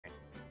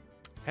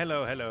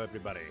Hello,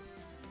 everybody.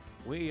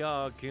 We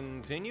are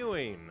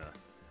continuing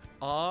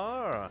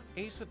our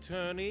Ace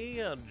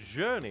Attorney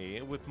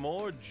journey with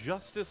more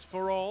justice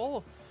for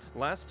all.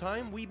 Last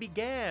time we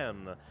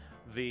began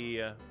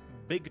the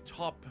big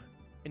top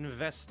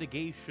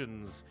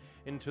investigations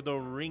into the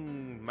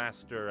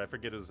ringmaster. I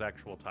forget his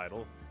actual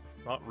title.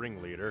 Not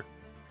ringleader.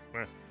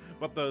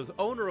 But the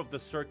owner of the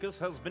circus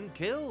has been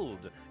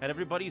killed, and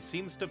everybody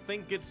seems to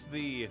think it's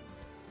the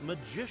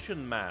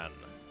Magician Man.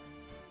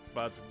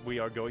 But we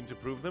are going to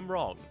prove them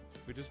wrong.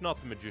 It is not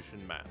the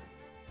Magician Man.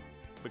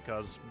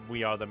 Because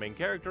we are the main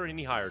character and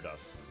he hired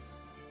us.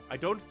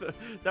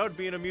 That would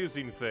be an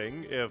amusing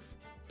thing if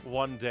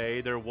one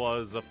day there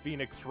was a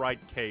Phoenix Wright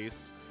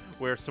case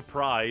where,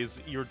 surprise,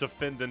 your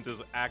defendant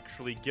is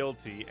actually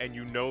guilty and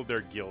you know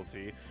they're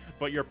guilty,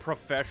 but your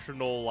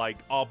professional,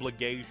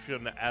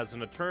 obligation as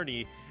an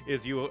attorney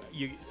is you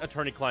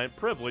attorney-client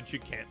privilege, you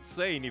can't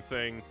say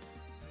anything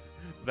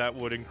that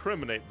would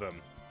incriminate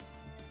them.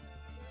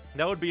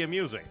 That would be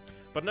amusing.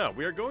 But no,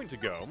 we are going to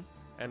go,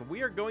 and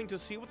we are going to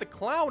see what the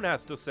clown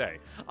has to say.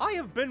 I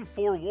have been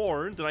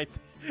forewarned,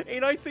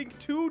 and I think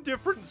two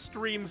different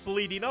streams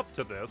leading up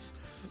to this,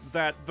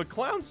 that the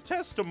clown's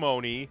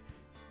testimony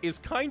is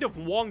kind of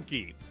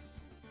wonky.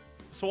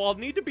 So I'll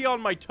need to be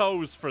on my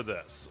toes for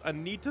this. I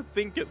need to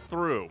think it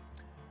through.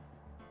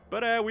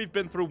 But we've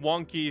been through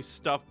wonky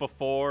stuff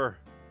before,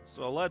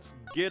 so let's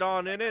get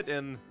on in it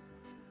and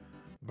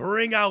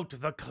bring out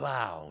the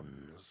clowns.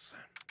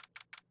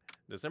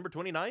 December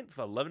 29th,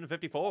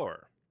 11:54.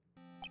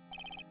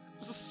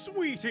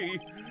 Sweetie,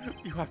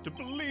 you have to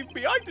believe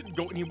me, I didn't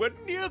go anywhere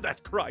near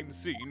that crime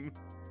scene.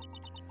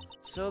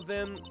 So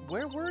then,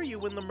 where were you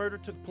when the murder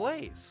took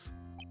place?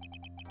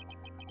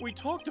 We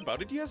talked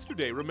about it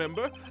yesterday,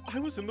 remember? I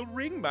was in the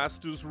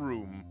ringmaster's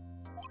room.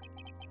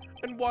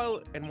 And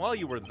while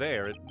you were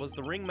there, it was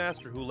the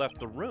ringmaster who left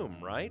the room,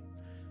 right?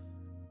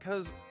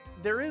 'Cause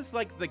there is,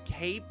 the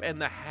cape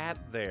and the hat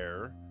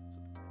there,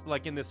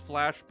 in this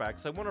flashback,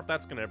 so I wonder if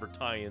that's gonna ever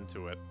tie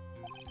into it.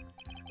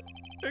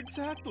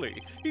 Exactly.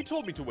 He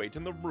told me to wait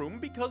in the room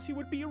because he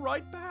would be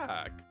right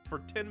back. For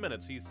 10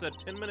 minutes. He said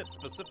 10 minutes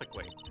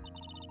specifically.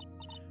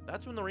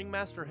 That's when the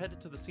ringmaster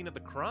headed to the scene of the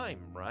crime,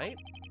 right?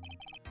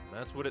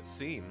 That's what it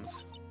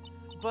seems.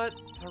 But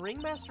the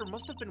ringmaster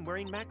must have been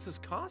wearing Max's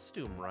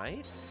costume,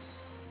 right?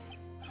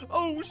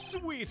 Oh,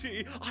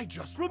 sweetie, I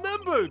just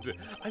remembered!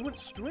 I went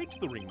straight to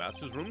the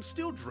ringmaster's room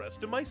still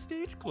dressed in my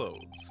stage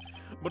clothes.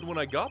 But when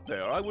I got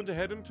there, I went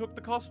ahead and took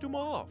the costume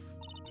off.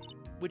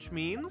 Which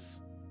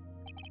means?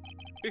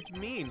 It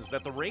means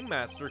that the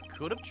ringmaster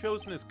could have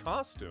chosen his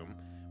costume,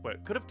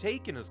 could have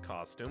taken his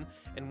costume,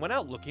 and went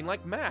out looking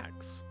like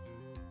Max.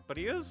 But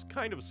he is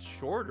kind of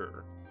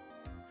shorter.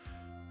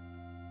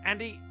 And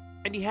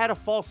he had a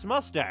false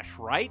mustache,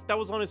 right? That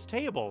was on his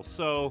table,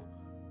 so...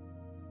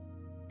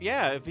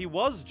 Yeah, if he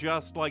was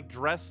just,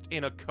 dressed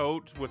in a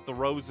coat with the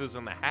roses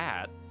and the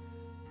hat,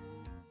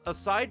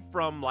 aside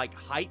from,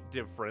 height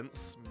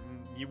difference,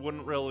 you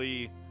wouldn't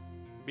really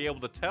be able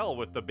to tell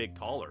with the big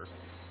collar.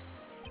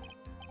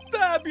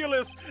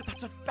 Fabulous!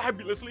 That's a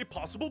fabulously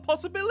possible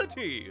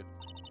possibility!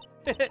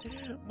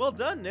 Well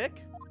done,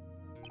 Nick.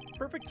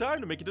 Perfect time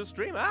to make it a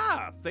stream.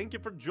 Thank you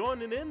for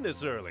joining in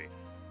this early.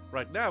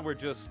 Right now, we're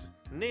just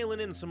nailing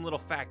in some little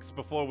facts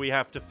before we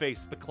have to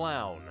face the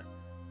clown.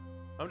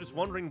 I'm just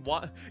wondering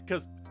why,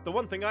 because the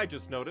one thing I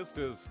just noticed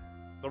is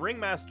the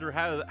ringmaster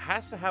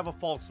has to have a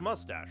false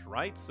mustache,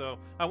 right? So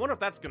I wonder if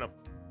that's gonna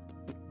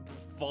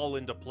fall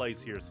into place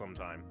here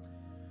sometime.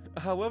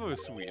 However,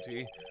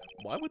 sweetie,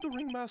 why would the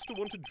ringmaster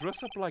want to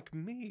dress up like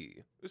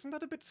me? Isn't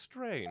that a bit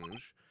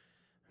strange?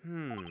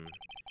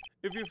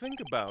 If you think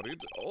about it,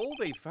 all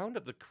they found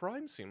at the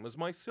crime scene was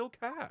my silk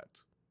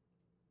hat.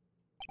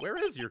 Where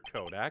is your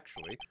coat,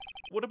 actually?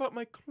 What about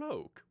my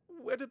cloak?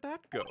 Where did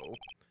that go?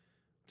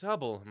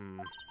 Double,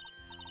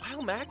 Wow,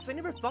 Max, I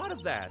never thought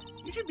of that.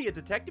 You should be a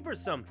detective or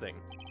something.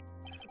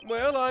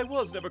 Well, I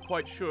was never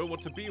quite sure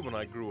what to be when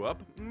I grew up,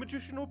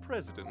 magician or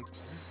president.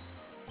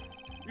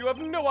 You have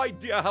no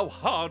idea how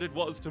hard it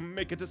was to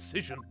make a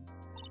decision.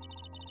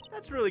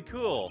 That's really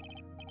cool.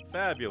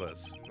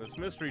 Fabulous. This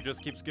mystery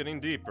just keeps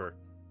getting deeper.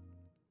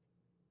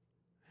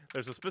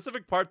 There's a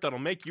specific part that'll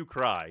make you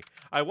cry.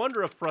 I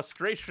wonder if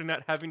frustration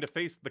at having to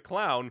face the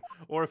clown,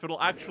 or if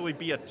it'll actually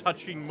be a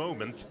touching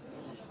moment.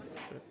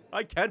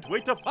 I can't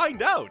wait to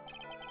find out!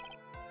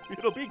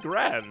 It'll be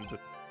grand.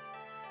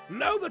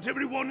 Now that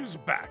everyone is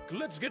back,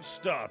 let's get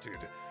started.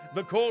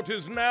 The court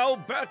is now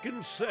back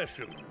in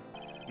session.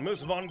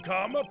 Miss Von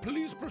Karma,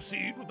 please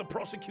proceed with the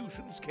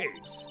prosecution's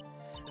case.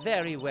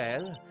 Very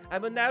well. I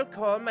will now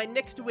call my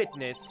next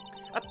witness,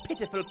 a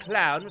pitiful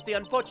clown with the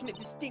unfortunate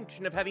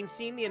distinction of having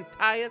seen the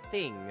entire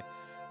thing.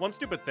 One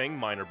stupid thing,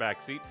 minor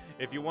backseat,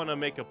 if you want to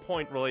make a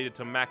point related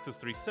to Max's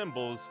 3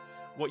 symbols,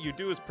 what you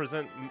do is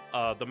present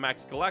the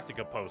Max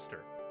Galactica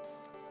poster.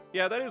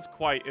 Yeah, that is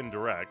quite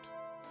indirect.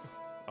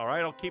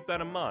 Alright, I'll keep that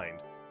in mind.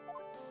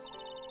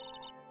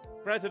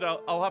 Granted,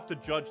 I'll have to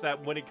judge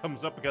that when it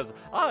comes up because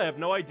I have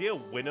no idea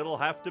when it'll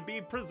have to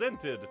be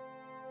presented.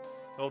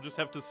 I'll just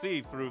have to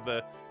see through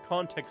the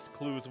context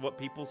clues of what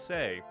people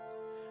say.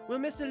 Will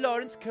Mr.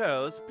 Lawrence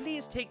Curls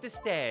please take the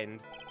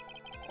stand?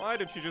 Why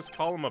did you just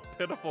call him a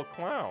pitiful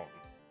clown?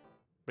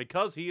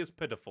 Because he is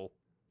pitiful.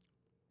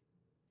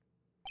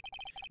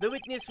 The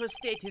witness will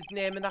state his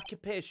name and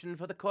occupation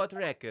for the court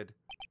record.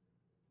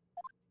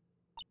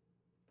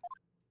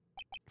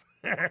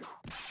 In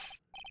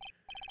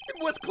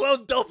West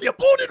Clowndelphia,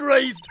 born and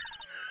raised!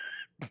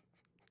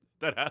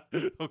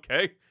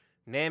 Okay.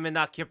 Name and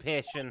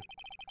occupation.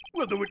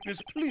 Will the witness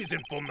please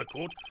inform the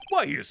court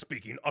why he is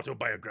speaking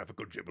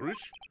autobiographical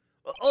gibberish?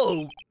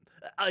 Oh,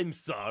 I'm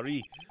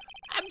sorry.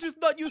 I'm just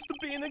not used to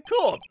being in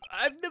court.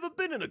 I've never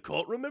been in a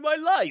courtroom in my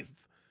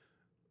life.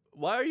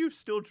 Why are you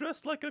still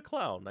dressed like a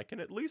clown? I can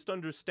at least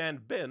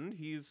understand Ben.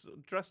 He's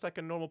dressed like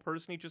a normal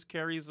person. He just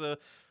carries an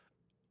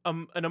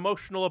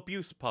emotional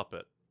abuse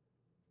puppet.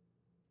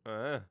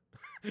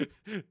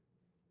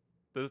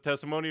 This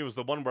testimony was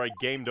the one where I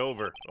gamed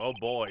over. Oh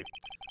boy.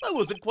 I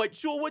wasn't quite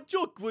sure what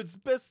joke was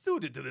best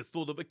suited to this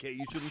sort of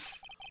occasion.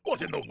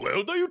 What in the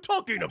world are you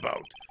talking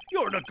about?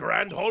 You're in a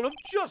grand hall of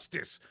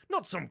justice,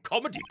 not some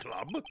comedy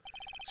club.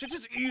 Since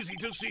it's easy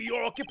to see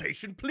your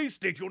occupation, please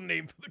state your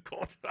name for the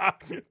court.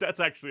 That's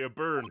actually a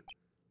burn.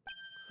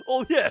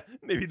 Oh yeah,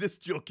 maybe this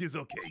joke is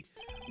okay.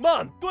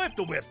 Man, do I have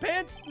to wear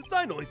pants? The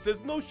sign only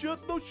says no shirt,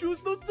 no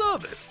shoes, no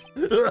service.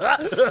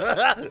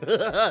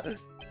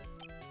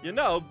 You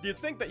know, you'd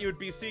think that you'd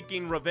be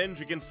seeking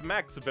revenge against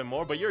Max a bit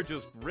more, but you're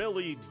just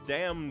really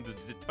damned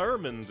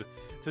determined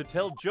to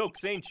tell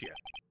jokes, ain't you?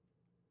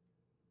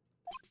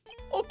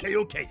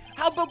 Okay,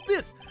 how about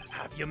this?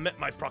 Have you met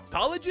my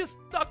proctologist,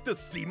 Dr.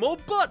 Seymour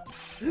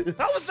Butts?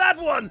 How was that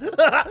one? But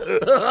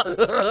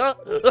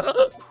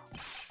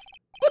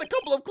a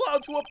couple of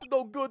clowns who up to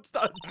no good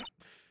stuff.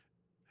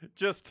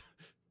 Just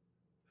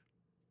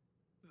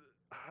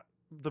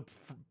the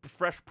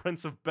Fresh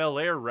Prince of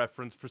Bel-Air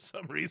reference for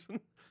some reason.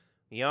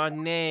 Your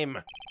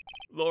name.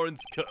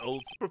 Lawrence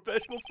Curls,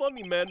 professional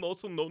funny man,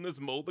 also known as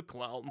Mo the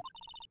Clown.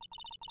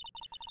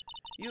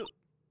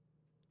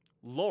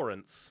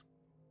 Lawrence.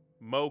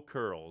 Mo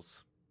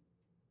Curls.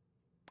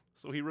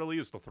 So he really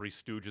is the Three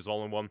Stooges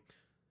all in one.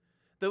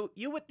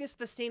 You witnessed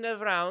the scene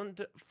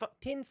around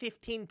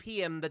 10:15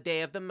 p.m. the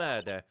day of the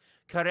murder,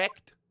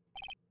 correct?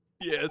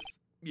 Yes,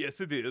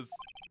 it is.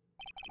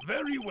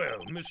 Very well,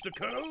 Mr.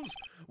 Curls.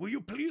 Will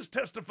you please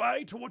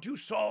testify to what you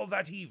saw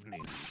that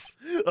evening?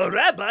 A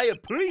rabbi, a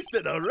priest,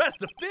 and a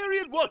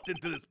Rastafarian walked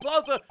into this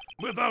plaza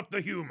without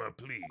the humor,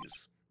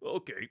 please.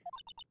 Okay.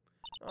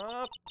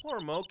 Poor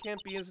Mo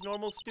can't be his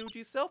normal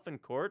stoogey self in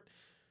court.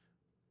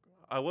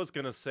 I was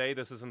gonna say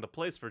this isn't the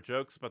place for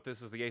jokes, but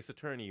this is the Ace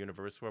Attorney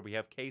universe where we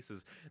have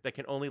cases that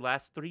can only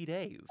last 3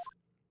 days.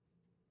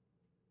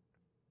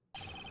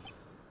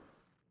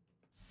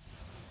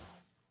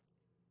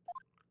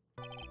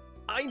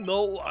 I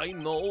know.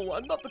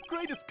 I'm not the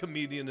greatest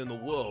comedian in the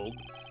world.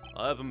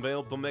 I haven't been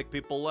able to make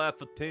people laugh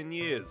for 10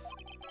 years.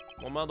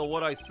 No matter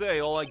what I say,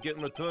 all I get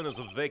in return is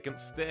a vacant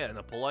stare and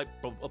a polite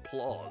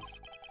applause.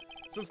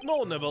 Since no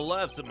one ever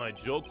laughs at my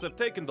jokes, I've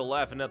taken to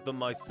laughing at them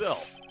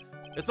myself.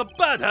 It's a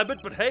bad habit,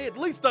 but hey, at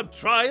least I'm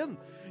trying.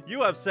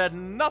 You have said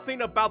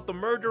nothing about the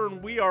murder,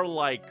 and we are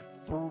like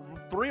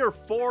 3 or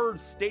 4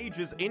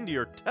 stages into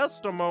your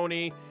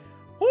testimony.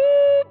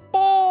 Oh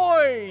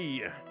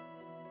boy!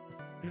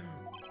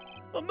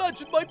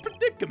 Imagine my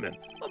predicament.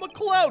 I'm a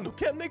clown who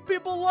can't make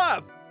people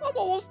laugh. I'm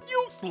almost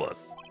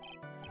useless.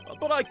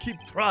 But I keep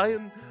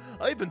trying.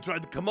 I even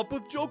tried to come up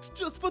with jokes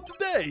just for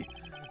today.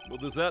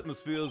 But this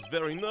atmosphere is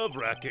very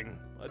nerve-wracking.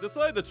 I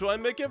decided to try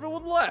and make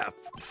everyone laugh.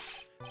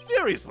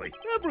 Seriously,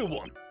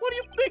 everyone, what do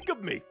you think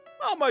of me?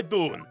 How am I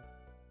doing?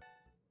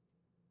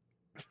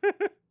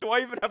 Do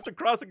I even have to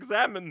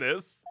cross-examine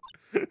this?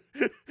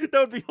 That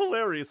would be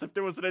hilarious if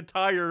there was an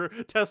entire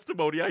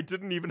testimony I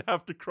didn't even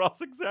have to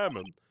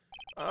cross-examine.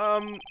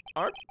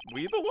 Aren't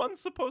we the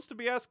ones supposed to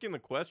be asking the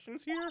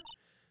questions here?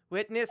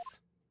 Witness.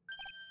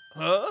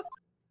 Huh?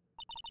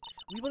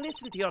 We will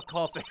listen to your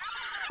coffee.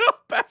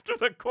 After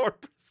the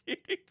court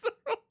proceedings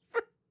are over.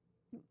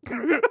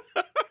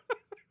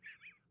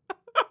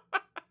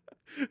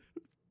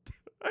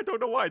 I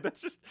don't know why.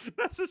 That's just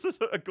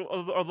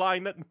a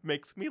line that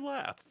makes me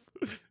laugh.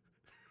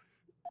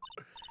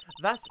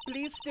 Thus,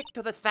 please stick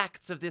to the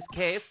facts of this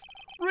case.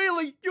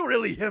 Really? You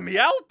really hear me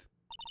out?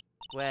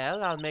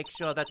 Well, I'll make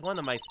sure that one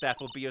of my staff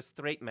will be your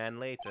straight man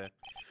later.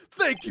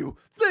 Thank you,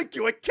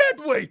 I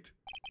can't wait!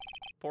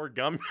 Poor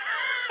Gum.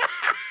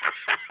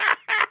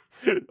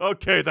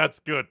 Okay, that's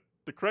good.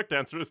 The correct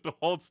answer is to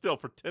hold still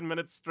for 10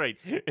 minutes straight.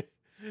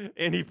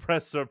 Any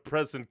press or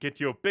present get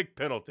you a big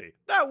penalty.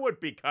 That would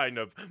be kind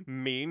of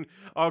mean.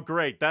 Oh,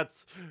 great,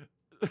 that's...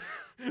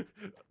 would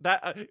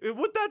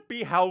that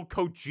be how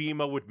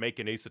Kojima would make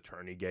an Ace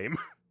Attorney game?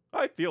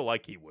 I feel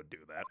like he would do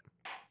that.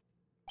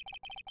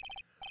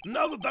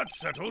 Now that that's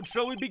settled,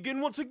 shall we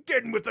begin once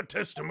again with the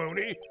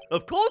testimony?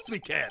 Of course we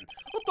can.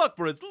 We'll talk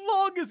for as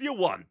long as you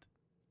want.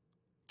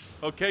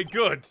 Okay,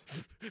 good.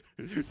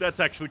 That's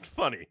actually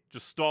funny.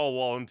 Just stall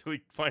while until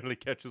he finally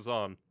catches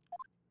on.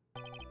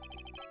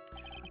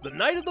 The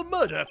night of the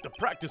murder, after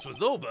practice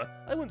was over,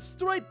 I went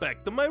straight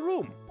back to my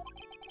room.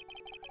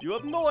 You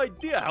have no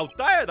idea how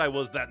tired I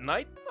was that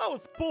night. I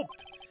was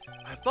pooped.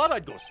 I thought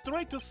I'd go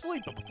straight to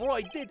sleep, but before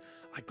I did,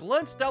 I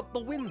glanced out the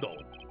window.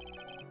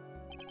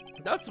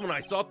 That's when I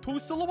saw two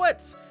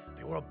silhouettes.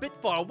 They were a bit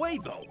far away,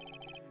 though.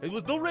 It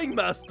was the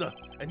ringmaster,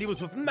 and he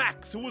was with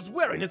Max, who was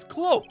wearing his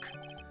cloak.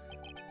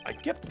 I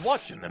kept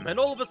watching them, and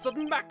all of a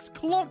sudden Max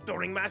clonked the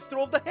ringmaster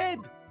over the head.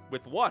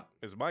 With what,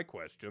 is my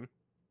question.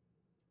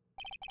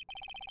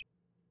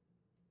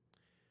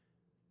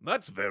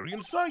 That's very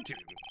inciting.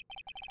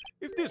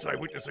 If this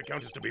eyewitness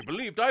account is to be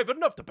believed, I have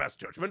enough to pass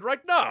judgment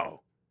right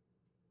now.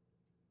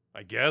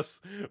 I guess.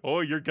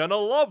 Oh, you're gonna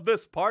love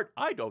this part.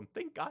 I don't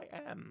think I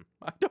am.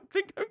 I don't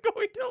think I'm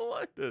going to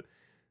like it.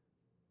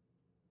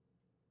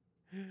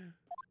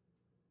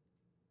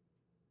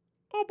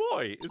 Oh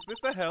boy, is this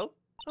a hell?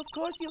 Of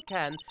course you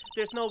can.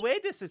 There's no way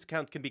this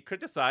account can be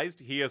criticized.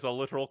 He is a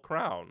literal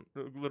clown.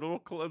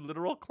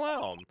 Literal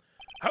clown.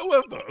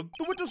 However,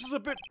 the witness is a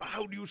bit,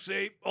 how do you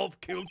say,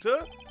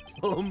 off-kilter?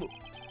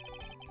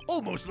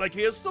 Almost like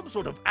he has some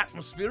sort of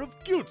atmosphere of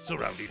guilt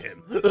surrounding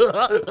him.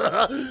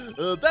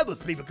 That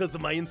must be because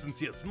of my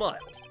insincere smile.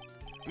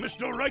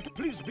 Mr. Wright,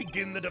 please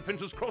begin the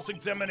defense's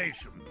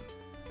cross-examination.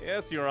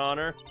 Yes, Your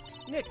Honor.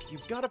 Nick,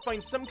 you've got to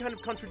find some kind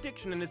of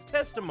contradiction in his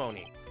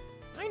testimony.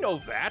 I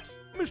know that,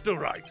 Mr.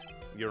 Wright.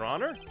 Your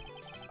Honor?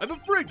 I'm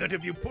afraid that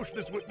if you push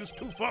this witness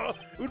too far,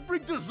 it would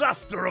bring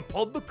disaster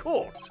upon the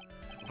court.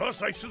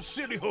 Thus, I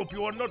sincerely hope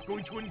you are not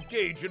going to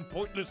engage in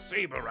pointless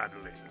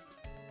saber-rattling.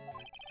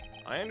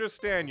 I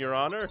understand, Your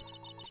Honor.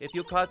 If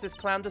you cause this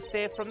clown to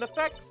stay from the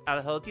facts,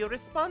 I'll hold you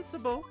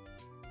responsible.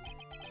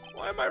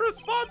 Why am I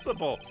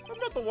responsible? I'm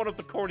not the one of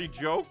the corny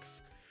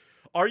jokes.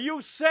 Are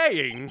you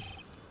saying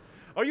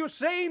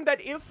that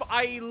if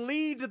I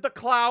lead the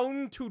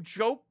clown to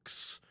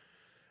jokes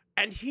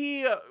and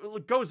he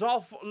goes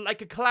off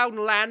like a clown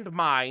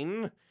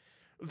landmine,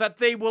 that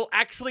they will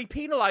actually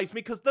penalize me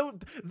because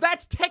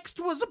that text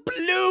was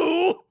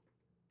blue?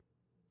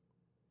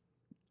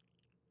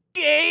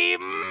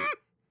 Game?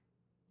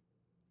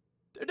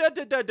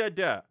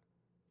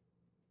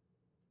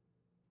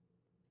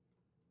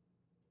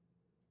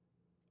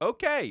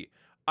 Okay,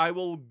 I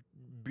will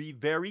be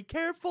very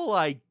careful,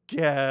 I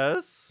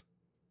guess.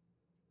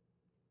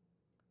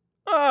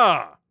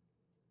 Ah!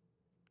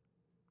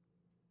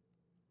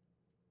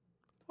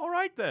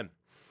 Alright then.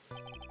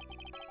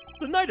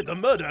 The night of the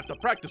murder, after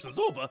practice was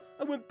over,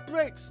 I went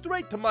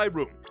straight to my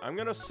room. I'm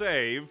gonna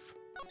save.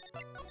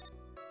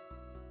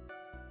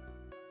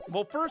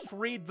 We'll first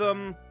read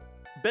them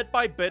bit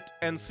by bit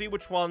and see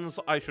which ones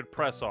I should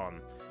press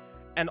on.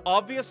 And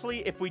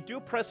obviously, if we do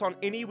press on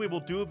any, we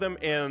will do them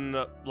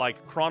in,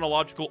 like,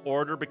 chronological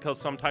order, because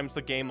sometimes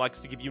the game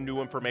likes to give you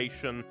new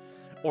information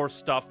or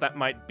stuff that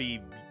might be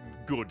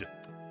good.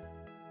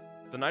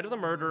 The night of the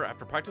murder,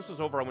 after practice was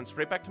over, I went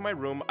straight back to my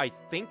room. I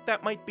think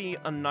that might be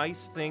a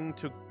nice thing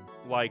to,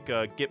 like,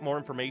 get more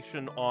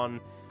information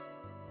on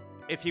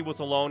if he was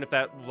alone, if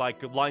that,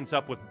 like, lines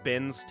up with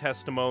Ben's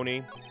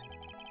testimony.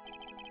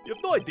 You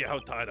have no idea how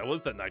tired I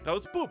was that night. I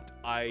was pooped.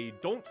 I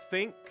don't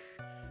think...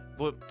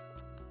 But...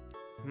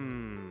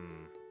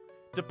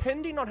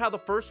 Depending on how the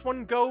first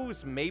one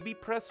goes, maybe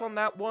press on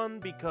that one,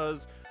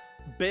 because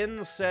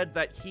Ben said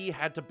that he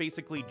had to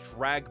basically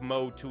drag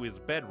Mo to his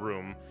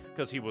bedroom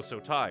because he was so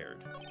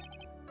tired.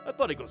 I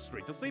thought I'd go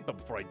straight to sleep, but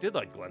before I did,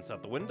 I'd glance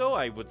out the window.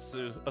 I would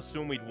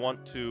assume we'd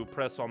want to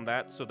press on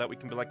that so that we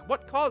can be like,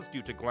 what caused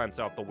you to glance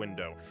out the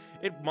window?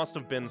 It must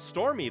have been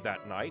stormy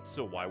that night,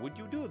 so why would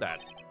you do that?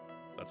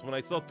 That's when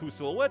I saw two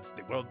silhouettes.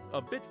 They were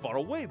a bit far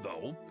away,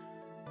 though.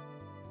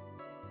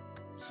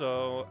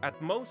 So, at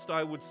most,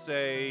 I would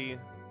say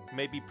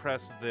maybe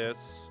press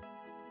this.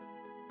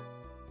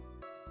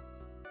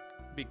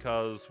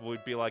 Because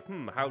we'd be like,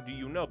 how do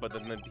you know? But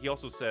then he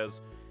also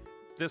says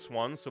this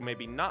one, so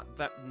maybe not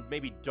that,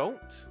 maybe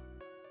don't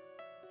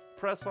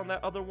press on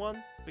that other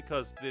one,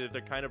 because they're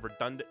kind of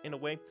redundant in a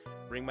way.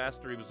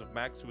 Ringmaster, he was with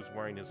Max, who was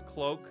wearing his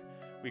cloak.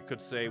 We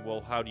could say,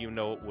 well, how do you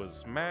know it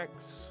was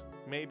Max?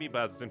 Maybe,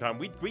 but at the same time,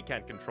 we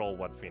can't control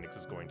what Phoenix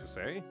is going to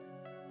say.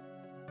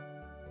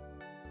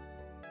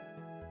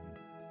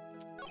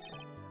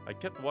 I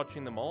kept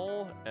watching them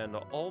all, and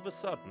all of a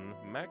sudden,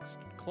 Max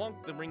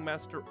clunked the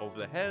Ringmaster over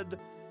the head.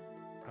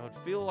 I would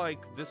feel like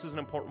this is an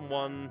important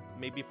one,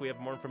 maybe if we have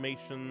more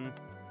information,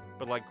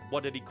 but like,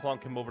 what did he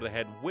clunk him over the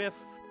head with?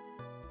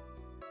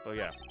 So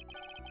yeah.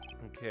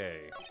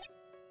 Okay.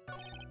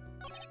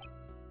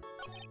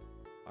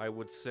 I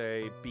would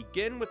say,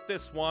 begin with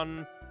this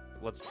one.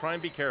 Let's try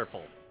and be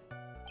careful.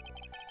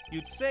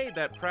 You'd say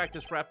that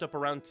practice wrapped up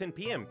around 10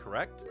 p.m.,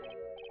 correct?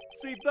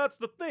 See, that's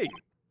the thing.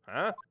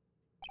 Huh?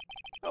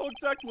 How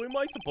exactly am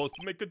I supposed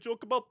to make a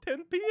joke about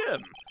 10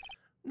 p.m.?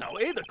 Now,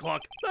 8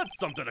 o'clock, that's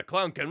something a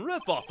clown can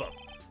riff off of.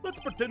 Let's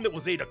pretend it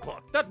was 8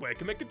 o'clock. That way I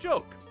can make a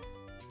joke.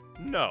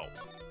 No.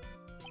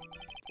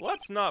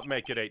 Let's not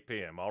make it 8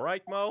 p.m., all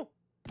right, Mo?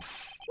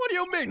 What do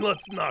you mean,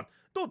 let's not?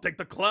 Don't take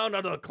the clown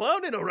out of the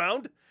clowning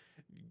around.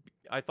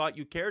 I thought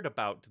you cared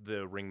about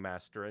the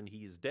ringmaster and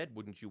he's dead.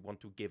 Wouldn't you want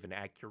to give an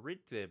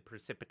accurate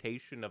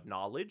precipitation of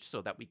knowledge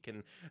so that we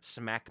can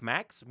smack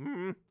Max?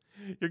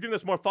 You're giving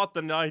this more thought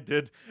than I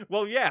did.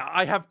 Well, yeah,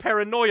 I have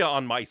paranoia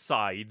on my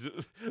side.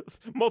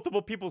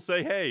 Multiple people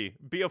say, hey,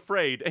 be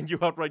afraid, and you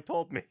outright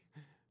told me.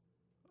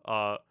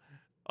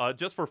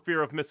 Just for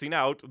fear of missing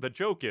out, the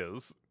joke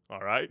is,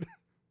 all right?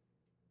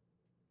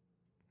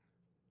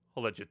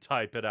 I'll let you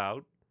type it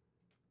out.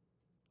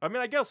 I mean,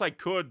 I guess I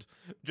could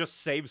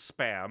just save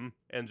spam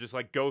and just,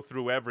 like, go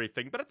through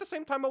everything, but at the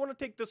same time, I want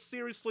to take this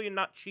seriously and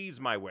not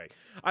cheese my way.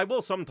 I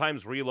will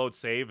sometimes reload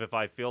save if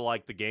I feel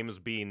like the game is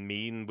being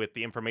mean with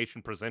the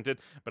information presented,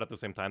 but at the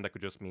same time, that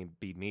could just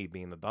be me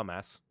being the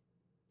dumbass.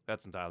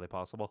 That's entirely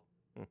possible.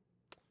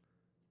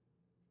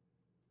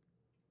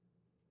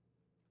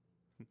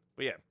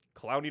 But yeah,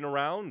 clowning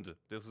around,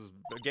 this is,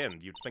 again,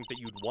 you'd think that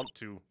you'd want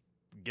to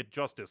get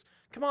justice.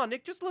 Come on,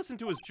 Nick, just listen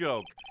to his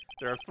joke.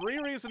 There are 3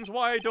 reasons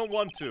why I don't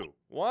want to.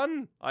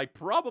 1, I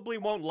probably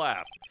won't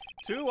laugh.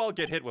 2, I'll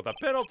get hit with a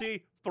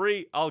penalty.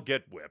 3, I'll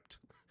get whipped.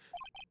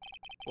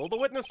 Will the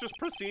witness just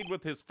proceed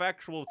with his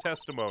factual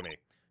testimony?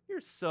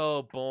 You're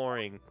so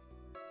boring.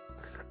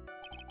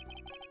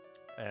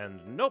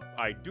 And nope,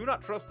 I do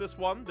not trust this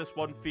one. This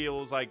one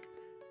feels like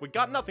we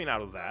got nothing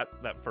out of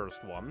that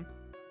first one.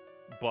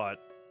 But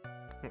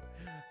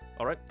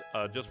alright,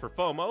 just for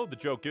FOMO, the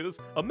joke is,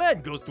 a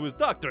man goes to his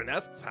doctor and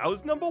asks, how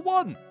is number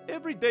 1?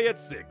 Every day at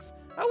 6.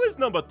 How is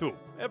number 2?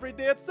 Every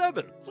day at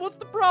 7. So what's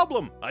the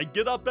problem? I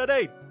get up at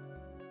 8.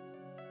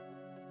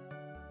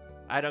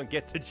 I don't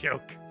get the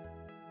joke.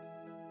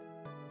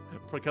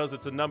 Because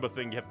it's a number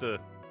thing, you have to...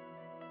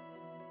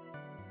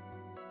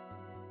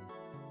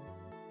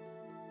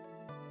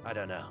 I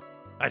don't know.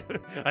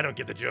 I don't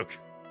get the joke.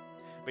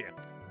 But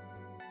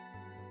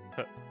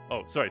yeah.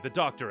 Oh, sorry, the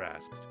doctor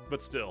asked,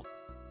 but still.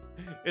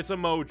 It's a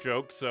Mo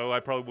joke, so I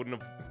probably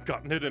wouldn't have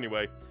gotten it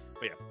anyway.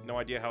 But yeah, no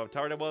idea how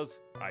tired I was.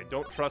 I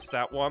don't trust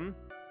that one.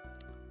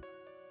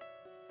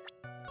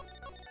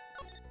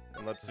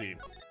 And let's see.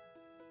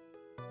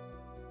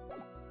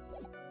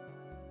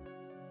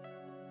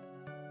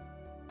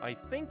 I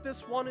think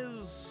this one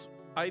is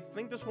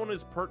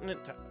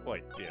pertinent to...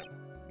 Wait, yeah.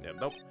 Yeah,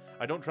 nope.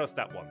 I don't trust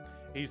that one.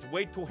 He's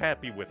way too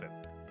happy with it.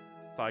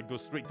 Thought I'd go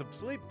straight to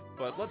sleep,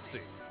 but let's see.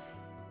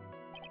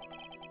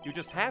 You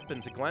just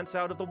happened to glance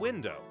out of the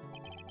window.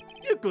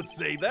 You could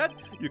say that.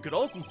 You could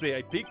also say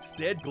I peeked,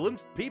 stared,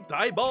 glimpsed, peeped,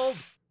 eyeballed.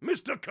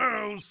 Mr.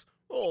 Curls!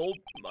 Oh,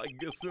 I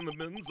guess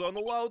cinnamons aren't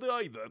allowed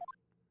either.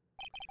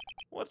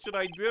 What should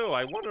I do?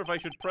 I wonder if I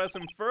should press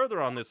him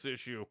further on this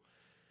issue.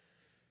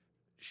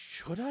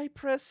 Should I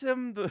press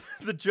him?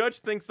 The judge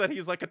thinks that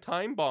he's like a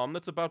time bomb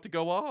that's about to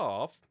go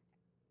off.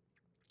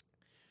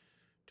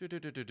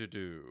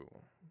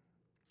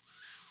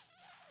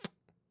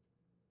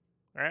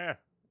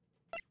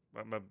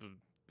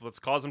 Let's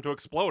cause him to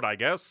explode, I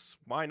guess.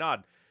 Why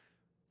not?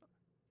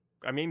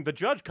 I mean, the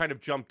judge kind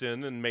of jumped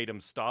in and made him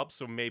stop,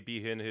 so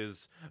maybe in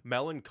his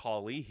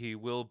melancholy, he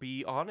will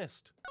be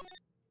honest.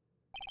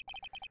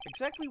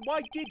 Exactly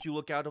why did you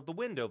look out of the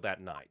window that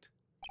night?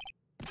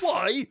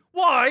 Why?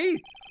 Why?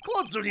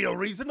 Clubs don't need a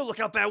reason to look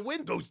out their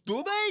windows,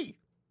 do they?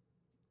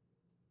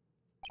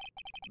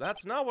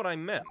 That's not what I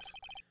meant.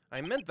 I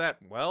meant that,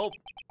 well,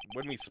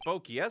 when we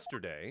spoke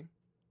yesterday...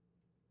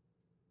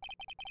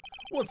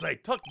 Once I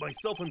tucked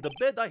myself into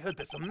bed, I heard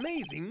this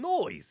amazing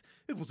noise.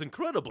 It was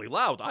incredibly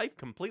loud. I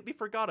completely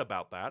forgot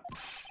about that.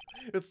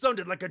 It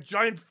sounded like a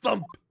giant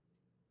thump.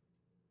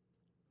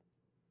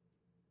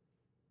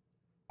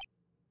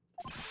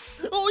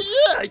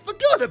 Oh yeah, I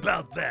forgot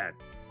about that.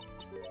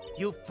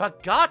 You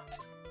forgot?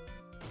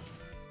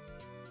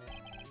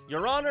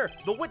 Your Honor,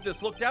 the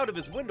witness looked out of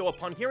his window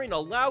upon hearing a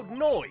loud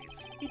noise.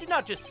 He did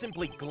not just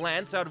simply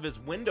glance out of his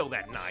window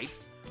that night.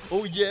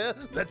 Oh yeah,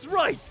 that's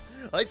right.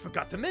 I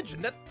forgot to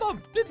mention that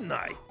thump, didn't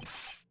I?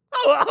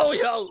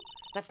 Oh!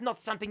 That's not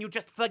something you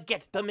just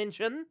forget to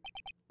mention.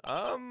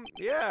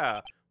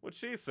 Yeah, what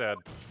she said.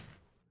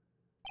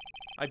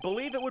 I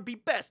believe it would be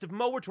best if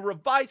Mo were to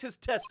revise his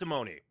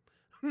testimony.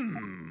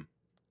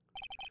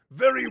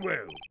 Very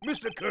well.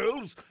 Mr.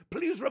 Curls,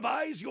 please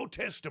revise your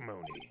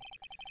testimony.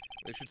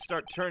 They should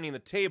start turning the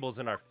tables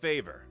in our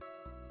favor.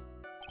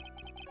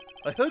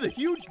 I heard a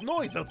huge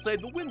noise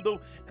outside the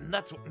window, and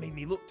that's what made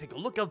me take a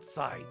look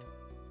outside.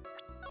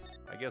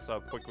 I guess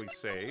I'll quickly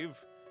save,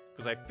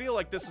 because I feel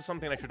like this is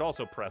something I should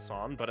also press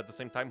on, but at the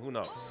same time, who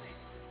knows?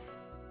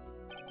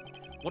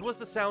 What was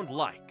the sound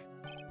like?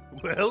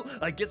 Well,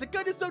 I guess it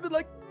kind of sounded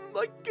like,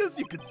 I guess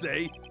you could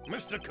say,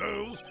 Mr.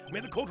 Curls,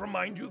 may the court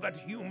remind you that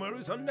humor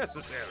is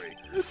unnecessary.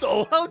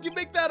 Oh, how'd you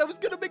make that? I was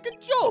gonna make a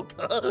joke.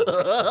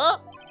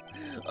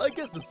 I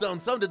guess the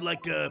sound sounded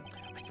like, I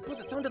suppose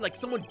it sounded like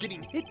someone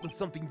getting hit with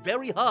something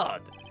very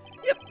hard.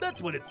 Yep,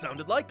 that's what it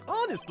sounded like,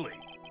 honestly.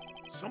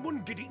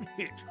 Someone getting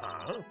hit,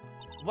 huh?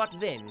 What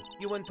then?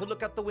 You went to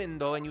look out the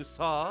window and you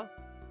saw?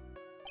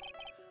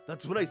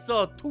 That's when I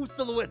saw 2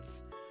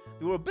 silhouettes.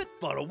 They were a bit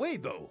far away,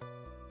 though.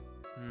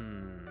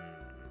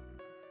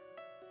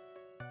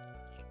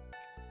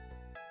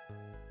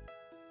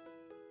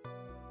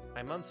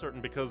 I'm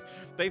uncertain because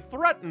they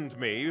threatened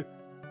me,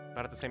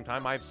 but at the same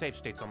time, I have save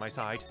states on my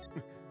side.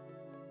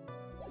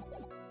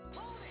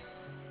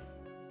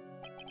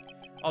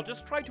 I'll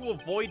just try to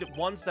avoid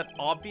ones that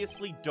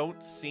obviously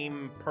don't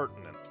seem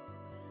pertinent.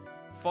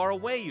 Far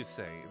away, you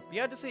say?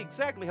 You had to say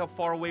exactly how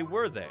far away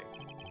were they?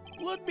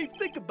 Let me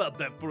think about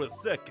that for a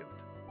second.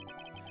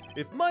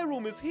 If my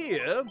room is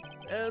here,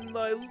 and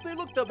they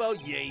looked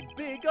about yay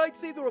big, I'd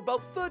say they're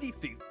about 30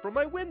 feet from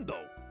my window.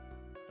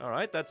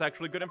 Alright, that's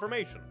actually good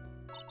information.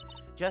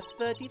 Just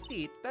 30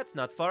 feet? That's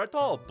not far at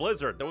all.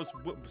 Blizzard, there was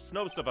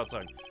snow stuff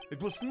outside.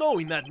 It was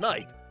snowing that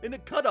night, and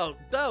it cut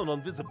down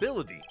on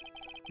visibility.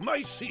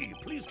 My C,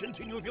 please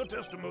continue with your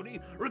testimony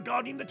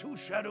regarding the two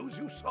shadows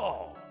you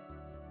saw.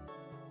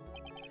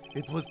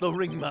 It was the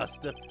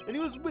ringmaster, and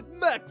he was with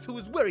Max, who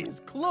was wearing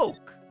his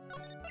cloak.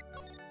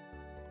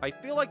 I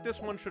feel like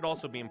this one should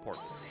also be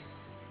important.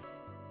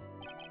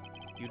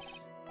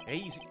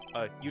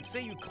 You'd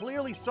say you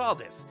clearly saw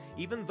this,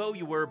 even though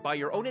you were, by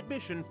your own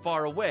admission,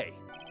 far away.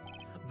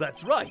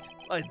 That's right.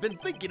 I'd been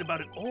thinking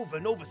about it over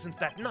and over since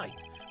that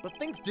night, but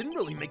things didn't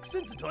really make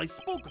sense until I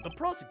spoke with the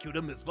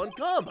prosecutor, Miss Von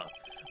Karma.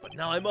 But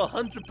now I'm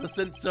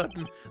 100%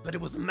 certain that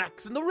it was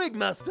Max and the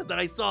ringmaster that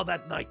I saw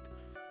that night.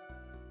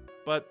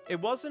 But it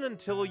wasn't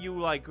until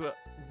you,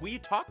 we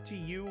talked to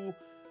you,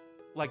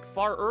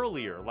 far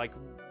earlier,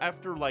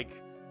 after,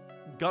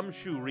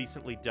 Gumshoe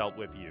recently dealt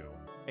with you,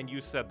 and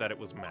you said that it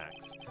was Max.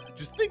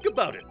 Just think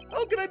about it.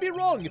 How can I be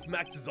wrong if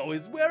Max is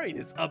always wearing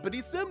his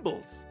uppity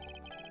symbols?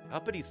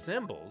 Uppity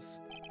symbols?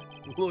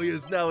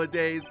 Lawyers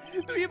nowadays,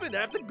 do you even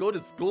have to go to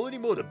school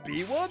anymore to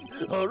be one?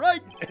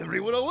 Alright,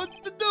 everyone wants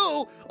to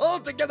do, all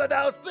together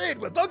now say it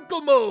with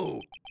Uncle Mo!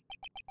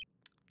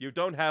 You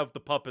don't have the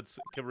puppet's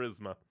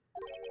charisma.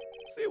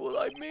 See what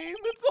I mean?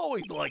 It's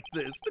always like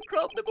this. The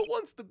crowd never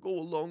wants to go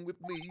along with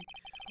me.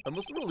 I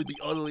must really be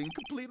utterly and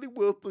completely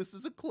worthless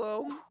as a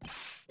clown.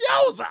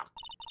 Yowza!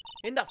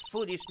 Enough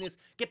foolishness.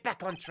 Get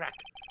back on track.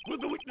 Will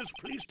the witness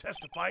please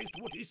testify as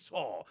to what he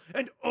saw,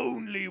 and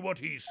only what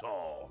he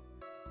saw?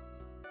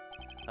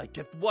 I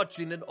kept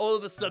watching, and all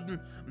of a sudden,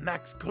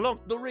 Max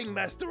clonked the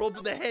ringmaster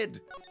over the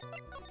head.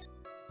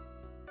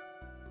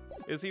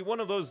 Is he one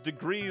of those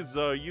degrees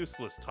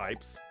useless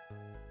types?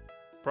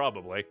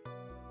 Probably.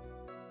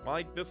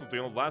 This is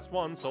the last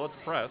one, so let's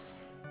press.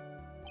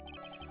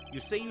 You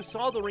say you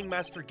saw the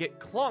ringmaster get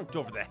clonked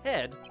over the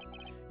head?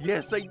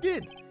 Yes, I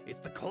did.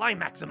 It's the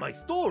climax of my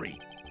story.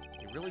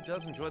 He really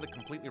does enjoy the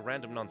completely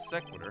random non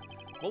sequitur.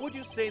 What would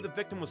you say the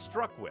victim was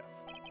struck with?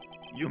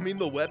 You mean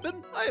the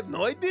weapon? I have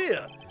no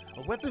idea.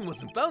 A weapon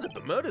wasn't found at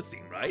the murder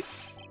scene, right?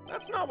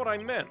 That's not what I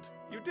meant.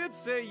 You did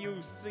say you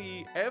did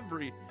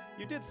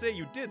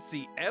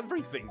see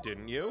everything,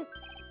 didn't you?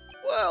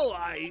 Well,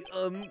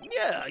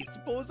 yeah, I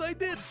suppose I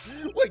did.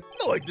 Wait,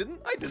 no I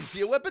didn't. I didn't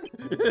see a weapon.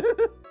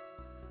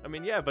 I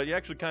mean, yeah, but you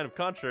actually kind of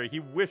contrary. He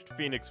wished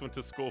Phoenix went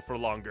to school for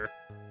longer.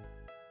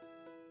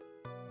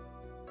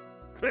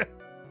 I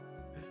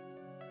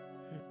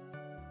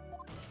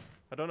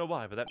don't know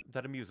why, but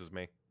that amuses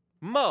me.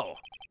 Mo,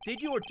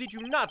 did you or did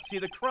you not see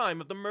the crime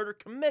of the murder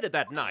committed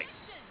that night?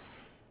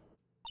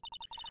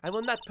 I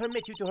will not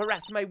permit you to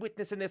harass my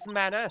witness in this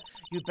manner.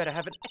 You'd better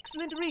have an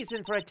excellent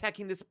reason for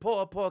attacking this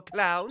poor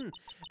clown.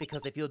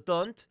 Because if you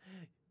don't...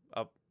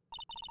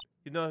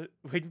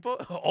 waiting for...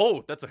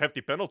 Oh, that's a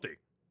hefty penalty.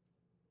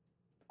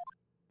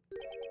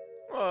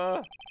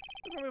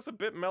 Isn't this a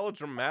bit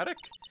melodramatic?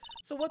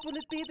 So what will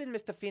it be then,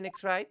 Mr.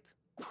 Phoenix Wright?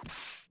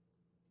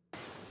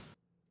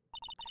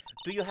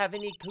 Do you have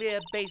any clear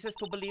basis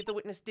to believe the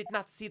witness did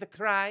not see the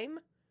crime?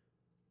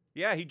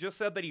 Yeah, he just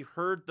said that he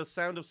heard the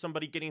sound of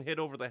somebody getting hit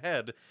over the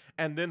head,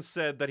 and then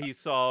said that he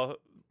saw...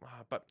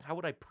 But how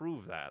would I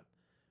prove that?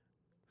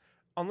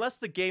 Unless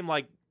the game,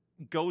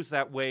 goes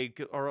that way,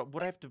 or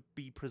would I have to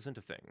be present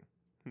a thing?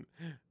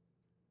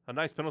 A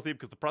nice penalty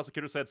because the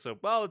prosecutor said so.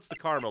 Well, it's the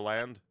karma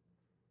land.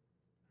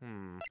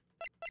 Do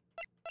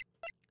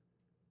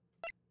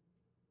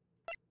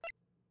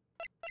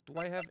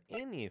I have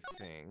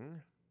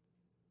anything?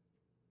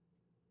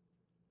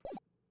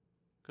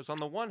 Because on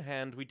the one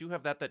hand, we do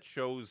have that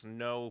shows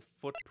no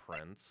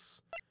footprints.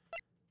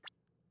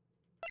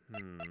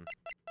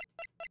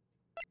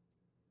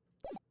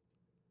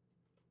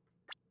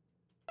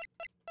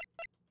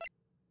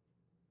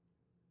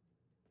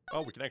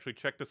 Oh, we can actually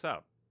check this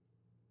out.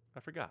 I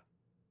forgot.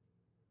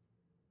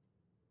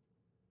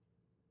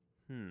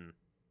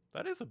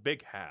 That is a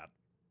big hat.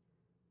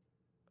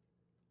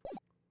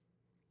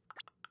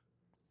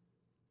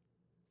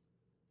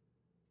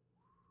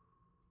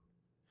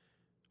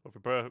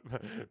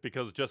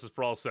 Because Justice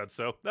for All said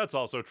so. That's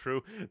also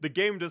true. The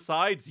game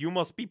decides you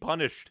must be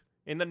punished.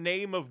 In the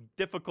name of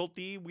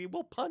difficulty, we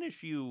will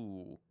punish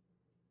you.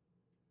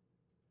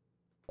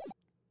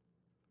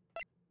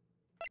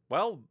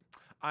 Well,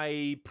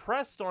 I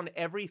pressed on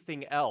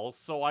everything else,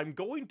 so I'm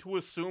going to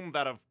assume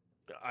that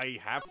I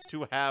have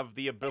to have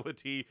the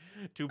ability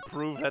to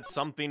prove that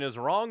something is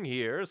wrong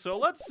here, so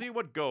let's see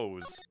what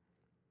goes.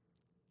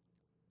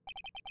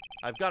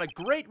 I've got a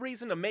great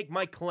reason to make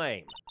my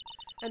claim.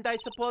 And I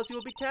suppose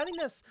you'll be telling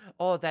us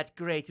all that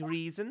great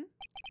reason?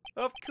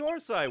 Of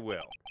course I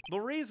will. The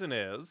reason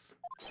is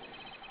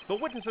the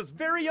witness's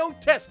very own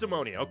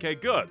testimony. Okay,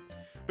 good.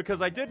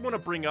 Because I did want to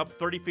bring up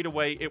 30 feet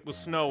away, it was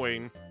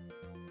snowing.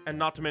 And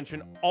not to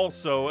mention,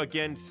 also,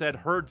 again, said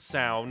heard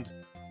sound.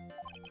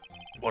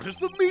 What is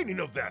the meaning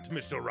of that,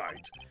 Mr.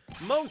 Wright?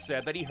 Mo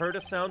said that he heard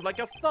a sound like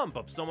a thump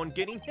of someone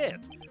getting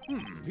hit.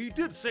 He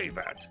did say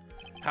that.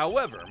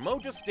 However, Mo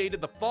just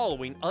stated the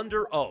following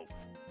under oath.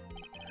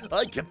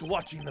 I kept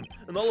watching them,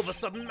 and all of a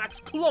sudden Max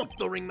clunked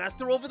the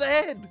ringmaster over the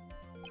head.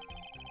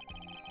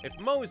 If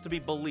Mo is to be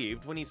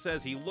believed when he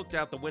says he looked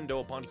out the window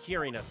upon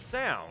hearing a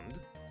sound,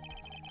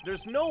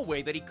 there's no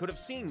way that he could have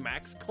seen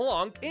Max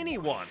clonk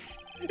anyone.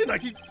 In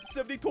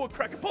 1972, a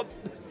crack upon...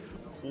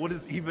 What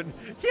is even...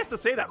 He has to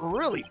say that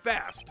really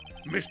fast.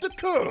 Mr.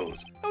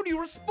 Curls, how do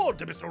you respond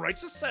to Mr.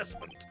 Wright's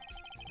assessment?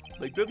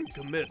 They didn't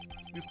commit.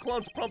 These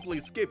clowns promptly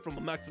escaped from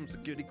a maximum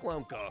security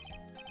clown car.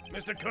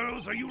 Mr.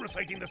 Curls, are you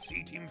reciting the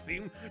C-Team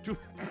theme to...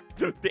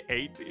 The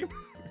A-Team?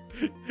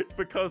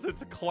 Because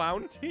it's a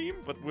clown team,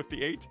 but with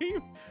the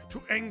A-Team?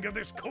 To anger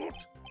this court?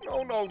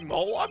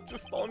 No, I'm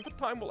just stalling for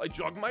time while I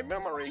jog my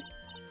memory.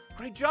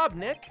 Great job,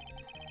 Nick.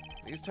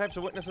 These types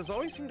of witnesses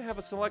always seem to have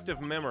a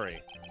selective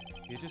memory.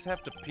 You just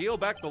have to peel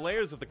back the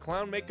layers of the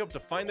clown makeup to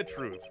find the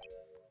truth.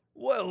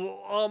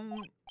 Well,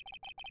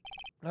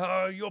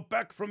 you're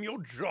back from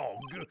your jog.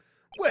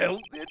 Well,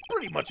 it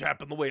pretty much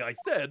happened the way I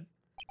said.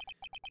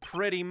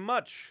 Pretty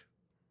much.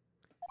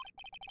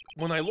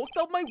 When I looked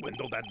out my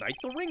window that night,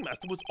 the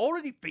ringmaster was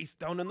already face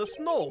down in the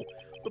snow.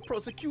 The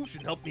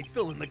prosecution helped me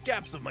fill in the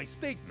gaps of my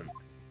statement.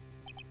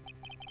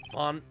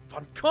 Von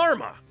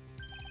Karma!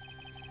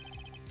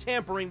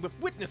 Tampering with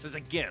witnesses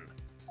again.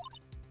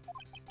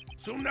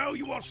 So now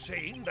you are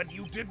saying that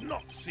you did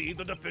not see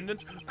the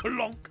defendant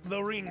clonk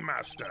the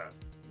ringmaster?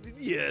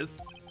 Yes.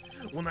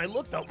 When I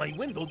looked out my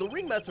window, the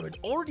ringmaster had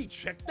already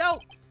checked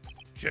out.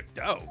 Checked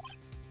out?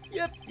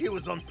 Yep, he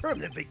was on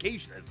permanent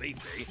vacation, as they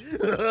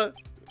say.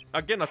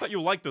 Again, I thought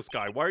you liked this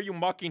guy. Why are you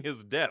mocking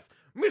his death?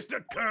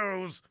 Mr.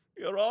 Curls,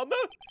 Your Honor,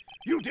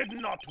 you did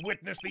not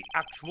witness the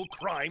actual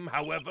crime,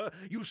 however.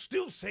 You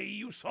still say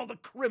you saw the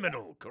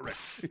criminal, correct?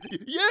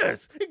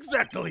 Yes,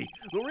 exactly.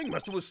 The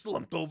ringmaster was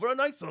slumped over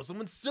and I saw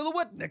someone's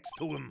silhouette next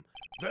to him.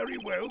 Very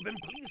well, then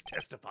please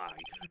testify.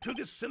 To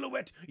the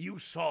silhouette you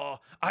saw,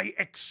 I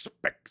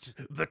expect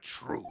the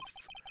truth.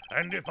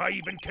 And if I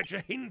even catch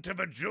a hint of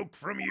a joke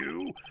from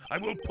you, I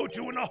will put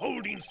you in a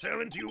holding cell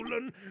until you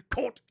learn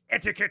court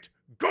etiquette.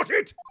 Got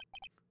it?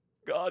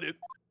 Got it.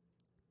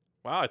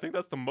 Wow, I think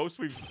that's the most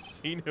we've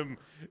seen him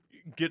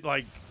get,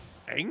 like,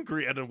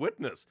 angry at a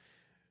witness.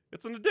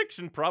 It's an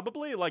addiction,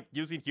 probably, like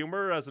using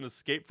humor as an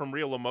escape from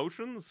real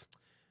emotions.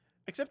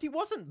 Except he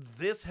wasn't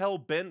this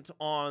hell-bent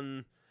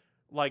on,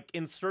 like,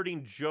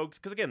 inserting jokes.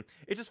 Because, again,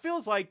 it just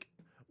feels like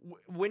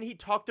when he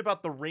talked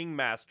about the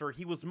ringmaster,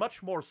 he was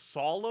much more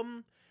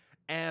solemn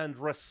and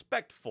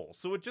respectful.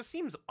 So it just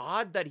seems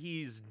odd that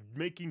he's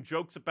making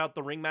jokes about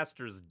the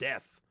ringmaster's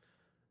death.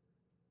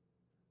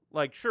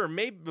 Like, sure,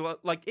 maybe,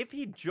 like, if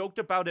he joked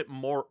about it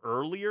more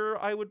earlier,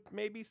 I would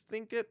maybe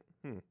think it.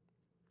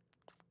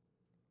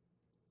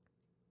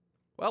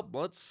 Well,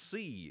 let's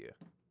see.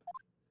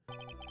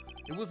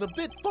 It was a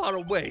bit far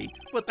away,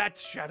 but that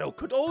shadow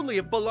could only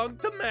have belonged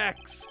to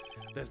Max.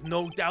 There's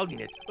no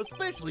doubting it,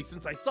 especially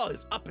since I saw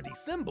his uppity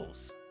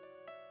symbols.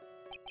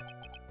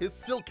 His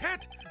silk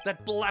hat,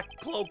 that black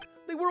cloak,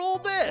 they were all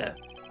there.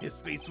 His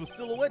face was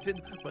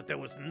silhouetted, but there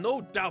was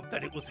no doubt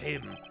that it was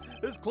him.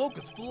 His cloak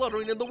was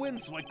fluttering in the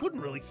wind, so I couldn't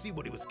really see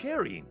what he was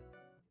carrying.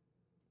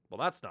 Well,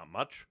 that's not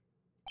much.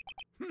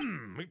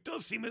 It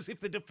does seem as if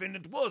the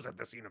defendant was at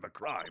the scene of the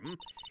crime.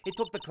 It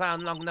took the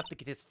clown long enough to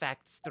get his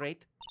facts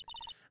straight.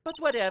 But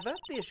whatever,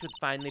 this should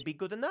finally be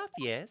good enough,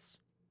 yes?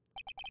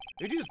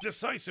 It is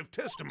decisive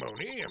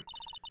testimony.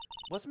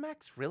 Was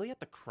Max really at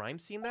the crime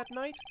scene that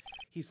night?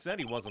 He said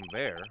he wasn't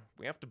there.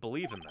 We have to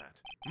believe in that.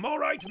 All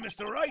right,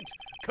 Mr. Wright.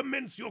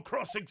 Commence your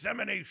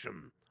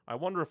cross-examination. I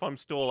wonder if I'm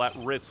still at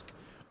risk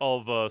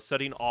of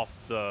setting off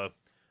the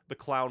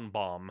clown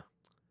bomb.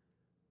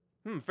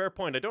 Fair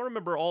point. I don't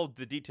remember all of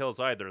the details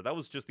either. That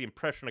was just the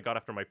impression I got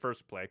after my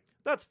first play.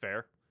 That's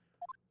fair.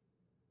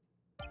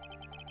 It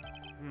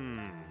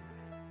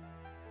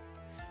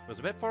was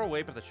a bit far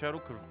away, but the shadow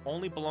could have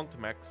only belonged to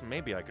Max.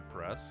 Maybe I could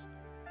press.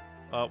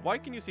 Why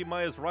can you see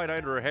Maya's right eye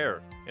under her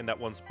hair in that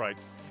one sprite?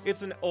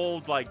 It's an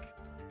old, like,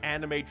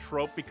 anime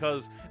trope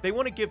because they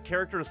want to give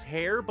characters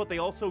hair, but they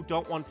also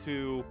don't want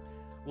to,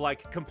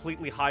 like,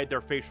 completely hide their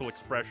facial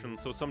expression.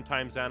 So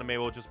sometimes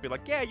anime will just be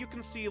like, yeah, you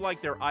can see,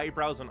 like, their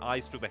eyebrows and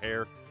eyes through the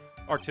hair.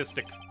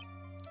 Artistic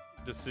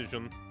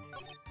decision.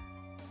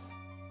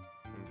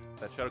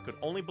 That shadow could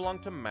only belong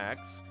to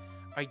Max.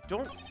 I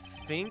don't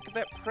think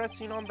that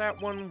pressing on that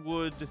one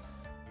would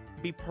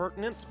be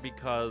pertinent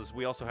because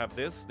we also have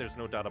this. There's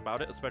no doubt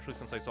about it, especially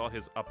since I saw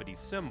his uppity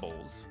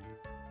symbols.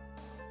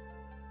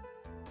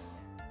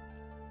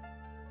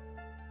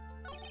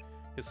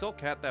 His silk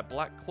hat, that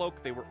black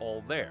cloak, they were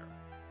all there.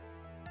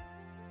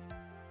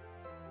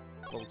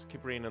 Well, let's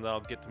keep reading and then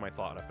I'll get to my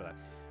thought after that.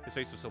 His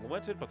face was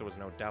silhouetted, but there was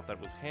no doubt that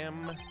it was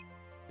him.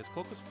 His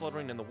cloak was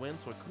fluttering in the wind,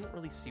 so I couldn't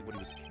really see what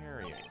he was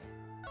carrying.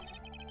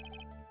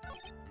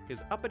 His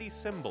uppity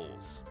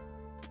symbols.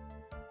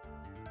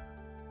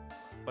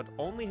 But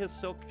only his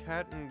silk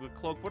hat and the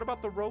cloak. What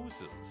about the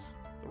roses?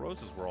 The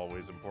roses were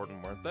always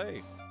important, weren't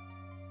they?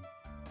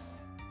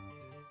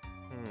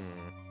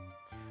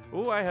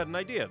 Ooh, I had an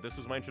idea. This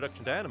was my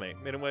introduction to anime.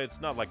 Anyway, it's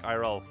not like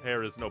IRL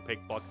hair is no pig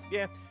block.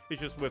 Yeah,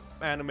 it's just with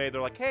anime, they're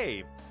like,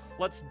 hey,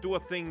 let's do a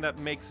thing that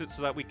makes it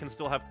so that we can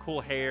still have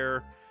cool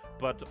hair,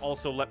 but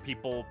also let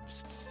people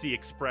see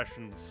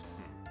expressions.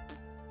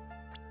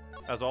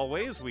 As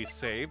always, we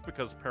save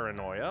because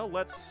paranoia.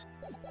 Let's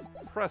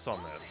press on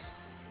this.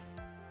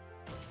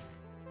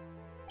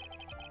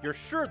 You're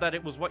sure that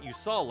it was what you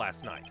saw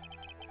last night?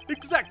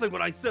 Exactly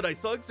what I said I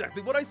saw,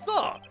 exactly what I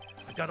saw!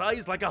 I got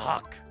eyes like a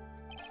hawk.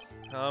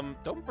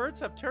 Don't birds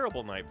have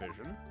terrible night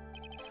vision?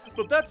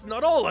 But that's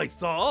not all I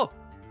saw!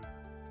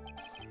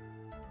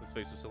 His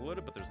face was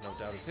silhouetted, but there's no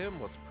doubt it's him.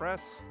 Let's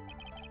press.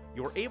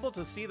 You were able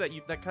to see that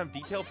kind of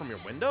detail from your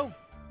window?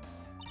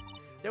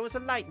 There was a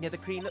light near the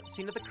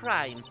scene of the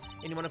crime.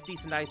 Anyone of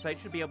decent eyesight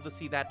should be able to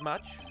see that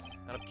much.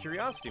 Out of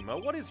curiosity, Mo,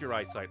 what is your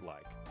eyesight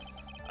like?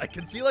 I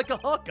can see like a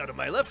hawk out of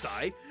my left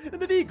eye,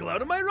 and an eagle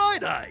out of my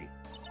right eye!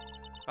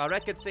 Our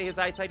records say his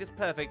eyesight is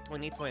perfect,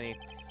 20/20.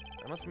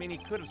 That must mean he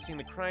could have seen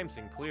the crime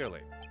scene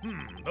clearly.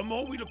 The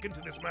more we look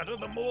into this matter,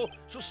 the more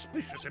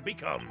suspicious it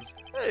becomes.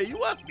 Hey,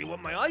 you asked me what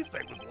my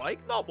eyesight was like,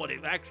 not what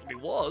it actually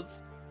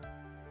was.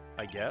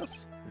 I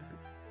guess?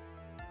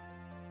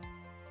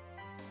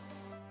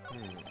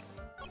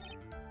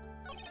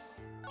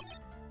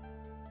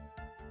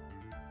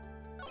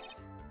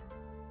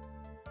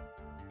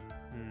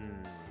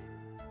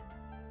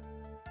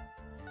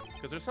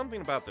 Because there's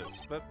something about this,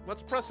 but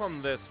let's press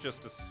on this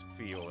just to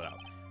feel it out.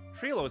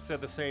 Trilo said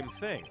the same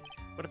thing,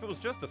 but if it was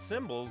just the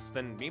symbols,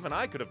 then even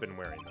I could have been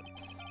wearing them.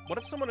 What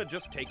if someone had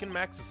just taken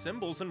Max's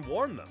symbols and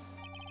worn them?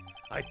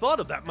 I thought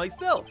of that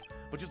myself,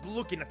 but just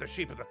looking at the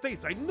shape of the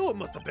face, I knew it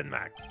must have been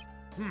Max.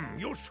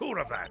 You're sure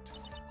of that?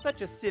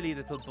 Such a silly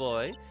little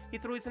boy. He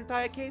threw his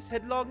entire case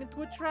headlong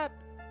into a trap.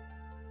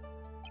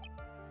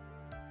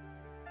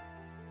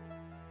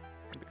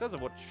 And because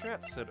of what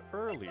Chat said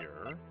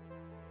earlier,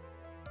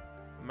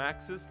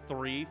 Max's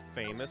 3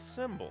 famous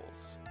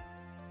symbols.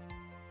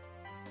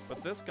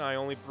 But this guy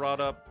only brought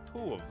up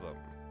 2 of them.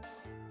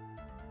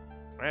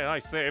 Hey, I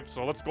saved,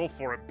 so let's go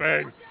for it.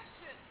 Bang!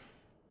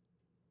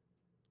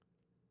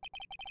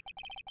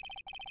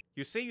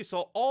 You see, you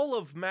saw all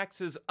of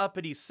Max's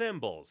uppity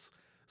symbols.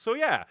 So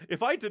yeah,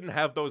 if I didn't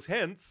have those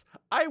hints,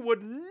 I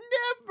would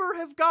never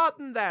have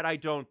gotten that, I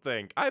don't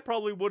think. I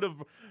probably would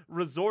have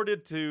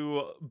resorted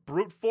to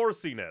brute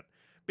forcing it.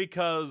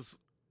 Because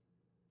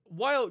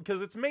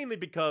it's mainly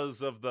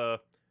because of the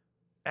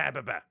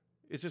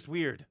It's just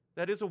weird.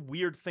 That is a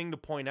weird thing to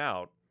point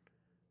out.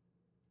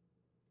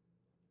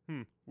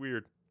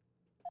 Weird.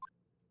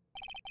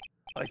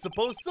 I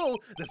suppose so.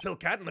 The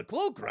silk hat and the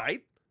cloak,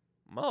 right?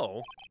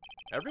 Mo,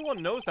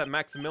 everyone knows that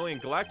Maximilian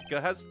Galactica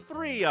has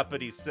 3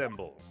 uppity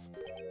symbols.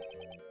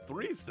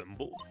 3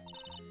 symbols?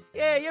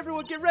 Yay,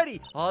 everyone get ready!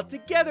 All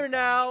together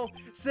now!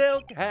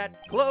 Silk hat,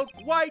 cloak,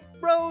 white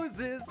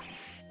roses!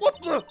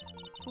 What the?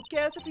 Who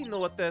cares if he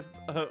knew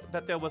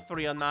that there were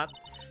 3 or not?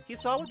 He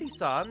saw what he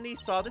saw, and he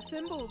saw the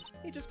symbols.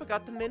 He just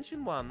forgot to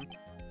mention one.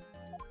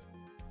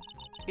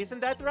 Isn't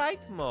that right,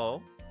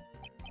 Mo?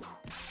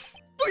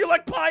 Do you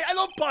like pie? I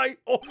love pie!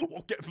 Oh,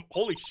 okay.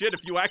 Holy shit,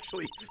 if you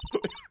actually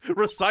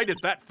recited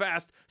that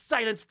fast.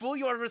 Silence, fool!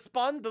 You are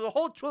responding to the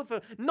whole truth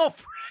and no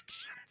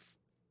fractions!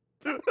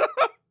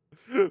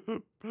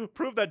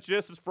 Prove that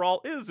Justice for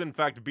All is, in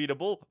fact,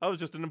 beatable. I was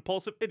just an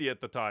impulsive idiot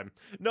at the time.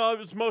 No, it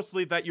was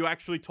mostly that you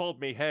actually told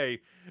me,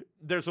 hey,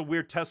 there's a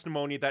weird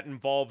testimony that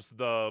involves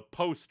the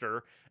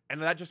poster,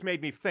 and that just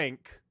made me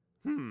think,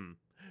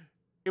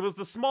 It was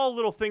the small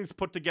little things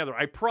put together.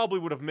 I probably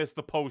would have missed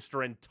the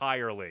poster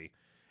entirely,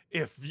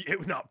 if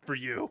not for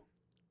you.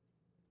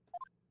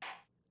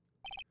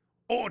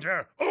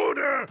 Order!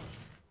 Order!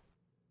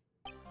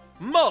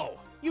 Mo!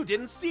 You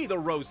didn't see the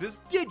roses,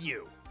 did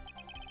you?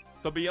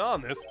 To be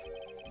honest,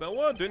 there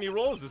weren't any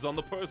roses on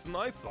the person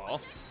I saw.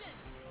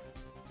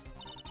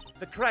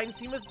 The crime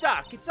scene was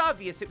dark. It's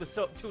obvious it was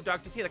too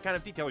dark to see the kind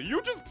of detail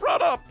You just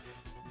brought up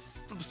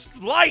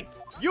light!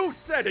 You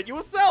said it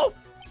yourself!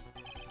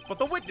 But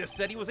the witness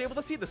said he was able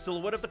to see the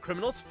silhouette of the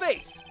criminal's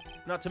face.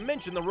 Not to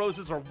mention the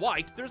roses are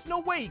white. There's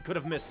no way he could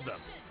have missed them.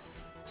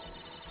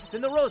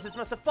 Then the roses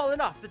must have fallen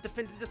off. The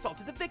defendant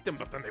assaulted the victim.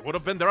 But then they would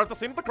have been there at the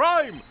scene of the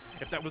crime!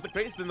 If that was the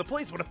case, then the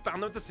police would have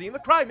found them at the scene of the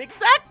crime.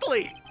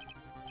 Exactly!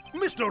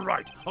 Mr.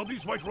 Wright, are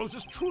these white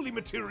roses truly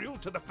material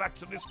to the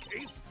facts of this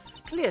case?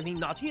 Clearly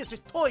not. He is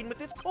just toying with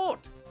this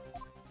court.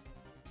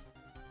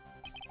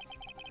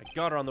 I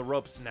got her on the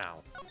ropes now.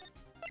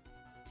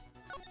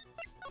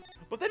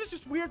 But then it's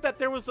just weird that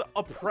there was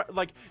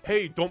like,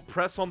 hey, don't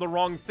press on the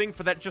wrong thing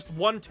for that just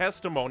one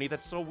testimony.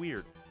 That's so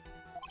weird.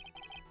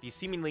 These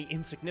seemingly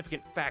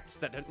insignificant facts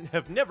that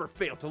have never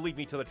failed to lead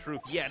me to the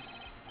truth yet.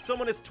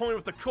 Someone is toying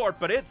with the court,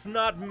 but it's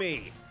not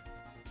me.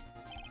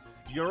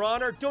 Your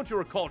Honor, don't you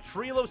recall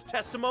Trilo's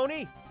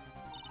testimony?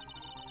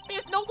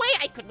 There's no way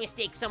I could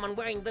mistake someone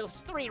wearing those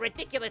 3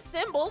 ridiculous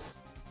symbols.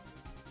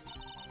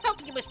 How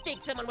can you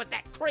mistake someone with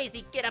that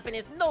crazy get-up and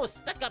his nose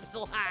stuck up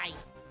so high?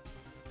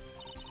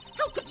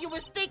 How could you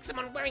mistake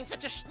someone wearing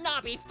such a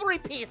snobby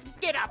 3-piece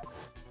get-up?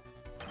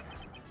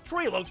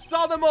 Trilo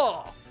saw them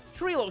all!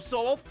 Trilo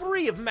saw all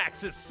 3 of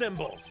Max's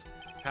symbols!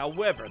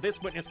 However,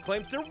 this witness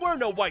claims there were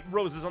no white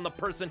roses on the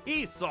person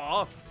he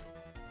saw!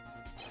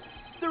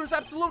 There is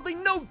absolutely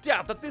no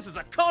doubt that this is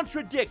a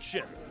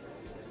contradiction!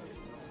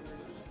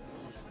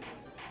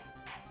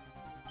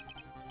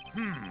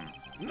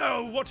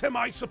 Now what am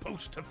I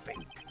supposed to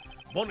think?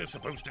 One is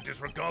supposed to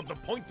disregard the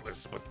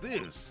pointless, but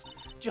this...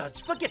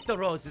 Judge, forget the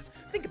roses.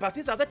 Think about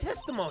his other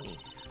testimony.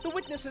 The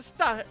witness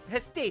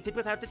has stated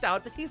without a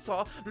doubt that he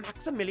saw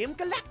Maximilian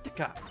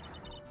Galactica.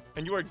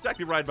 And you are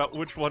exactly right about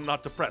which one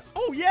not to press.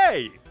 Oh,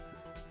 yay!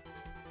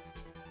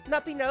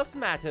 Nothing else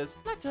matters.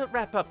 Let's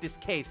wrap up this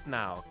case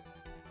now.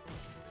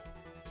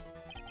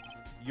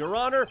 Your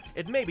Honor,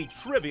 it may be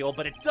trivial,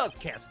 but it does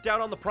cast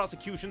doubt on the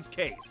prosecution's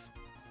case.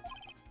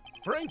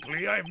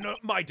 Frankly, I have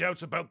my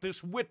doubts about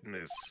this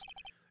witness.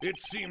 It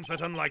seems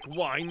that unlike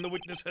wine, the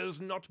witness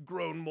has not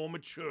grown more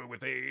mature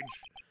with age.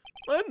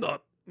 I'm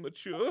not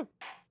mature.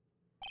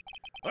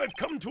 I've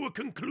come to a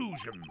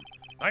conclusion.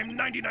 I'm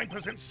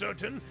 99%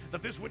 certain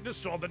that this witness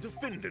saw the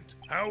defendant.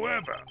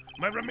 However,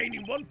 my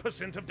remaining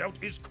 1% of doubt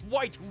is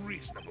quite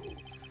reasonable,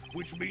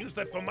 which means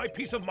that for my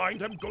peace of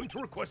mind, I'm going to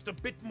request a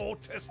bit more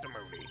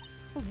testimony.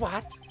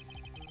 What?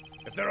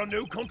 If there are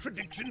no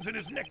contradictions in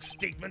his next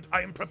statement,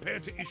 I am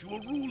prepared to issue a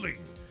ruling.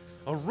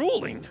 A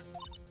ruling?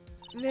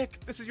 Nick,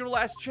 this is your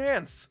last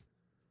chance.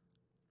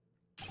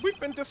 We've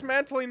been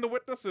dismantling the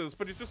witnesses,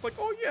 but he's just like,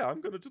 oh yeah,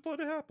 I'm gonna just let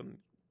it happen.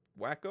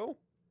 Wacko.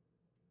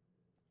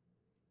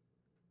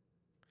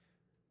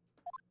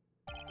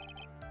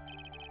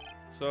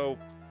 So,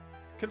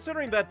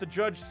 considering that the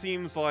judge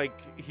seems like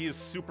he is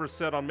super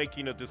set on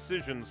making a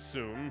decision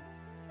soon,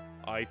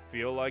 I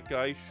feel like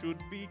I should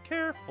be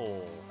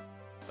careful.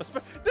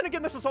 Then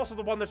again, this is also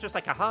the one that's just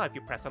like, haha, if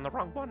you press on the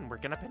wrong one, we're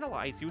gonna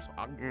penalize you. So,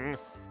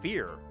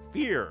 fear,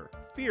 dear,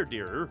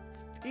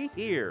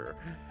 fear.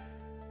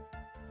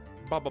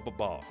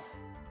 Ba.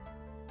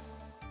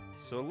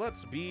 So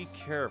let's be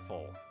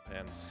careful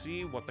and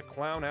see what the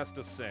clown has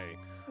to say.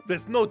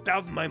 There's no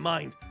doubt in my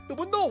mind. There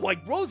were no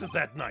white roses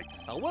that night.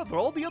 However,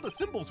 all the other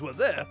symbols were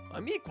there.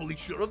 I'm equally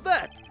sure of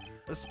that.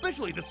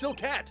 Especially the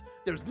silk hat.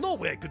 There's no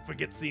way I could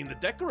forget seeing the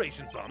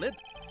decorations on it.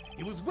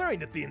 He was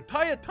wearing it the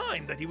entire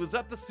time that he was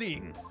at the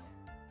scene.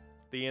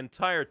 The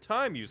entire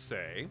time, you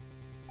say?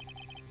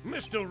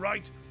 Mr.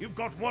 Wright, you've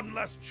got one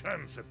last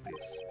chance at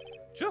this.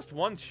 Just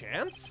one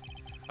chance?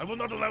 I will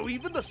not allow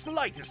even the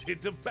slightest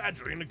hint of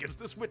badgering against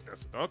this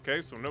witness.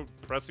 Okay, so no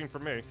pressing for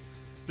me.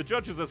 The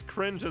judge is as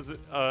cringe as in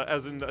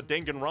a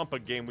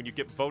Danganronpa game when you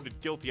get voted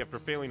guilty after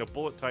failing a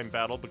bullet time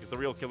battle because the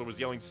real killer was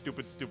yelling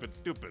stupid, stupid,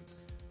 stupid.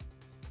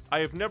 I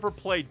have never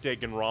played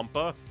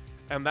Danganronpa,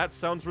 and that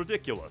sounds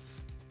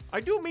ridiculous. I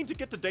do mean to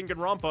get to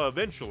Danganronpa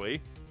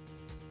eventually,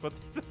 but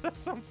that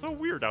sounds so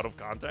weird out of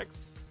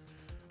context.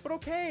 But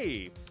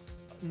okay,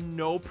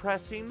 no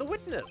pressing the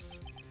witness.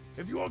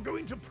 If you are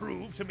going to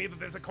prove to me that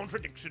there's a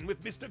contradiction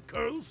with Mr.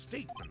 Curl's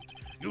statement,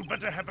 you'd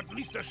better have at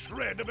least a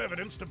shred of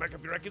evidence to back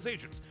up your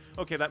accusations.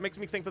 Okay, that makes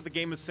me think that the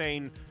game is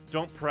saying,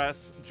 don't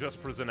press,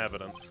 just present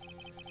evidence.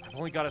 I've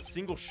only got a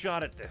single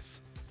shot at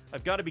this.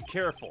 I've got to be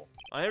careful.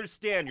 I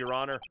understand, Your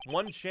Honor.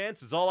 One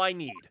chance is all I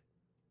need.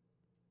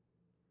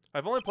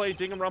 I've only played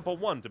Danganronpa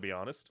 1, to be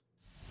honest.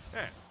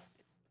 There's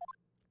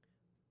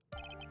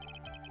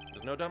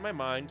no doubt in my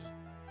mind.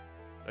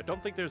 I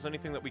don't think there's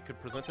anything that we could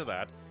present to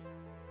that.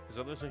 His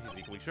others he's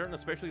equally sure, and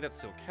especially that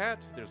silk hat.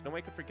 There's no way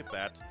I could forget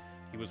that.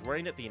 He was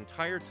wearing it the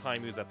entire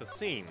time he was at the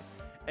scene,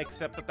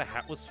 except that the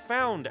hat was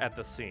found at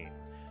the scene.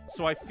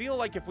 So I feel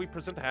like if we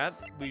present the hat,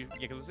 you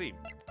can see.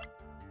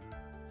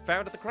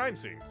 Found at the crime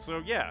scene.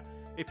 So yeah,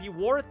 if he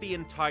wore it the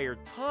entire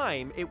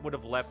time, it would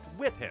have left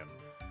with him.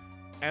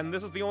 And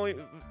this is the only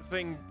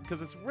thing,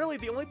 because it's really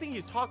the only thing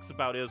he talks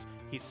about is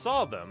he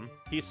saw them,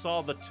 he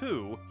saw the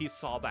two, he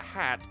saw the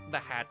hat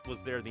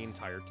was there the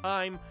entire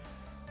time.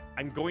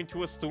 I'm going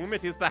to assume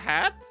it is the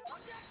hat?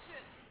 Objection!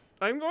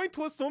 I'm going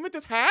to assume it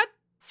is hat?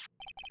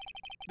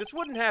 This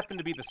wouldn't happen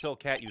to be the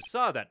silk hat you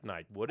saw that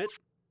night, would it?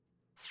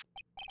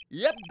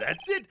 Yep,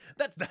 that's it.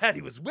 That's the hat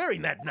he was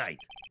wearing that night.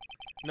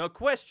 No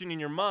question in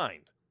your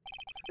mind.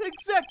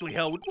 Exactly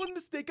how would one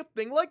mistake a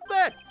thing like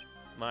that?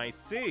 I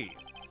see.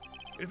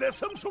 Is there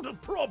some sort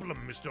of problem,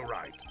 Mr.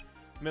 Wright?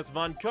 Miss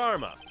Von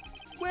Karma,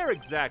 where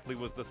exactly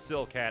was the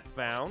silk hat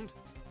found?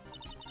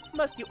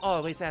 Must you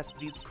always ask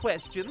these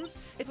questions?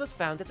 It was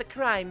found at the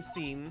crime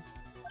scene.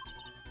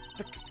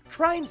 The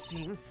crime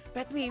scene?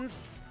 That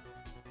means...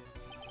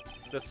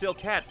 The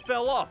silk hat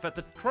fell off at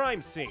the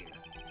crime scene.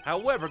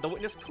 However, the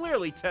witness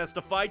clearly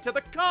testified to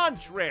the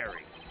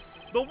contrary.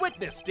 The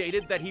witness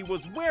stated that he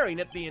was wearing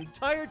it the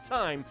entire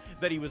time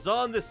that he was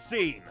on the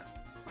scene.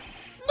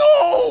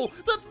 No!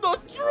 That's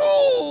not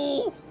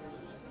true!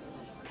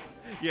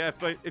 Yeah,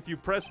 but if you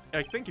press,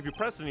 I think if you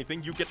press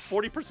anything, you get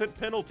 40%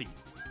 penalty.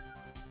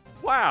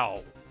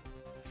 Wow.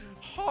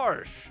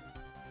 Harsh.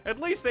 At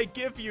least they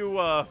give you,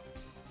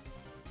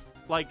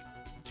 like,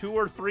 2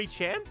 or 3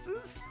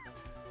 chances?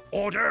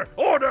 Order!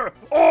 Order!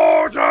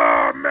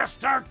 Order,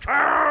 Mr.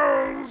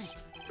 Curls!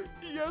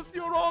 Yes,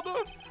 Your Honor.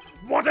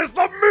 What is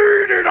the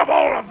meaning of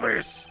all of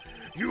this?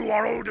 You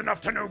are old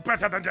enough to know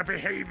better than to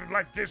behave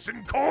like this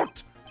in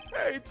court.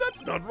 Hey,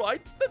 that's not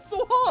right. That's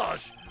so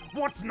harsh.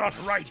 What's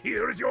not right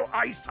here is your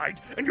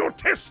eyesight and your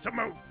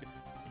testimony.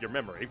 Your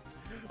memory.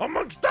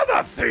 Amongst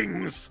other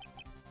things.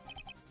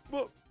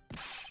 Well,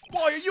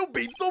 why are you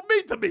being so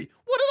mean to me?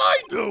 What did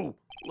I do?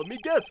 Let me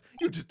guess.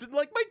 You just didn't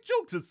like my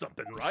jokes or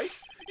something, right?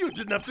 You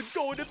didn't have to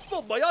go and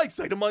insult my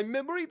eyesight and my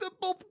memory. They're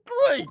both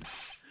great.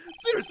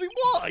 Seriously,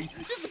 why?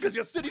 Just because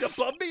you're sitting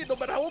above me and no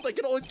matter how old I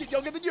can always get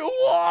younger than you.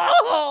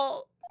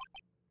 Whoa!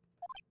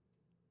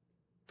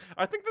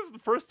 I think this is the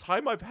first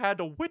time I've had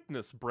a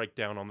witness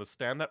breakdown on the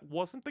stand that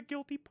wasn't the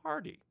guilty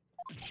party.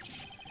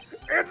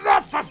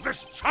 Enough of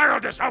this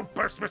childish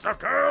outburst, Mr.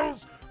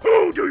 Curls!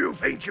 Who do you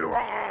think you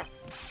are?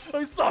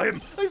 I saw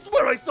him! I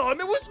swear I saw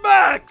him! It was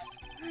Max!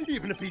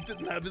 Even if he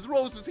didn't have his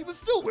roses, he was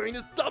still wearing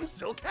his dumb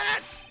silk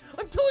hat!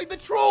 I'm telling the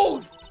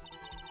truth!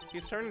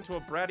 He's turned into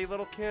a bratty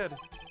little kid.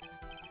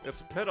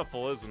 It's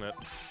pitiful, isn't it?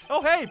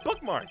 Oh hey,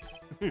 bookmarks!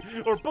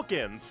 Or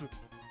bookends.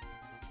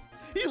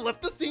 He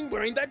left the scene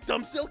wearing that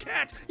dumb silk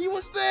hat! He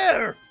was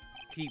there!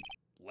 He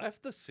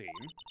left the scene?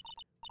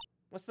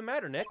 What's the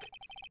matter, Nick?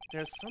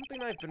 There's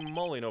something I've been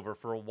mulling over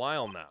for a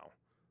while now.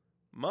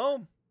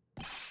 Mo?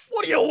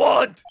 What do you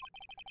want?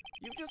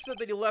 You just said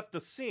that he left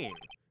the scene.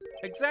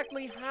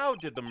 Exactly how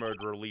did the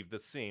murderer leave the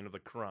scene of the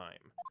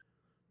crime?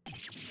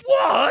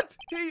 What?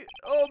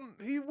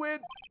 He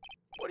went...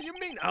 What do you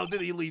mean, how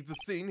did he leave the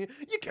scene?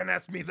 You can't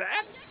ask me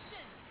that!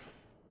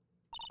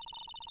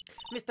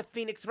 Mr.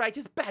 Phoenix Wright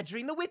is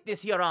badgering the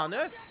witness, Your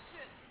Honor.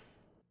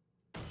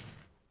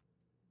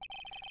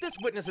 This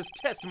witness's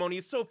testimony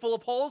is so full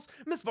of holes,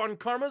 Miss Von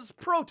Karma's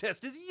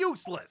protest is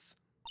useless.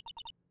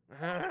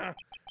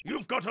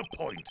 You've got a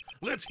point.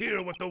 Let's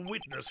hear what the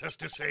witness has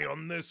to say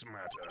on this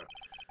matter.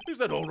 Is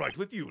that all right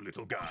with you,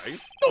 little guy?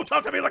 Don't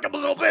talk to me like I'm a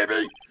little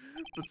baby!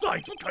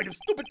 Besides, what kind of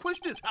stupid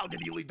question is how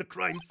did he leave the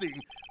crime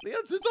scene? The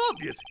answer's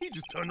obvious. He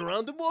just turned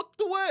around and walked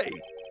away.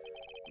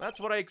 That's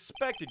what I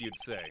expected you'd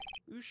say.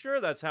 You sure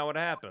that's how it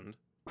happened?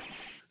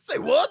 Say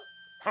what?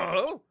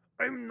 Huh?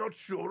 I'm not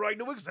sure I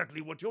know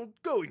exactly what you're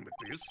going with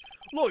this.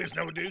 Lawyers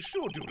nowadays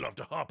sure do love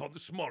to harp on the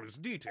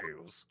smallest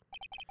details.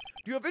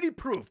 Do you have any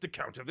proof to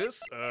counter this?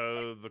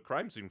 The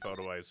crime scene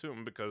photo, I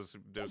assume, because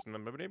there's no...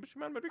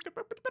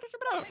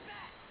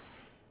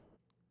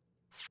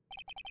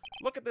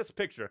 Look at this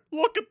picture.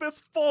 Look at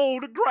this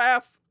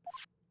photograph!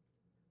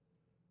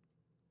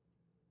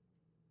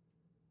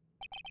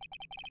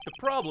 The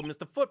problem is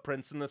the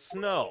footprints in the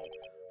snow.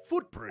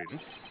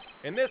 Footprints?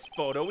 In this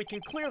photo, we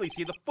can clearly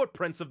see the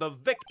footprints of the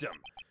victim.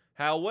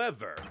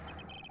 However,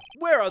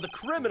 where are the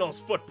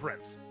criminal's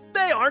footprints?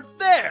 They aren't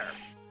there!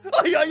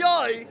 Ay, ay,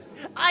 ay!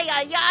 Aye,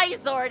 aye, aye,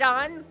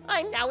 Zordon.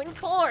 I'm now in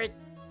court.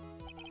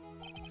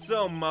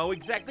 So, Mo,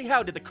 exactly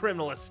how did the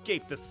criminal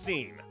escape the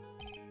scene?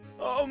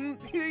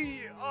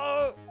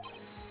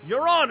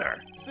 Your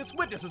Honor, this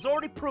witness has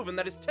already proven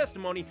that his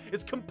testimony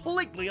is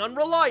completely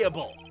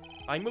unreliable.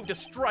 I move to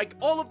strike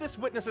all of this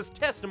witness's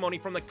testimony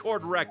from the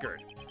court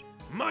record.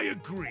 I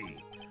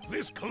agree.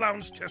 This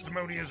clown's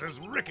testimony is as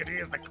rickety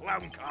as the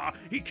clown car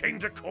he came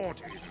to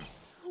court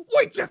in.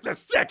 Wait just a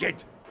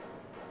second!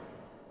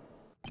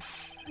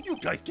 You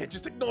guys can't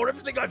just ignore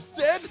everything I've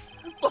said!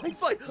 Fine,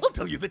 fine, I'll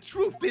tell you the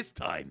truth this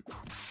time.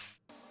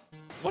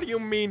 What do you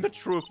mean, the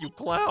truth, you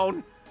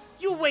clown?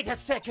 You wait a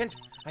second.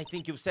 I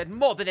think you've said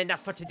more than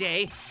enough for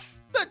today.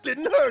 That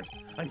didn't hurt!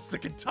 I'm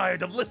sick and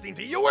tired of listening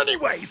to you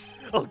anyways!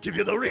 I'll give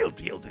you the real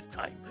deal this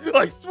time,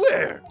 I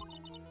swear!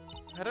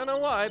 I don't know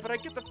why, but I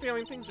get the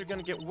feeling things are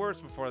gonna get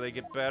worse before they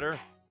get better.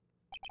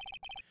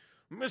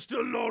 Mr.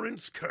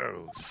 Lawrence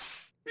Curls.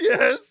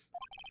 Yes?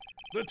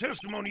 The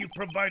testimony you've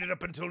provided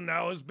up until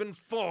now has been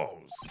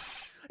false.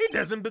 It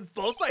hasn't been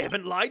false, I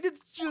haven't lied,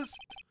 it's just...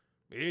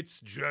 It's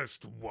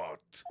just what?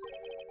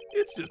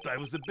 It's just I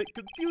was a bit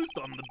confused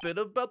on the bit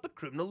about the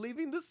criminal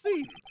leaving the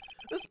scene.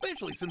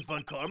 Especially since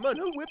Von Karma and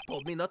her whip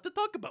told me not to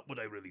talk about what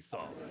I really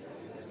saw.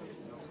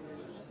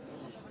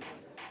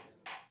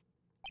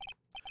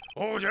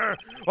 Order!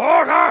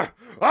 Order!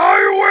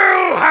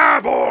 I will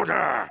have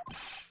order!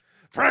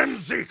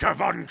 Franziska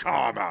Von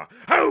Karma,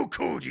 how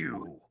could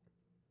you?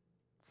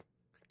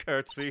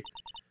 Curtsy.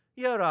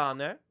 Your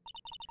Honor,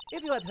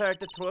 if you had heard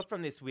the truth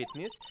from this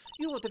witness,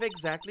 you would have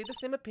exactly the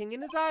same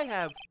opinion as I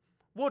have.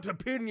 What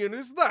opinion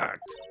is that?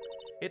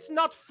 It's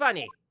not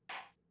funny.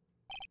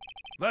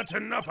 That's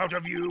enough out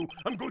of you.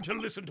 I'm going to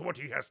listen to what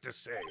he has to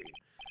say.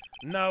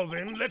 Now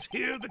then, let's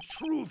hear the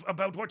truth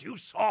about what you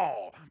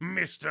saw,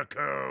 Mr.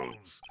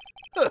 Curls.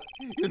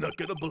 You're not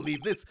gonna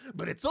believe this,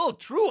 but it's all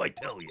true, I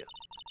tell you.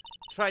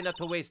 Try not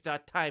to waste our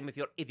time with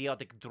your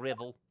idiotic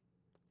drivel.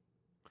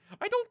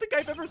 I don't think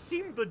I've ever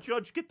seen the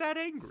judge get that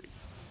angry.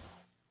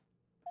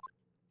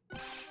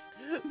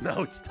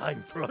 Now it's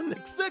time for our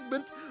next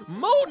segment,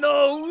 Mo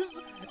Knows!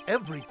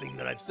 Everything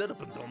that I've said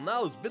up until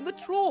now has been the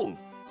truth.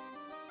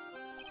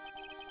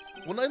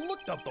 When I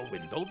looked out the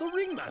window, the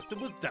ringmaster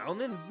was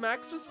down and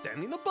Max was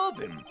standing above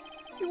him.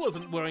 He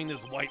wasn't wearing his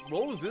white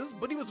roses,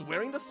 but he was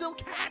wearing the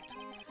silk hat.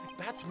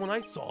 That's when I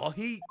saw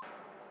he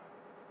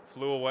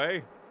Flew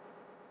away?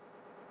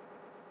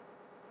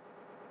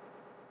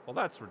 Well,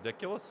 that's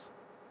ridiculous.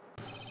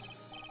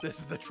 This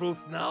is the truth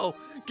now.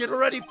 Get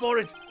ready for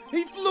it.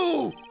 He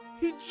flew.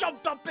 He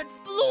jumped up and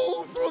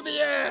flew through the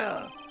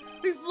air.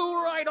 He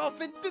flew right off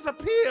and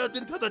disappeared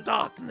into the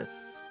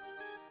darkness.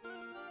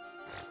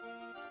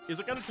 Is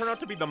it gonna turn out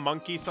to be the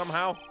monkey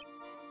somehow?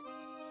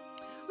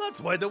 That's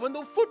why there were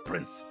no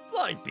footprints.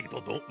 Flying people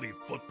don't leave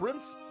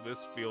footprints. This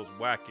feels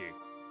wacky.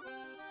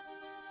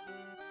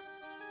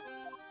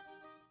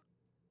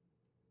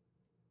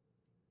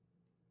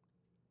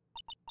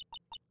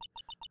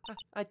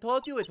 I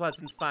told you it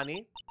wasn't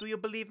funny. Do you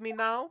believe me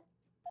now?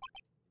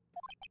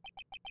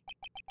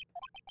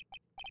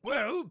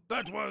 Well,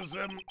 that was,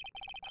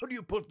 how do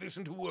you put this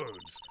into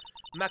words?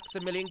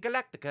 Maximilian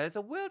Galactica is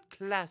a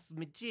world-class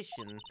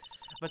magician.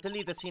 But to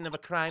leave the scene of a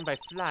crime by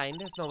flying,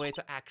 there's no way it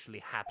actually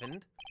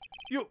happened.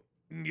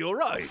 You're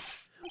right.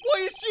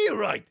 Why is she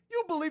right?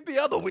 You believe the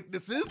other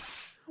witnesses.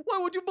 Why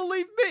would you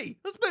believe me?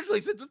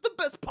 Especially since it's the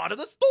best part of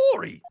the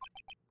story.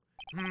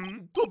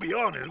 To be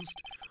honest,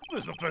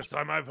 this is the first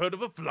time I've heard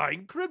of a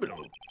flying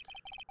criminal.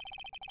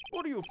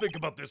 What do you think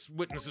about this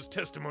witness's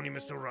testimony,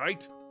 Mr.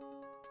 Wright?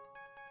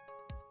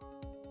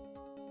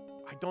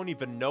 I don't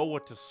even know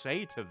what to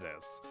say to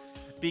this.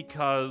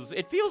 Because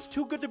it feels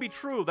too good to be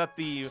true that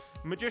the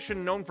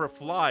magician known for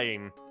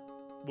flying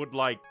would,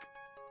 like,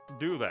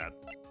 do that.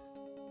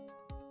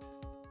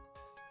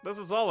 This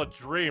is all a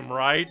dream,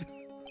 right?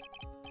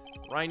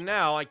 Right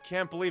now, I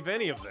can't believe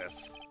any of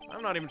this.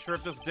 I'm not even sure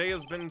if this day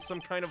has been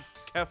some kind of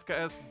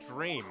Kafkaesque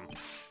dream.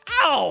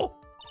 Ow!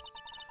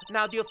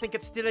 Now do you think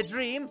it's still a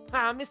dream,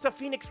 huh, Mr.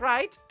 Phoenix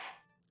Wright?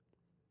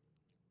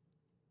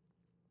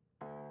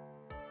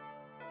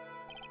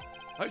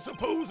 I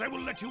suppose I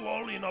will let you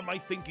all in on my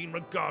thinking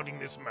regarding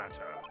this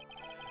matter.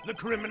 The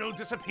criminal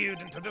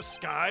disappeared into the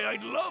sky.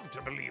 I'd love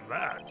to believe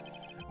that.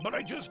 But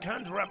I just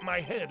can't wrap my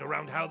head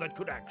around how that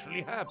could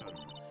actually happen.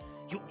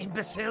 You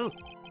imbecile!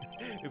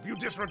 If you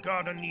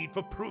disregard a need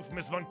for proof,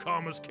 Miss Von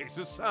Karma's case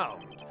is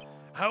sound.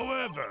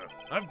 However,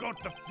 I've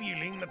got the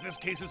feeling that this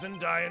case is in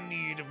dire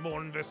need of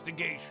more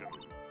investigation.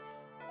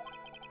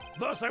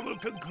 Thus, I will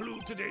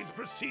conclude today's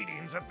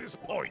proceedings at this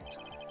point.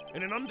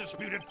 In an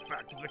undisputed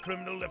fact, the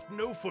criminal left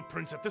no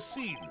footprints at the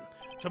scene.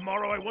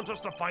 Tomorrow, I want us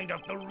to find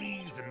out the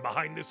reason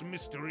behind this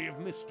mystery of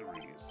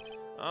mysteries.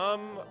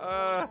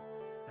 I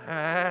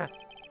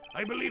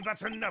believe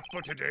that's enough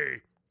for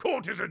today.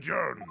 Court is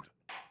adjourned.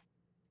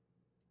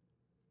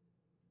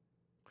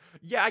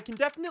 Yeah, I can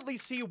definitely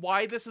see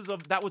why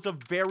that was a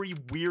very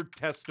weird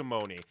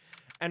testimony.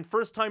 And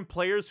first-time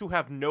players who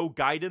have no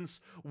guidance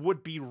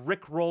would be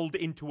rickrolled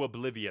into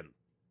oblivion.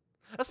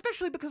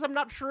 Especially because I'm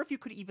not sure if you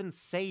could even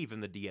save in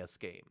the DS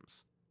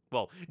games.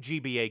 Well,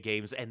 GBA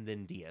games and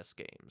then DS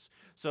games.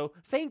 So,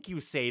 thank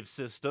you, save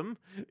system.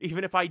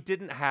 Even if I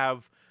didn't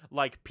have,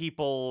 like,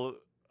 people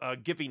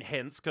giving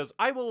hints, because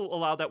I will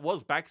allow that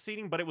was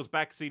backseating, but it was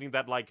backseating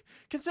that, like,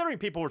 considering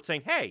people were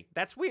saying, hey,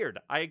 that's weird,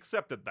 I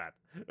accepted that.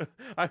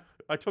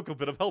 I took a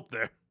bit of help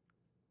there.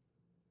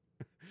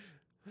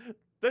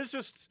 There's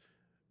just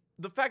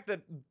the fact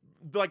that,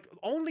 like,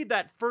 only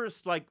that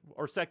first, like,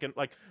 or second,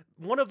 like,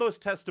 one of those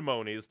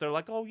testimonies, they're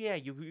like, oh yeah,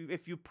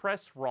 if you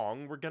press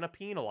wrong, we're gonna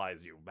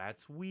penalize you.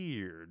 That's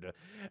weird.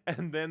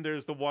 And then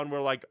there's the one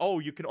where, like, oh,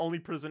 you can only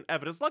present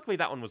evidence. Luckily,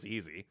 that one was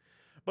easy.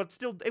 But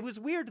still, it was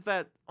weird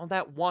that on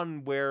that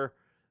one where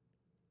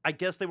I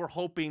guess they were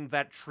hoping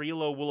that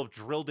Trilo will have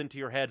drilled into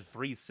your head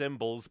 3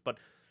 symbols, but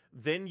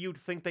then you'd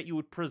think that you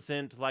would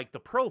present, like, the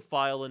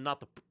profile and not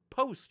the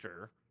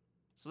poster.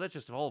 So that's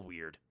just all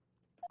weird.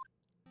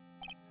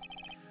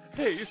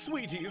 Hey,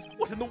 sweeties,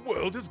 what in the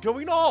world is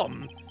going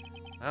on?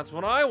 That's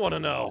what I want to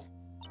know.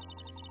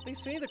 They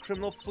say the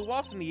criminal flew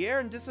off in the air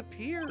and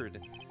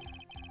disappeared.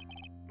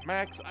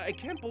 Max, I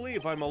can't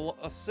believe I'm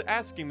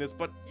asking this,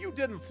 but you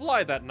didn't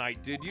fly that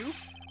night, did you?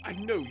 I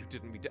know you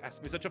didn't mean to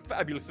ask me such a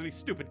fabulously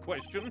stupid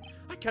question.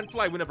 I can't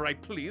fly whenever I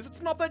please.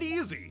 It's not that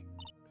easy.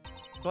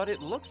 But it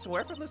looks so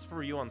effortless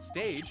for you on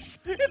stage.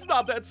 It's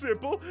not that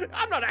simple.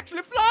 I'm not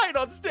actually flying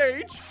on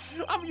stage.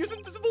 I'm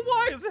using visible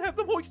wires and have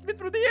them hoist me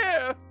through the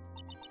air.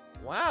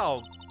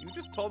 Wow, you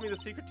just told me the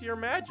secret to your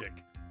magic.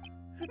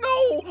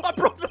 No, I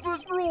broke the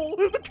first rule,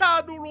 the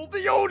cardinal rule,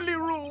 the only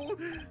rule.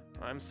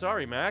 I'm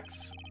sorry,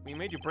 Max. We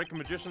made you break a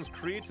magician's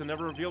creed to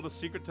never reveal the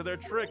secret to their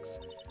tricks.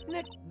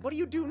 Nick, what do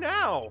you do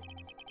now?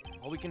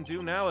 All we can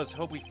do now is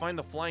hope we find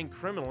the flying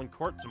criminal in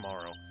court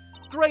tomorrow.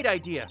 Great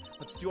idea!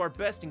 Let's do our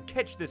best and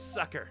catch this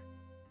sucker!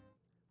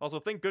 Also,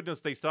 thank goodness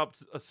they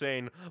stopped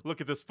saying,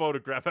 look at this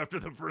photograph after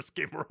the first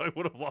game where I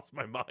would have lost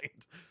my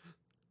mind.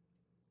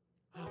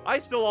 I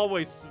still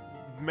always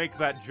make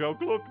that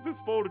joke, look at this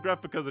photograph,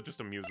 because it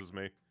just amuses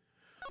me.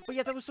 But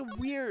yeah, that was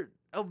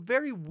a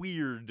very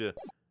weird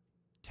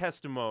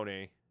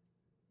testimony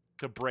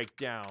to break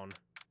down.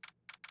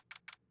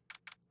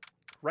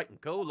 Right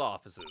and go law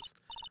offices.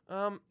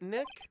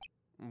 Nick?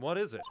 What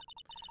is it?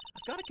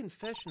 I've got a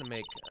confession to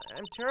make.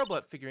 I'm terrible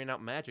at figuring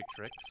out magic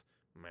tricks.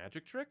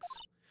 Magic tricks?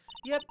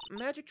 Yep,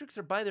 magic tricks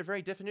are by their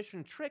very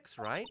definition tricks,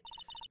 right?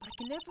 But I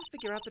can never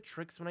figure out the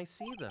tricks when I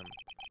see them.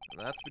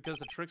 And that's because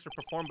the tricks are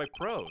performed by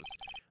pros.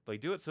 They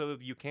do it so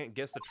that you can't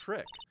guess the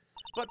trick.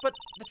 But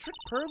the trick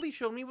Pearly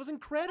showed me was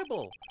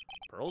incredible.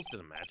 Pearls did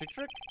a magic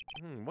trick?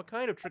 What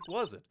kind of trick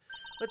was it?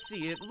 Let's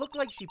see, it looked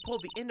like she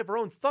pulled the end of her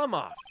own thumb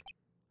off.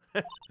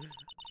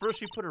 First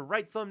she put her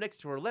right thumb next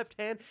to her left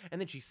hand,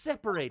 and then she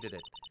separated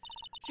it.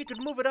 She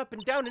could move it up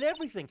and down and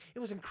everything. It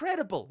was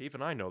incredible.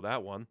 Even I know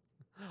that one.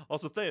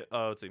 Also,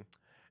 let's see.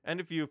 And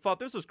if you thought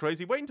this was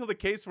crazy, wait until the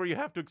case where you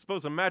have to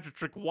expose a magic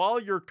trick while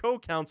your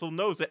co-counsel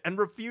knows it and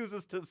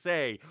refuses to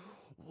say,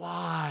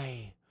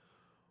 why?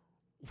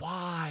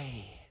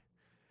 Why?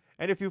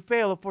 And if you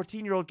fail, a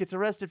 14-year-old gets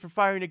arrested for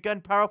firing a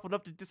gun powerful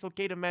enough to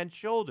dislocate a man's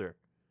shoulder.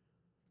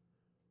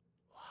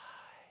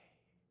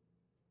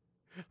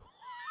 Why?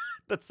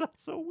 That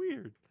sounds so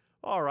weird.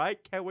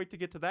 Alright, can't wait to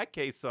get to that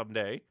case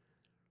someday.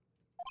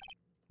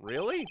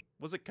 Really?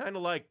 Was it kind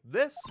of like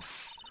this?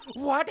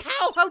 What?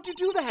 How? How'd you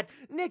do that?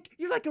 Nick,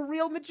 you're like a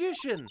real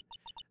magician.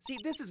 See,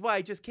 this is why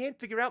I just can't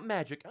figure out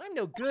magic. I'm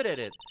no good at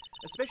it.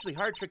 Especially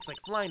hard tricks like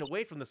flying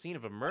away from the scene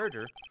of a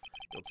murder.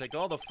 You'll take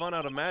all the fun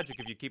out of magic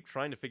if you keep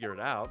trying to figure it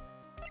out.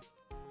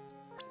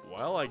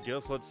 Well, I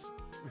guess let's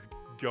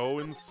go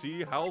and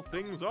see how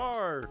things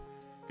are.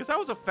 Because that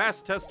was a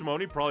fast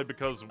testimony, probably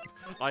because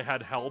I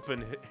had help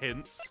and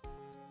hints.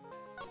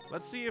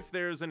 Let's see if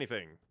there's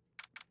anything.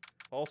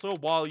 Also,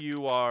 while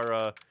you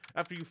are,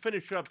 after you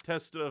finish up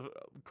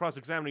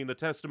cross-examining the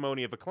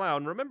testimony of a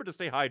clown, remember to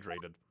stay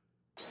hydrated.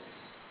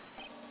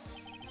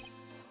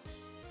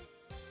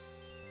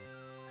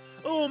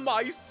 Oh,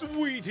 my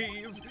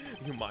sweeties!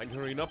 You mind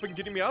hurrying up and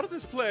getting me out of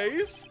this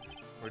place?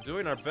 We're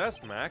doing our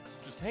best, Max.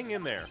 Just hang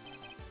in there.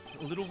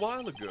 A little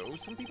while ago,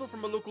 some people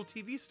from a local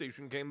TV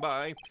station came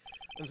by.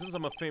 And since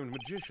I'm a famed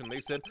magician,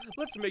 they said,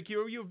 let's make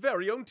you your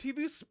very own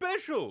TV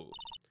special.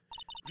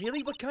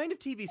 Really? What kind of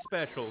TV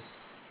special?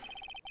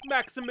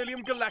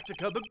 Maximilium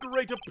Galactica, the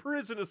greater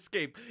prison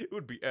escape. It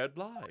would be aired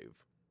live.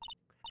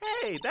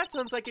 Hey, that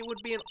sounds like it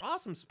would be an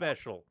awesome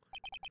special.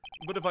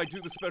 But if I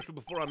do the special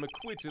before I'm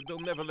acquitted, they'll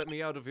never let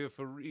me out of here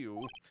for real.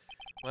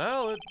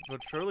 Well, it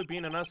would surely be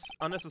an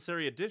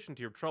unnecessary addition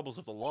to your troubles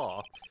of the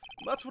law.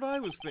 That's what I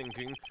was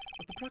thinking.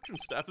 But the production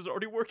staff is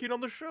already working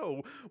on the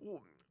show.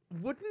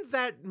 Wouldn't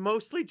that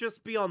mostly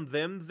just be on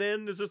them,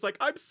 then? It's just like,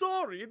 I'm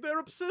sorry, they're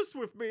obsessed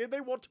with me, and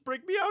they want to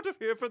break me out of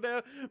here for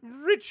their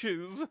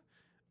riches.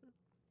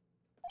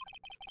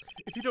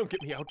 If you don't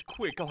get me out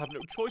quick, I'll have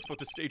no choice but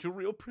to stage a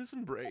real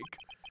prison break.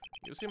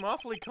 You seem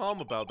awfully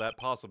calm about that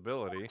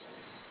possibility.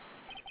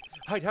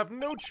 I'd have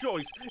no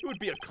choice. It would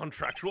be a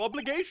contractual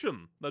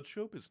obligation. That's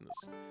show business.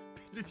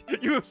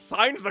 You have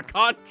signed the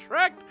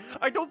contract?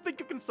 I don't think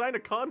you can sign a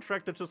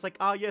contract that's just like,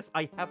 ah, yes,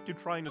 I have to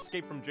try and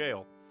escape from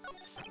jail.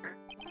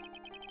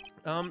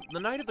 The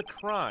night of the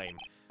crime.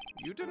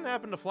 You didn't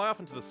happen to fly off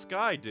into the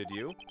sky, did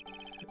you?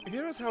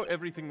 Here's how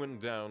everything went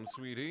down,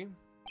 sweetie.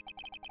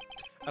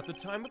 At the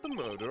time of the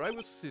murder, I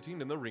was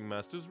sitting in the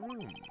ringmaster's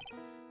room.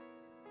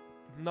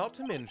 Not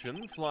to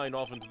mention, flying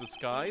off into the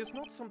sky is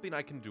not something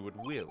I can do at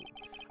will.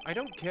 I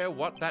don't care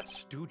what that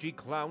stoogey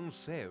clown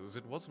says,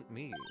 it wasn't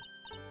me.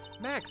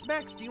 Max,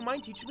 do you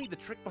mind teaching me the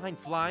trick behind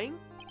flying?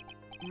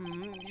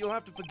 You'll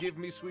have to forgive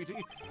me, sweetie.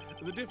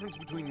 The difference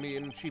between me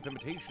and cheap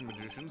imitation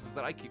magicians is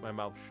that I keep my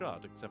mouth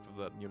shut, except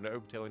for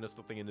that, telling us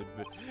the thing in it.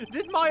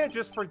 Did Maya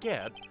just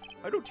forget?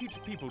 I don't teach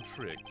people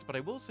tricks, but I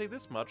will say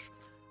this much.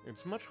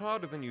 It's much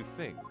harder than you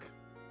think.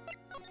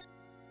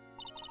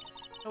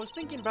 I was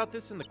thinking about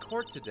this in the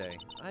court today.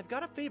 I've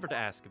got a favor to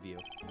ask of you.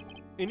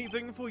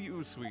 Anything for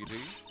you,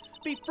 sweetie.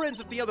 Be friends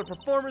with the other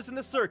performers in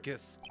the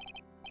circus.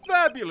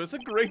 Fabulous, a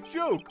great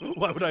joke.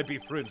 Why would I be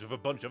friends with a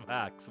bunch of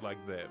hacks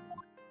like them?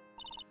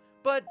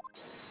 But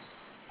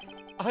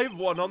I've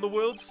won on the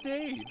world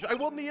stage. I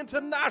won the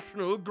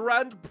International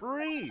Grand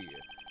Prix.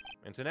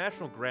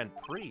 International Grand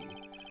Prix?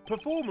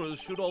 Performers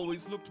should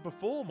always look to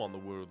perform on the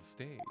world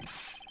stage.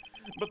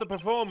 But the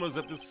performers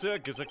at the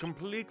circus are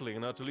completely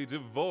and utterly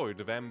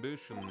devoid of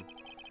ambition.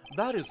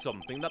 That is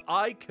something that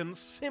I can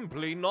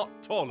simply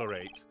not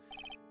tolerate.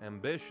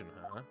 Ambition,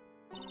 huh?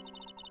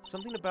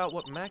 Something about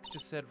what Max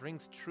just said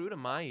rings true to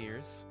my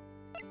ears.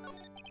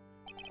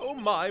 Oh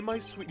my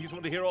sweeties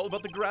want to hear all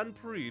about the Grand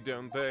Prix,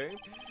 don't they?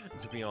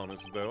 To be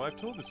honest, though, I've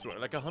told this story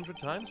like 100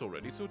 times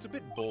already, so it's a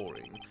bit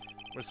boring.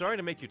 We're sorry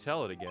to make you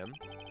tell it again.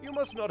 You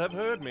must not have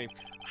heard me.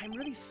 I'm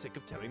really sick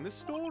of telling this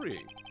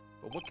story.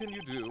 But what can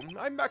you do?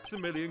 I'm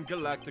Maximilian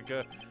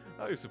Galactica.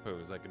 I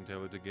suppose I can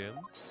tell it again.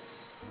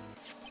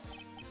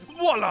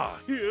 Voila!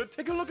 Here,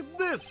 take a look at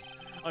this!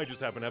 I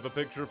just happen to have a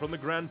picture from the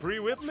Grand Prix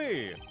with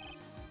me.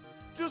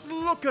 Just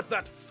look at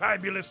that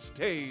fabulous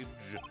stage.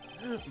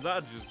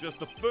 That is just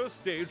the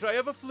first stage I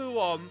ever flew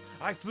on.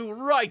 I flew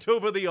right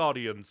over the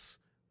audience.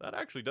 That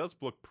actually does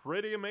look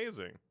pretty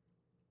amazing.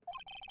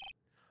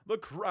 The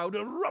crowd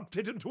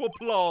erupted into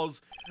applause.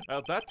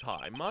 At that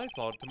time, I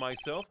thought to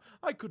myself,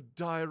 I could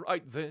die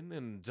right then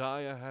and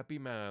die a happy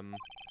man.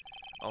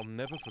 I'll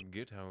never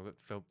forget how it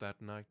felt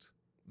that night.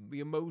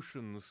 The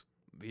emotions,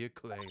 the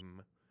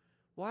acclaim.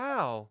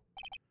 Wow.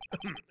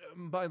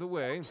 By the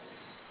way,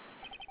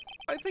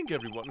 I think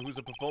everyone who's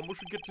a performer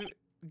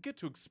should get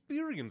to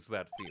experience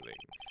that feeling.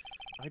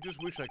 I just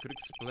wish I could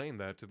explain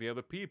that to the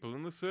other people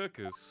in the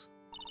circus.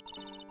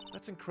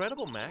 That's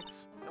incredible,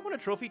 Max. I want a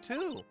trophy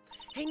too.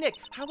 Hey, Nick,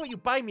 how about you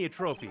buy me a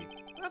trophy?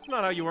 That's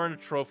not how you earn a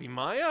trophy,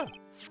 Maya.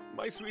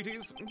 My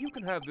sweeties, you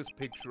can have this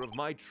picture of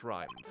my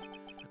triumph.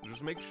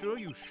 Just make sure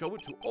you show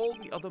it to all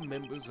the other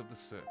members of the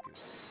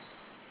circus.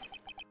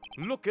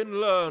 Look and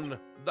learn.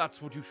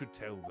 That's what you should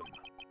tell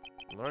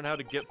them. Learn how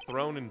to get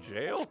thrown in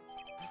jail?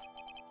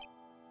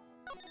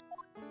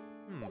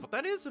 But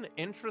that is an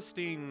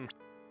interesting,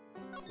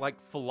 like,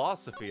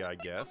 philosophy, I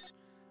guess.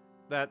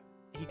 That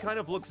he kind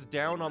of looks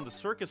down on the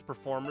circus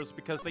performers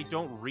because they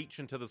don't reach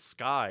into the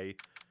sky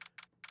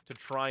to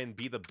try and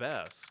be the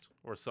best,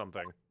 or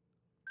something.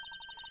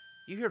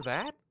 You hear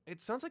that?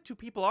 It sounds like two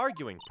people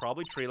arguing.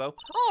 Probably Trilo.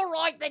 All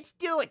right, let's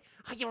do it.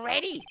 Are you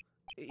ready?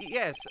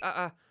 Yes,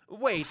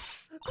 wait.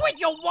 Quit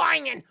your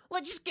whining.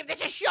 Let's just give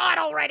this a shot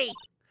already.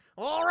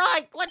 All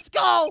right, let's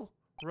go.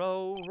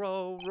 Row,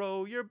 row,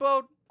 row your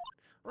boat.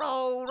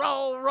 Row,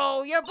 row,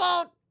 row your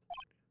boat.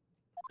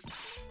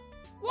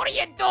 What are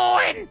you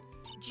doing?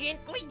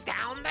 Gently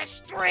down the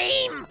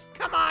stream.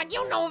 Come on,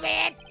 you know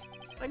that.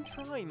 I'm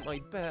trying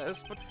my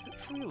best, but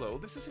Trilo,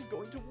 this isn't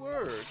going to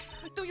work.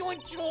 Do you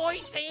enjoy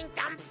saying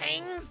dumb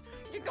things?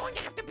 You're going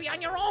to have to be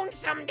on your own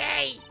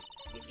someday.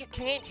 If you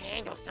can't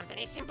handle something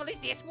as simple as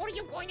this, what are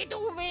you going to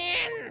do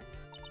then?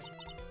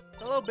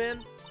 Hello,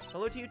 Ben.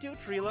 Hello to you too,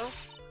 Trilo.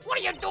 What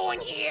are you doing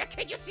here?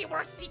 Can't you see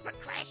we're a secret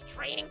crash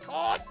training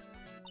course?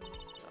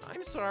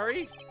 I'm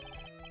sorry.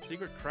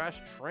 Secret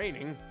crash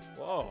training?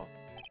 Whoa.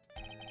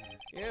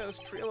 Yes,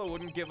 Trilo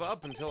wouldn't give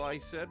up until I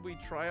said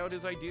we'd try out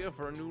his idea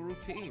for a new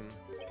routine.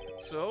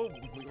 So,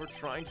 we were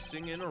trying to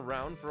sing in a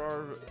round for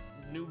our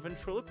new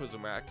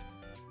ventriloquism act.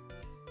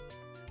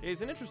 He's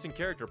an interesting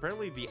character.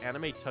 Apparently the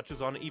anime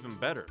touches on it even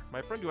better.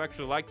 My friend who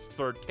actually likes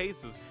Third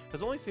Cases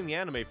has only seen the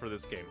anime for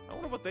this game. I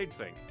wonder what they'd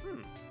think.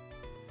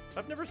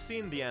 I've never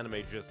seen the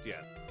anime just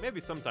yet. Maybe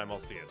sometime I'll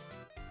see it.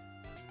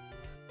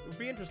 It would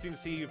be interesting to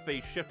see if they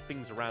shift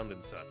things around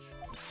and such.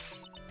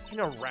 In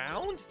a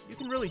round? You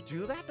can really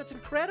do that? That's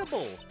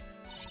incredible!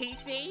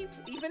 See?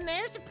 Even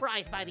they're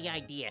surprised by the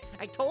idea.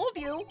 I told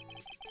you!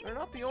 They're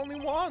not the only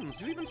ones.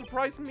 You even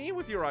surprised me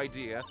with your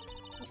idea.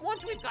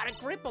 Once we've got a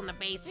grip on the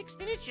basics,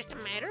 then it's just a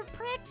matter of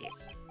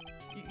practice.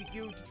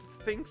 You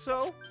think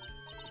so?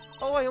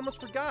 Oh, I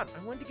almost forgot.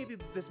 I wanted to give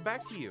this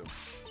back to you.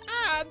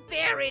 Ah,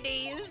 there it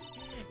is!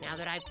 Now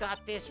that I've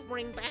got this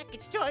ring back,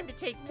 it's time to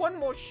take one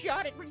more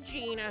shot at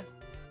Regina.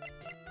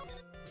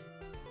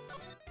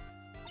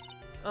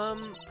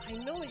 I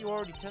know that you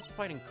already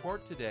testified in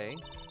court today.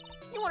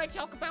 You want to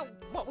talk about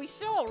what we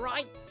saw,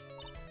 right?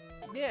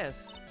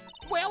 Yes.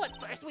 Well, at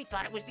first we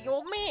thought it was the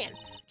old man,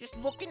 just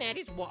looking at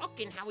his walk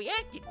and how he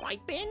acted, right,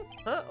 Ben?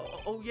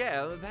 Oh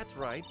yeah, that's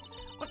right.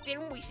 But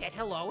then we said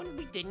hello and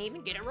we didn't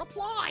even get a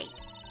reply.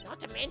 Not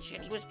to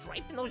mention, he was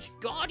draped in those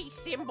gaudy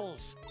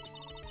symbols.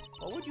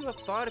 What would you have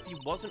thought if he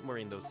wasn't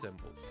wearing those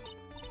symbols?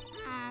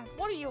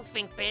 What do you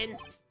think, Ben?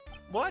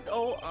 What?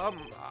 Oh,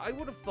 I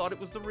would have thought it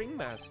was the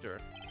ringmaster.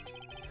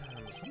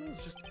 Something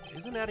just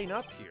isn't adding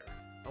up here.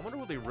 I wonder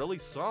what they really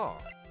saw.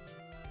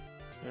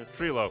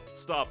 Trilo,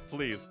 stop,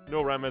 please.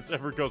 No romance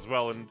ever goes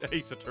well in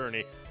Ace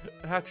Attorney.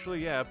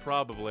 Actually, yeah,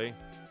 probably.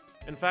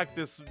 In fact,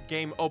 this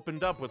game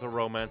opened up with a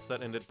romance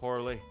that ended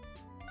poorly.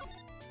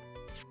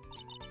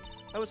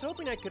 I was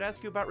hoping I could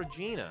ask you about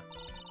Regina.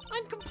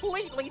 I'm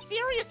completely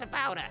serious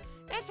about her.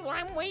 That's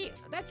why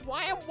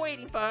I'm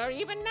waiting for her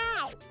even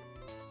now.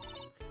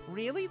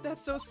 Really?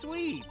 That's so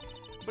sweet.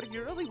 But if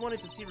you really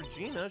wanted to see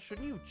Regina,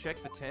 shouldn't you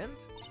check the tent?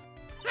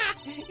 Ha!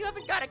 You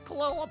haven't got a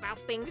clue about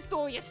things,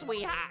 do you,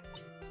 sweetheart?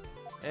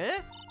 Eh?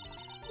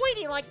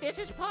 Waiting like this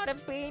is part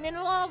of being in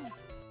love.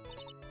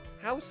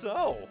 How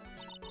so?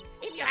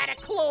 If you had a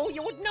clue,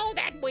 you would know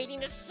that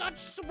waiting is such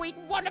sweet,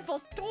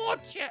 wonderful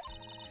torture.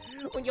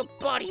 When your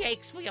body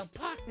aches for your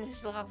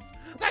partner's love,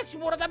 that's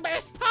one of the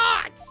best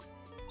parts.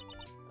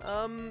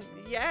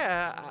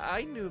 Yeah,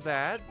 I knew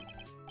that.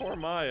 Poor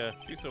Maya.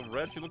 She's so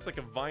red, she looks like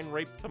a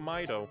vine-raped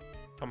tomato.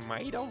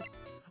 Tomato?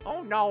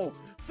 Oh no,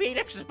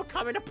 Phoenix is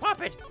becoming a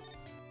puppet.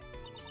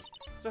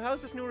 So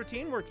how's this new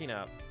routine working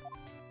out?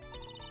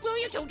 Will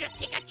you two just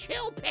take a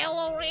chill pill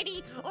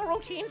already? Our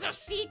routine's a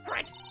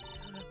secret.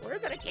 We're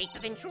gonna take the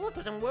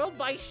ventriloquism world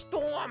by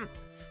storm.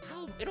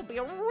 It'll be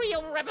a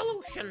real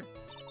revolution.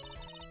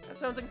 That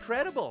sounds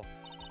incredible.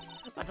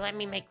 But let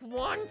me make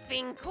one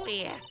thing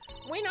clear.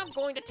 We're not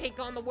going to take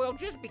on the world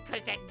just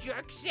because that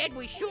jerk said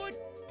we should.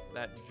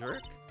 That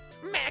jerk?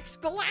 Max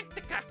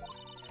Galactica.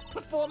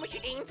 Performer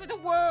should aim for the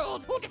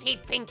world. Who does he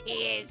think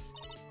he is?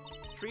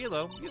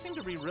 Trilo, you seem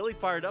to be really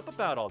fired up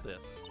about all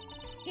this.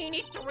 He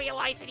needs to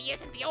realize that he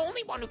isn't the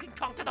only one who can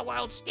conquer the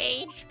world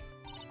stage.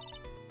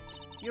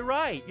 You're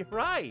right, you're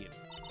right.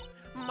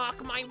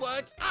 Mark my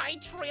words, I,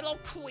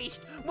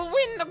 Triloquist, will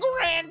win the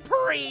Grand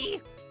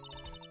Prix!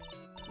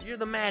 You're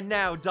the man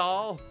now,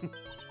 doll.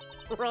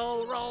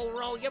 Row, row,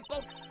 row, your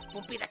boat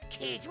will be the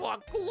key to our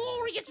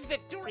glorious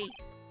victory!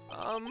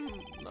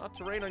 Not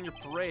to rain on your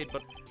parade,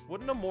 but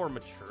wouldn't a more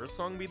mature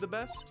song be the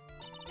best?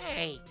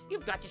 Hey,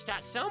 you've got to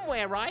start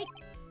somewhere, right?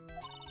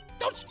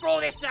 Don't screw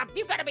this up!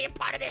 You've got to be a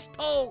part of this,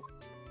 too!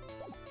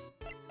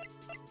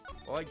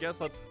 Well, I guess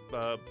let's,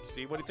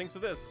 see what he thinks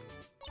of this.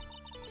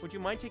 Would you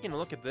mind taking a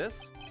look at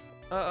this?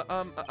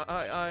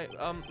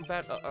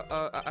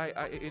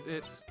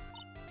 It's...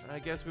 I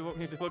guess we won't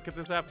need to look at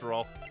this after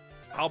all.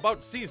 How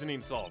about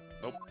seasoning salt?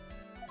 Nope.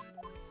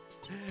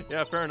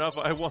 Yeah, fair enough.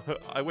 I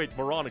wait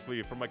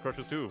moronically for my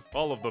crushes too.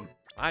 All of them.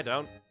 I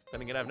don't.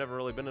 Then again, I've never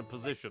really been in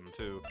position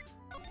to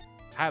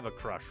have a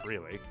crush,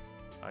 really.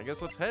 I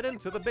guess let's head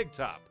into the big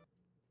top.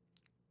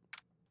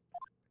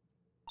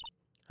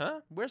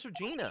 Huh? Where's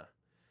Regina?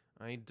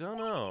 I don't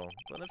know.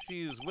 But if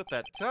she's with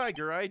that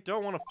tiger, I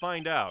don't want to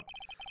find out.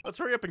 Let's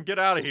hurry up and get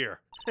out of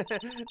here.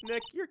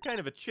 Nick, you're kind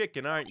of a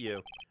chicken, aren't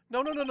you? No.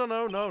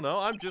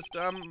 I'm just,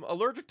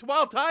 allergic to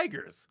wild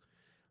tigers.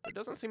 There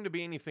doesn't seem to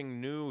be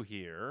anything new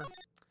here.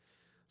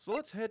 So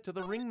let's head to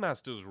the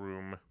ringmaster's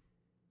room.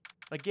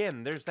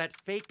 Again, there's that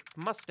fake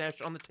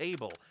mustache on the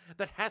table.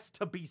 That has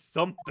to be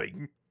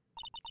something.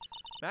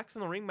 Max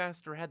and the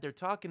ringmaster had their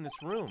talk in this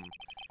room.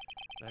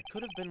 That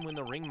could have been when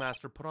the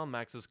ringmaster put on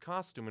Max's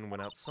costume and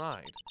went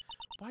outside.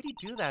 Why'd he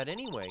do that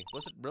anyway?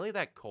 Was it really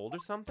that cold or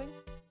something?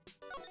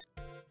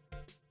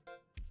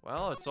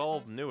 Well, it's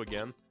all new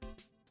again.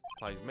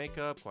 Applies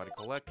makeup, quite a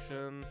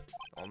collection,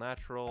 all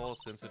natural,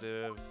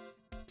 sensitive.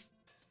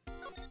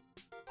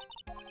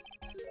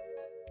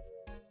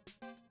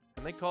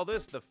 And they call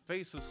this the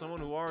face of someone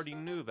who already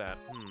knew that.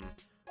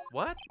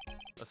 What?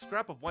 A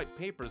scrap of white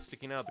paper is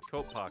sticking out of the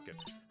coat pocket.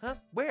 Huh?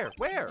 Where?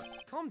 Where?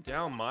 Calm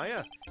down,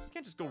 Maya. You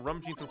can't just go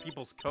rummaging through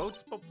people's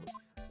coats. But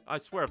I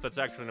swear if that's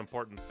actually an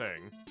important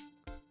thing.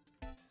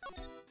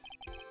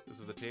 This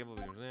is the table.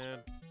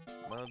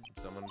 Mud,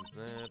 someone.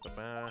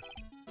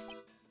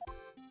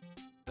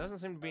 Doesn't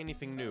seem to be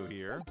anything new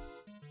here.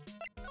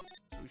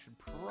 So we should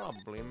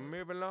probably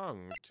move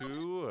along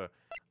to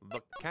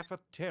the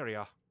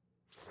cafeteria.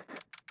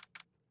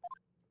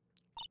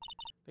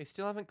 They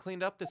still haven't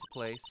cleaned up this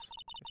place.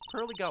 If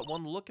Pearly got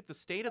one look at the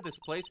state of this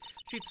place,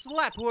 she'd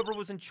slap whoever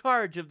was in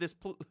charge of this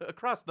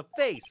across the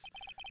face.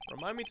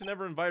 Remind me to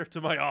never invite her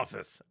to my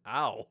office.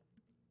 Ow.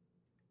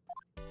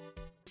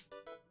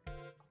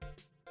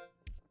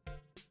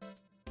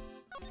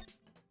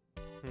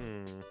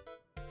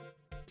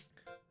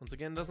 Once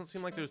again, doesn't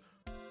seem like there's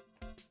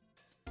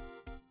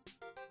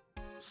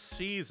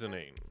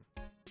seasoning.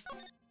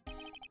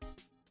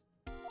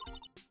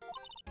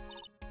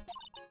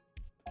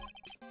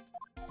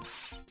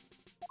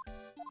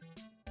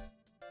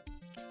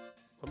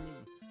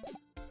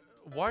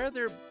 Why are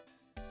there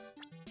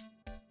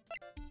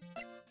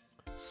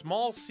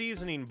small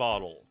seasoning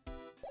bottle?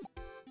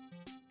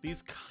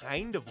 These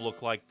kind of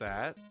look like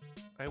that.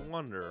 I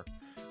wonder.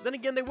 Then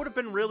again, they would have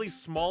been really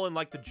small in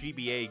like the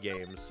GBA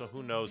games, so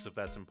who knows if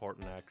that's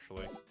important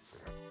actually.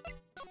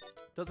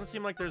 Doesn't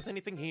seem like there's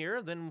anything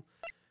here, then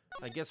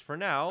I guess for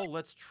now,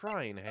 let's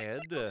try and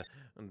head to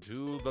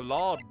the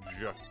lodge.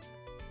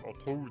 Or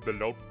to the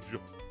lodge.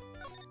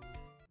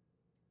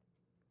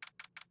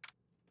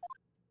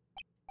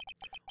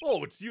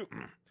 Oh, it's you.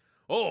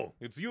 Oh,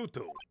 it's you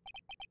two.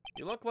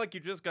 You look like you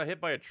just got hit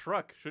by a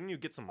truck. Shouldn't you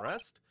get some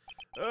rest?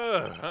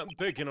 I'm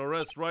taking a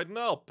rest right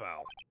now,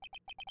 pal.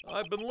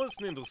 I've been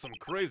listening to some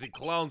crazy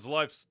clown's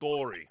life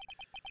story.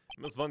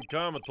 Miss Von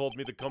Karma told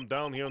me to come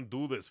down here and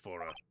do this for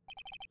her.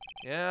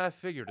 Yeah, I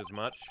figured as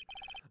much.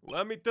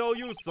 Let me tell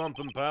you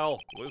something, pal.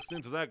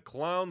 Listening to that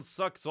clown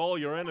sucks all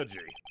your energy.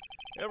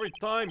 Every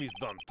time he's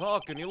done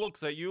talking, he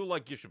looks at you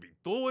like you should be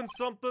doing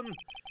something.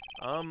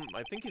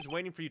 I think he's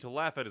waiting for you to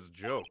laugh at his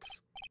jokes.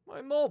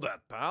 I know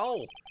that, pal.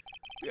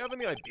 Do you have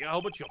any idea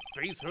how much your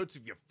face hurts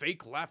if you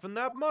fake laughing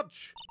that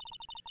much?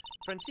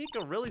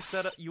 Francesca really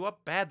set you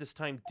up bad this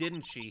time,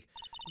 didn't she?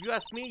 If you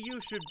ask me,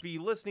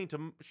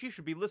 she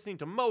should be listening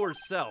to Mo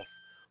herself.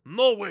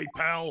 No way,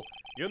 pal.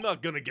 You're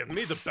not gonna get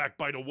me to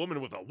backbite a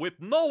woman with a whip.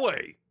 No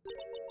way.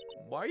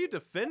 Why are you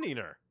defending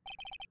her?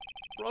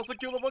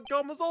 Prosecutor Von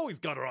Karma's always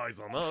got her eyes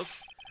on us.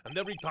 And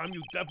every time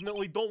you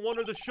definitely don't want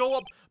her to show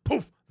up,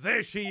 poof,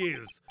 there she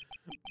is.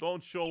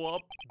 Don't show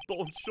up,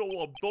 don't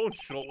show up, don't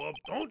show up,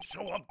 don't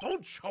show up,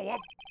 don't show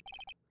up.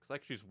 Looks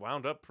like she's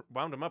wound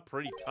him up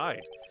pretty tight.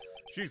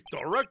 She's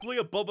directly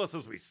above us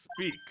as we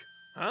speak.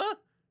 Huh?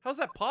 How's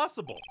that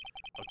possible?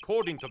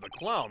 According to the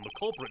clown, the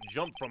culprit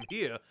jumped from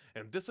here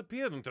and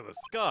disappeared into the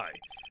sky.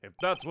 If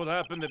that's what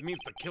happened, it means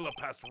the killer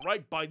passed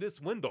right by this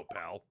window,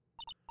 pal.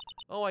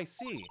 Oh, I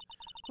see.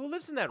 Who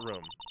lives in that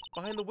room?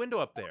 Behind the window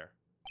up there?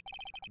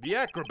 The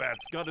Acrobats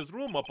got his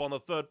room up on the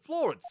 3rd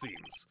floor, it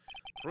seems.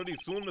 Pretty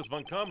soon, Miss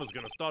Von Karma's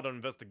gonna start an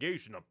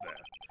investigation up there.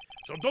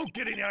 So don't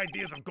get any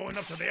ideas of going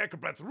up to the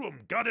Acrobats' room,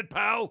 got it,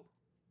 pal?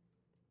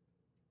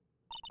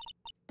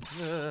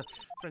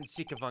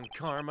 Franziska von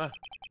Karma.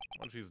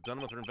 Once she's done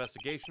with her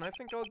investigation, I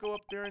think I'll go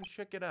up there and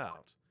check it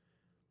out.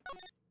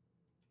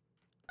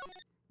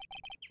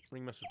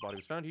 Ringmaster's body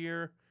was found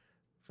here.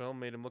 Film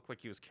made him look like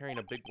he was carrying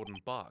a big wooden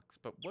box.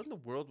 But what in the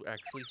world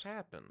actually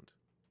happened?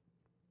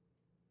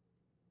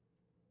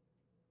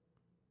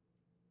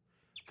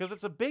 Because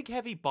it's a big,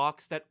 heavy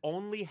box that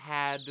only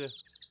had,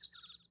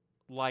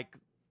 like,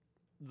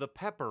 the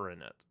pepper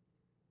in it.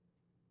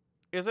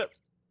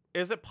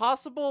 Is it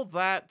possible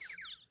that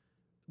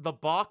the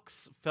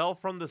box fell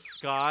from the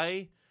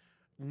sky,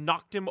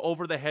 knocked him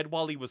over the head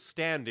while he was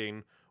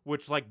standing,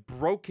 which, like,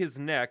 broke his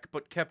neck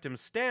but kept him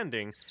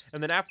standing,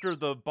 and then after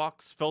the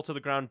box fell to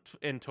the ground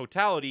in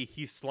totality,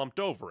 he slumped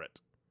over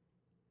it?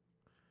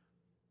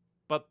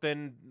 But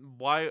then,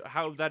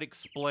 how would that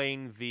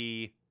explain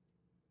the...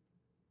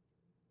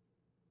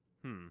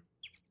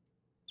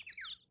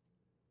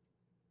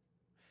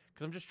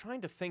 Because I'm just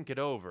trying to think it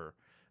over.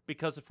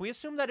 Because if we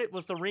assume that it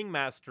was the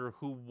ringmaster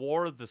who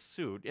wore the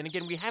suit, and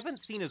again, we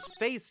haven't seen his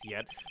face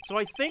yet, so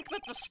I think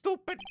that the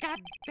stupid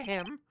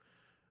goddamn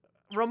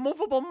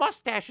removable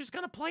mustache is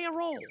gonna play a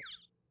role.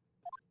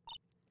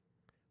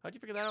 How'd you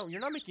figure that out?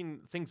 You're not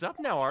making things up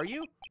now, are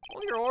you?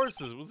 All your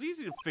horses. It was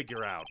easy to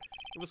figure out.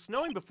 It was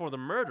snowing before the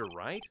murder,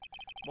 right?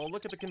 Well,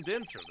 look at the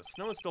condenser. The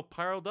snow is still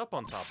piled up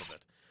on top of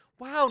it.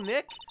 Wow,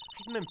 Nick!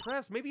 I'm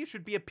impressed. Maybe you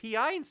should be a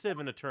PI instead of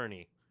an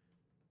attorney.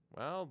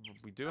 Well,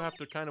 we do have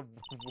to kind of...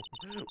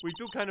 we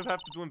do kind of have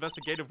to do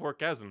investigative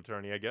work as an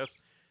attorney, I guess.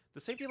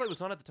 The safety light was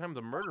on at the time of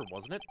the murder,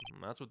 wasn't it?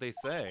 That's what they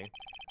say.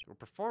 There were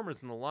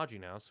performers in the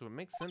lodging house, so it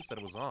makes sense that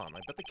it was on.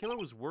 I bet the killer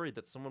was worried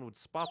that someone would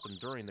spot them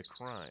during the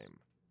crime.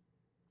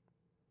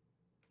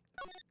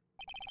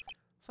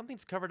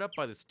 Something's covered up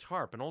by this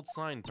tarp, an old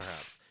sign,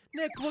 perhaps.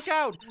 Nick, look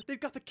out! They've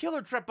got the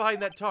killer trapped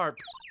behind that tarp!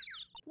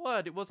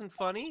 What, it wasn't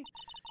funny?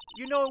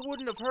 You know it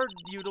wouldn't have hurt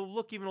you to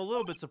look even a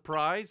little bit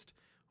surprised.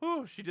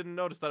 Whew, she didn't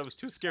notice that I was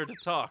too scared to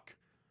talk.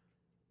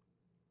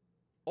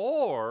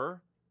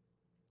 Or...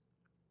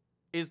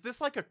 is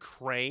this like a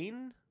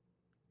crane?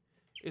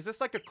 Is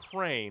this like a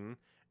crane,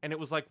 and it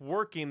was like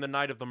working the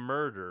night of the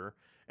murder,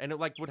 and it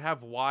like would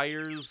have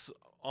wires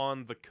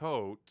on the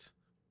coat?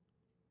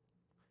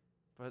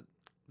 But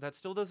that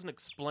still doesn't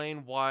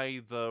explain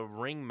why the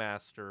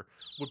ringmaster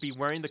would be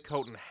wearing the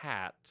coat and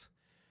hat,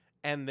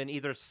 and then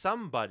either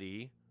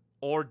somebody,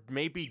 or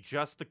maybe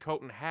just the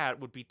coat and hat,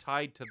 would be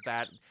tied to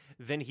that,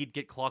 then he'd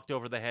get clocked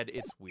over the head.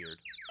 It's weird.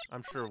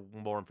 I'm sure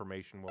more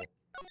information will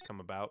come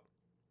about.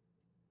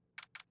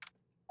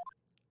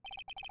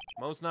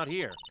 Mo's not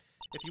here.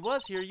 If he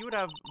was here, you would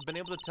have been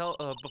able to tell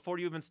before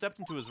you even stepped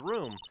into his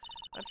room.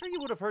 I'm sure you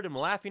would have heard him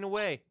laughing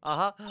away.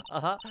 What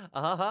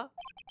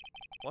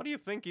do you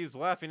think he's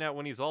laughing at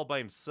when he's all by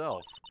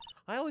himself?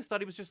 I always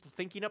thought he was just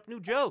thinking up new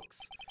jokes.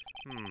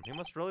 He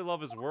must really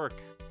love his work.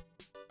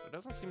 There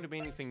doesn't seem to be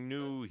anything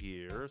new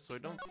here, so I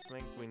don't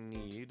think we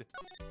need...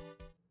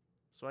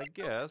 So I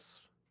guess...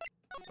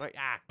 Like,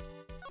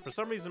 for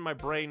some reason my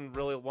brain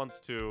really wants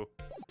to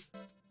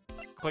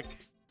click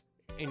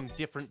in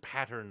different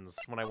patterns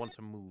when I want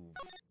to move.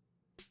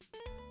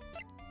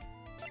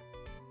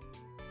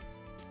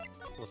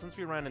 Well, since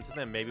we ran into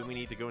them, maybe we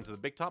need to go into the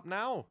big top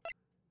now?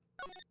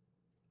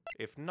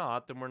 If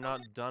not, then we're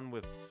not done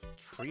with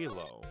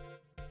Trilo.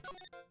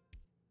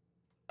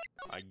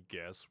 I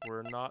guess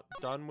we're not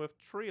done with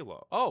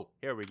Trilo. Oh,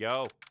 here we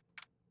go.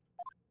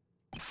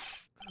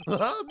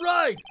 All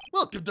right!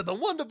 Welcome to the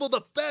wonderful,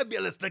 the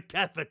fabulous, the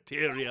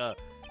cafeteria!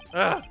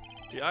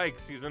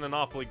 Yikes, he's in an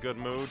awfully good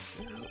mood.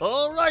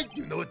 All right,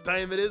 you know what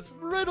time it is.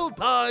 Riddle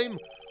time!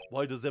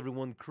 Why does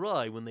everyone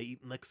cry when they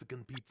eat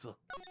Mexican pizza?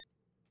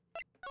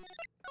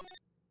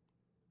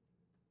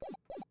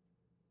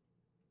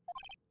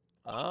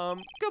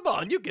 Come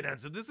on, you can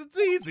answer this, it's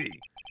easy!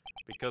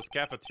 Because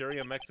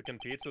cafeteria Mexican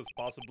pizza is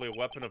possibly a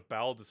weapon of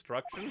bowel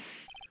destruction?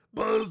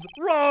 Buzz,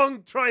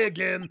 wrong! Try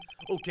again!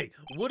 Okay,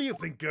 what do you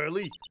think,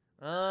 girlie?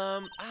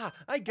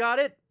 I got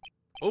it!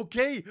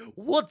 Okay,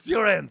 what's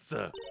your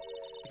answer?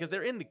 Because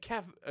they're in the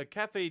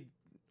cafeteria.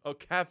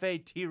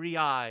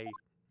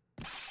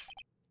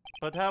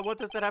 But what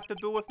does that have to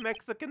do with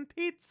Mexican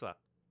pizza?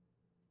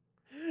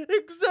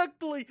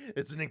 Exactly!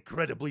 It's an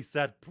incredibly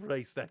sad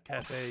place, that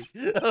cafe.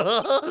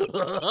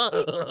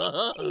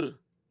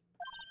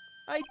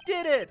 I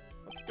did it!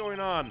 What's going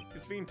on?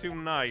 He's being too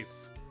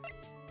nice.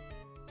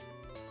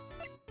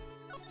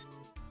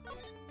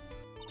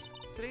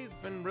 Today's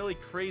been a really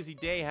crazy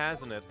day,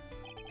 hasn't it?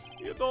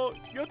 You know,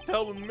 you're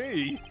telling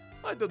me.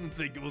 I didn't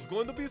think it was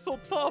going to be so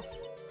tough.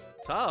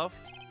 Tough?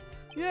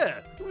 Yeah,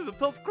 it was a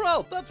tough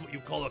crowd. That's what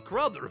you call a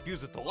crowd that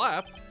refuses to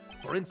laugh.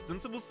 For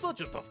instance, it was such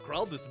a tough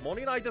crowd this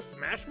morning I just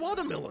smashed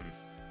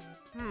watermelons.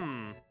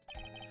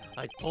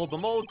 I told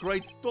them all a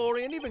great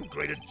story and even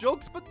greater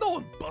jokes, but no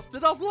one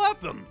busted up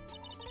laughing.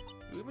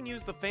 You even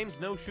used the famed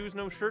no shoes,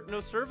 no shirt,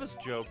 no service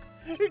joke.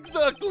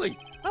 Exactly!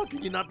 How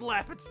can you not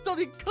laugh at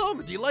studied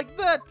comedy like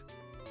that?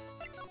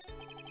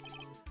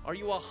 Are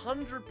you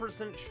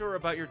 100% sure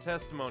about your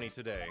testimony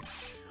today?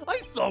 I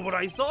saw what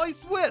I saw, I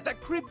swear!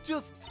 That creep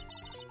just...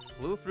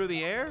 flew through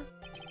the air?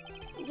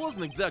 It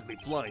wasn't exactly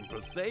flying per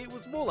se, it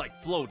was more like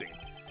floating.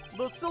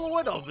 The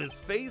silhouette of his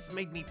face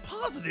made me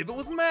positive it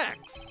was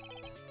Max.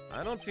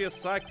 I don't see a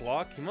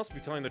Cyclops. He must be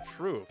telling the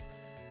truth.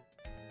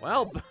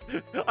 Well,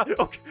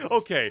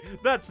 okay,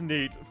 that's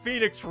neat.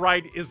 Phoenix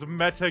Wright is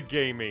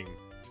metagaming.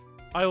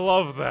 I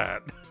love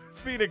that.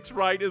 Phoenix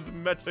Wright is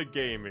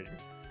metagaming.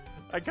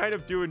 I kind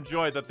of do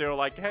enjoy that they're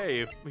like,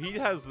 hey, if he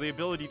has the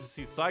ability to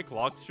see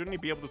Cyclops, shouldn't he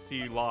be able to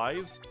see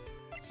lies?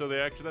 So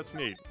that's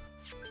neat.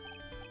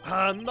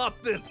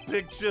 Not this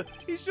picture.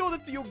 He showed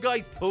it to you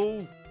guys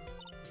too.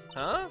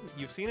 Huh?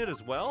 You've seen it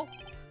as well?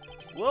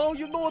 Well,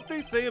 you know what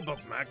they say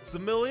about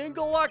Maximilian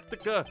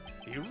Galactica.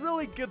 He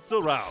really gets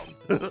around.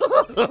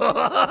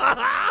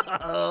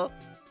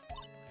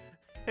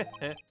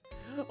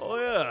 Oh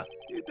yeah,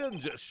 he didn't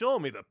just show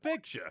me the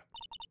picture.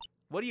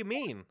 What do you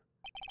mean?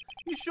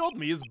 He showed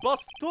me his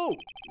bust too.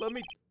 Let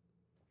me...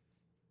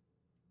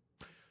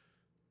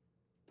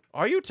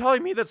 Are you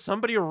telling me that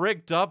somebody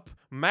rigged up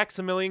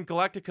Maximilian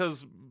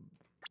Galactica's...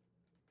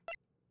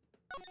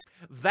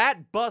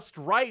 That bust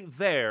right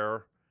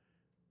there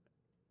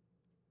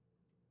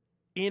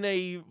in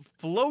a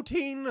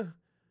floating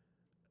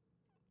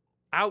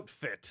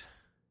outfit,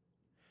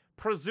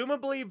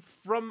 presumably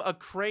from a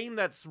crane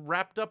that's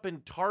wrapped up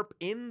in tarp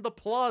in the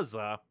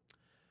plaza.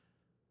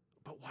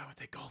 But why would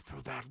they go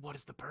through that? What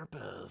is the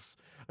purpose?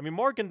 I mean,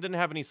 Morgan didn't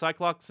have any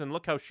Cyclops, and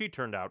look how she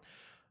turned out.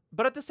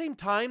 But at the same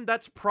time,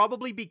 that's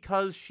probably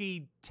because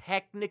she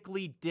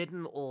technically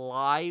didn't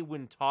lie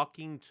when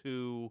talking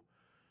to,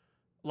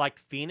 like,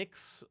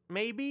 Phoenix,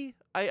 maybe?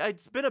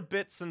 It's been a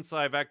bit since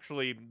I've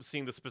actually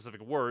seen the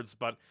specific words,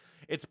 but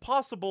it's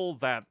possible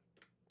that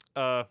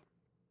her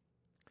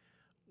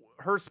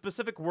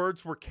specific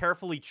words were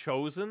carefully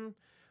chosen,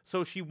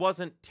 so she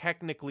wasn't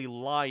technically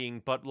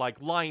lying, but, like,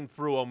 lying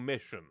through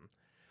omission.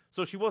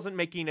 So she wasn't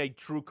making a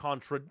true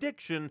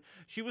contradiction,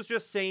 she was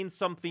just saying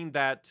something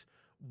that,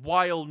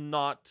 while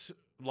not,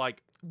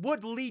 like,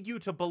 would lead you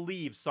to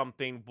believe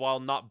something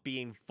while not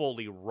being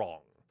fully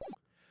wrong.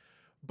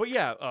 But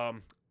yeah,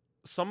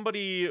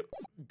 somebody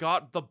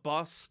got the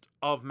bust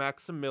of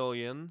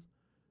Maximilian,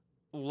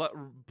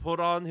 put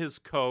on his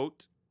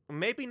coat,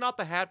 maybe not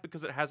the hat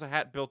because it has a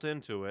hat built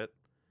into it,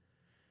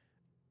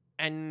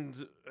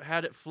 and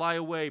had it fly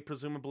away,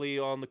 presumably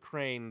on the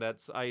crane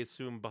that's, I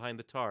assume, behind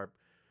the tarp.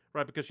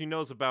 Right, because she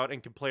knows about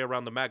and can play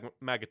around the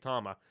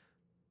Magatama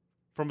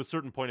from a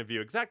certain point of view.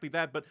 Exactly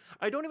that, but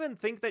I don't even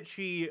think that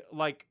she,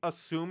 like,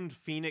 assumed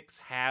Phoenix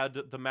had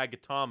the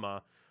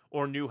Magatama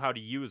or knew how to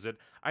use it.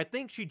 I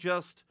think she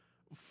just,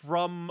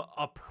 from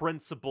a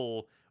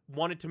principle,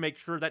 wanted to make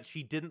sure that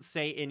she didn't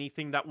say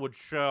anything that would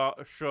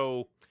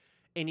show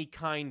any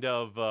kind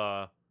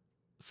of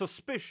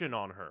suspicion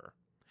on her.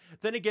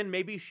 Then again,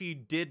 maybe she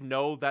did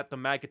know that the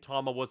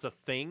Magatama was a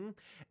thing,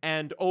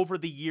 and over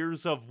the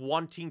years of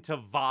wanting to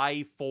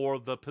vie for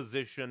the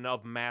position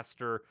of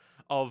master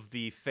of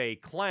the Fae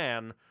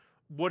clan,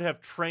 would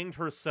have trained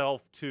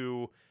herself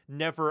to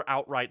never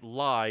outright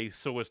lie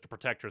so as to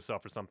protect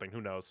herself or something,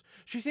 who knows.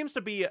 She seems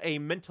to be a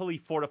mentally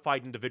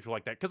fortified individual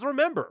like that, because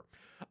remember,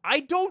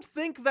 I don't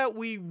think that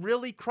we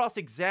really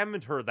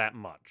cross-examined her that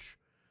much.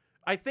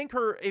 I think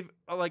if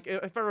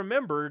I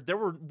remember, there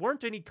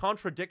weren't any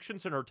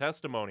contradictions in her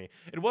testimony.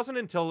 It wasn't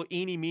until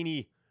Eeny,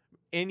 Meeny,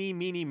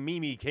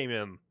 Miny came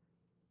in.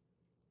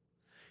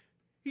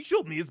 He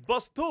showed me his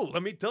bust too,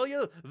 let me tell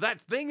you, that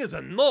thing is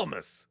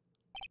enormous.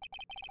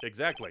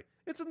 Exactly.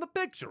 It's in the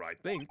picture, I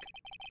think.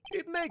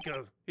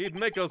 He'd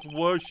make us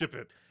worship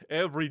it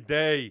every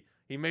day.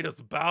 He made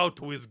us bow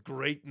to his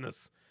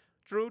greatness.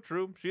 True.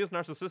 She is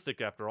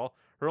narcissistic after all.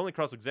 Her only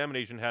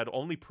cross-examination had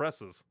only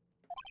presses.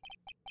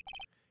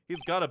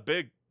 He's got a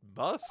big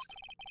bust.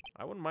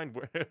 I wouldn't mind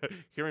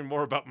hearing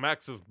more about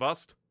Max's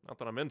bust. Not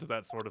that I'm into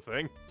that sort of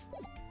thing.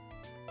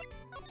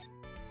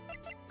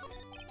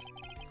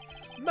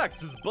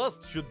 Max's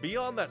bust should be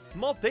on that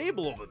small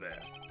table over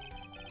there.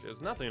 There's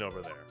nothing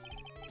over there.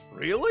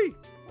 Really?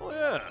 Oh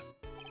yeah.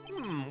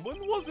 When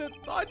was it?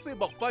 I'd say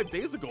about 5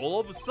 days ago, all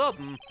of a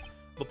sudden,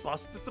 the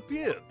bust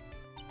disappeared.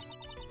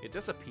 It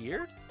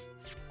disappeared?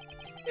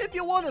 If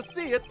you want to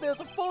see it,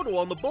 there's a photo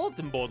on the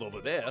bulletin board over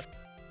there.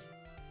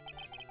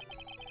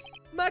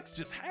 Max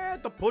just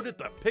had to put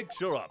the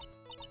picture up.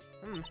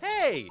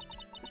 Hey!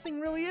 This thing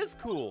really is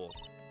cool.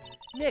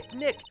 Nick,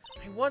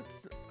 I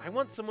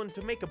want someone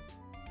to make a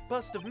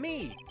bust of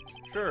me.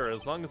 Sure,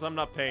 as long as I'm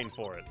not paying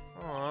for it.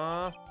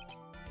 Aww.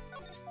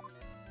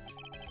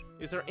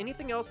 Is there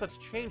anything else that's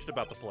changed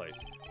about the place?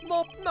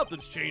 Nope,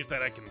 nothing's changed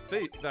that I can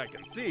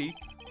see.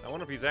 I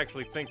wonder if he's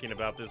actually thinking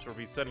about this or if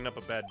he's setting up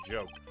a bad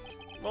joke.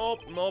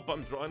 Nope,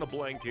 I'm drawing a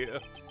blank here.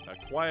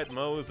 A quiet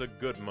mow is a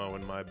good mow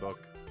in my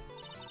book.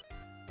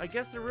 I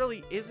guess there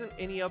really isn't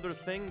any other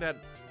thing that,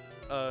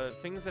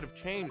 things that have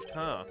changed,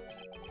 huh?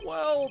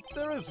 Well,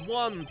 there is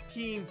one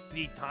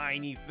teensy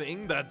tiny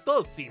thing that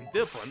does seem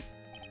different.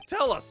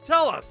 Tell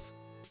us!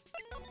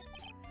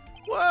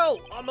 Well,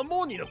 on the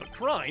morning of the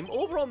crime,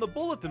 over on the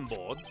bulletin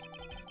board,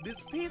 this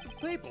piece of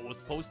paper was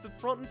posted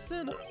front and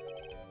center.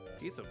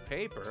 Piece of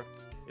paper?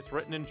 It's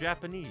written in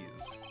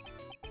Japanese.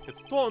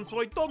 It's torn, so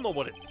I don't know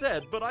what it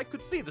said, but I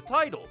could see the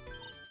title.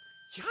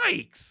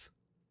 Yikes!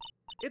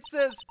 It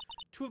says,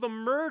 to the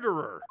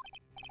murderer.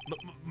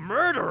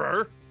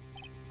 Murderer?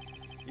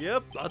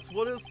 Yep, that's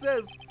what it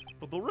says,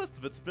 but the rest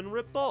of it's been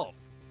ripped off.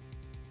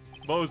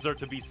 Mo's are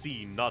to be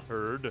seen, not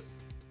heard.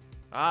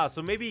 Ah,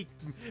 so maybe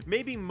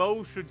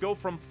Mo should go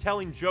from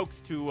telling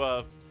jokes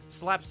to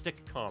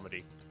slapstick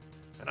comedy.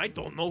 And I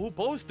don't know who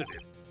posted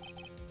it.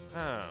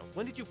 Ah,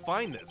 when did you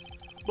find this?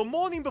 The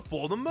morning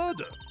before the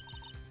murder.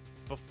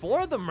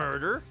 Before the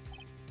murder?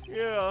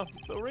 Yeah,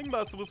 the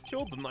ringmaster was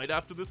killed the night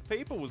after this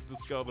paper was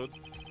discovered.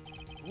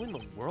 Who in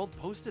the world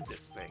posted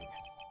this thing?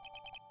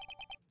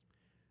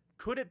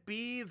 Could it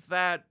be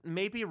that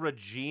maybe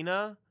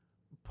Regina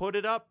put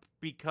it up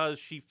because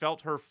she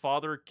felt her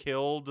father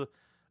killed,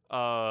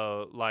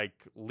 like,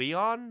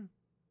 Lyin?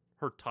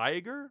 Her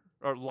tiger?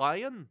 Or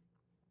lion?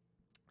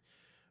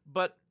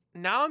 But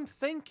now I'm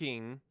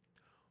thinking,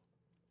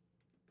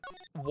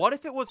 what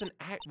if it was an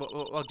act?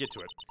 Well, I'll get to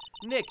it.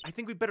 Nick, I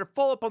think we better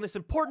follow up on this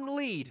important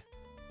lead.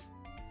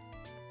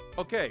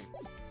 Okay.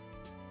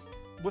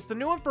 With the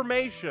new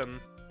information,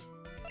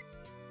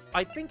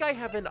 I think I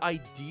have an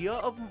idea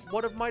of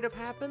what might have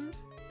happened.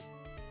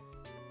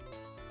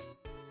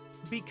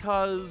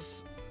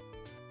 Because...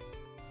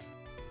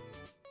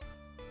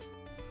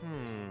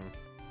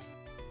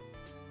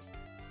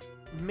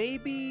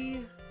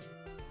 Maybe...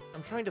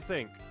 I'm trying to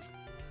think.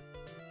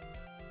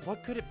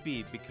 What could it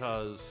be?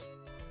 Because...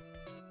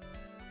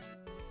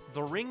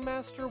 the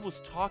ringmaster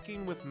was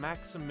talking with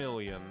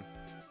Maximilian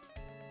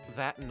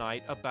that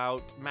night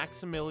about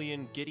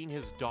Maximilian getting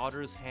his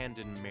daughter's hand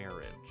in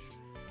marriage.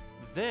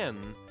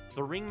 Then,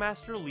 the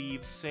ringmaster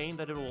leaves saying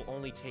that it will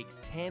only take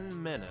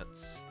 10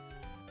 minutes,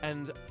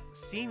 and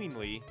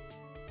seemingly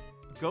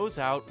goes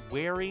out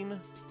wearing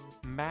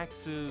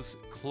Max's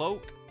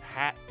cloak,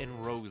 hat,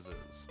 and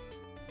roses.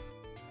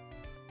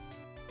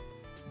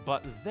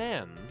 But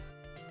then,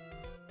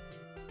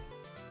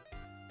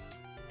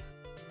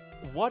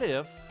 what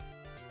if...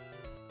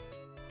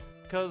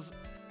 Because,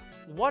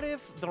 what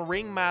if the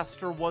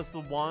ringmaster was the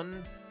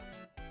one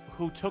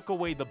who took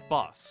away the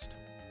bust?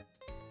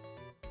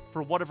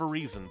 For whatever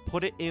reason,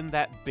 put it in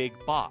that big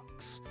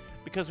box.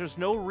 Because there's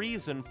no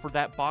reason for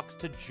that box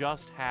to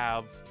just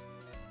have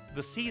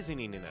the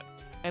seasoning in it.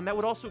 And that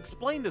would also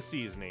explain the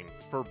seasoning,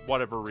 for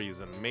whatever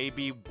reason.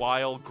 Maybe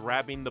while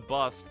grabbing the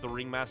bust, the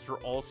ringmaster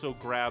also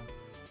grabbed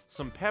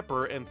some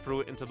pepper and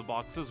threw it into the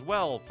box as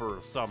well, for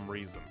some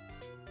reason.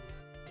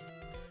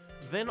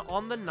 Then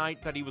on the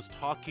night that he was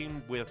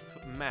talking with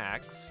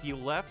Max, he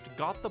left,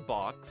 got the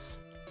box,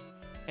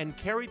 and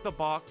carried the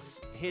box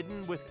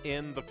hidden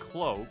within the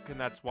cloak, and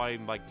that's why,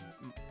 like,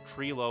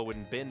 Trilo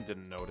and Ben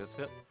didn't notice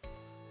it.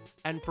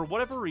 And for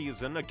whatever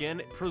reason,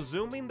 again,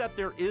 presuming that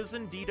there is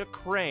indeed a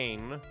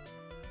crane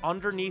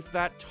underneath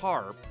that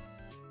tarp,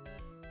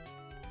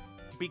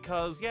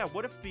 because, yeah,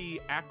 what if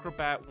the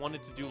acrobat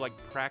wanted to do, like,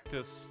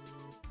 practice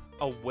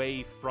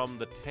away from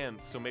the tent,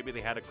 so maybe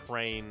they had a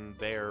crane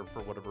there for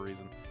whatever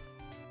reason.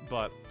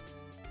 But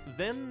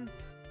then,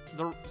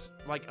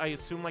 I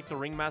assume, like, the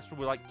ringmaster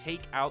would, like,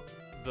 take out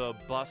the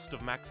bust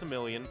of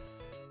Maximilian,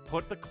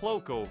 put the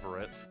cloak over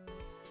it,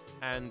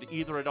 and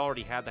either it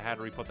already had the hat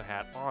or he put the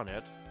hat on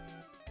it,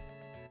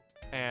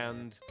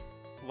 and,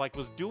 like,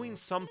 was doing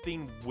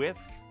something with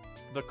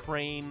the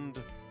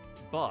craned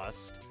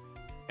bust,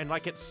 and,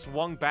 like, it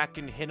swung back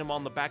and hit him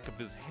on the back of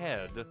his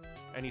head,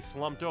 and he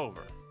slumped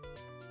over.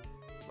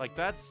 Like,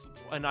 that's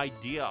an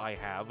idea I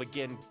have.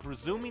 Again,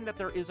 presuming that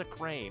there is a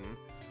crane,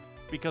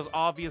 because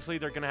obviously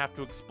they're gonna have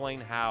to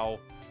explain how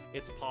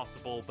it's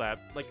possible that,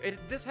 like,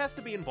 this has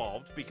to be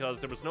involved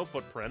because there was no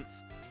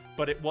footprints,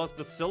 but it was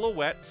the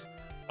silhouette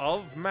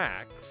of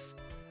Max,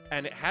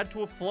 and it had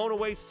to have flown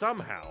away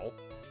somehow.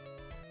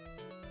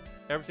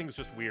 Everything's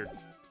just weird.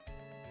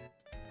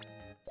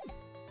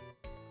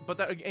 But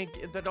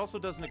that also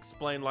doesn't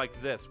explain,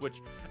 like, this,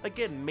 which,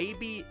 again,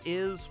 maybe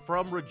is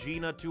from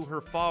Regina to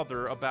her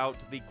father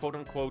about the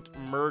quote-unquote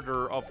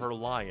murder of her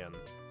lion.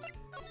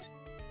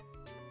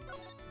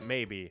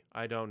 Maybe.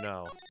 I don't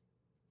know.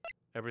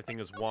 Everything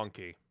is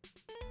wonky.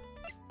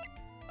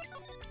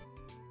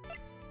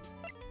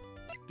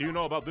 Do you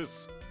know about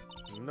this?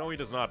 No, he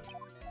does not.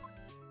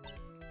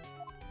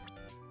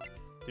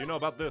 Do you know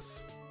about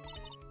this?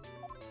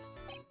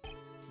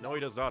 No, he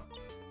does not.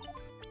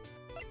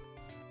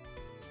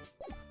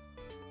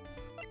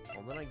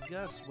 Well, then I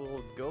guess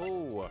we'll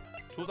go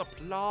to the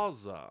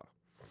plaza.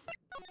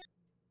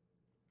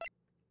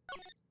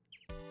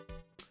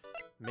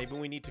 Maybe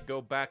we need to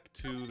go back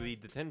to the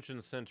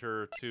detention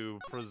center to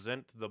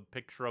present the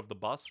picture of the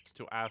bust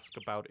to ask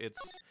about its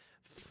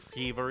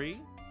thievery.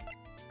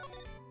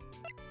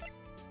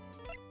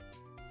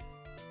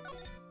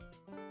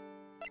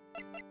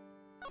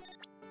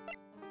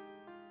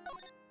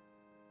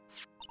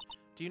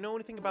 Do you know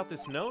anything about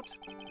this note?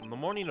 On the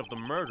morning of the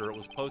murder, it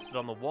was posted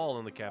on the wall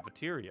in the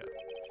cafeteria.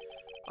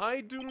 I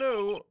do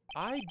know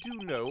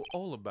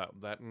all about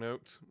that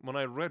note. When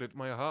I read it,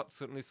 my heart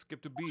certainly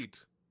skipped a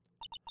beat.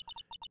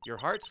 Your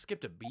heart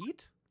skipped a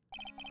beat?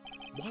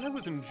 While I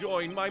was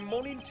enjoying my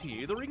morning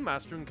tea, the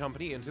ringmaster and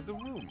company entered the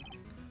room.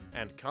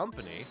 And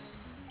company?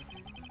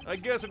 I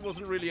guess it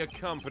wasn't really a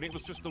company, it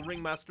was just the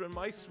ringmaster and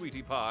my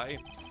sweetie pie.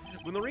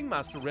 When the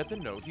ringmaster read the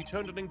note, he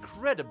turned an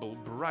incredible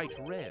bright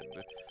red.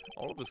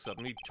 All of a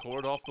sudden, he tore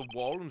it off the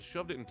wall and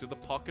shoved it into the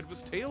pocket of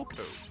his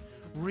tailcoat.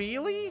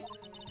 Really?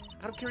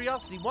 Out of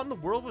curiosity, what in the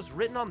world was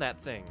written on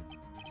that thing?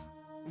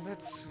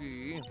 Let's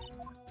see.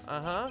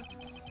 Uh-huh.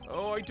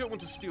 Oh, I don't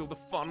want to steal the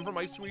fun from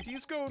my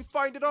sweeties. Go and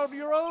find it on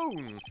your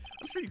own.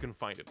 I'm sure you can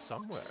find it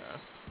somewhere.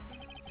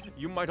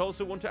 You might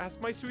also want to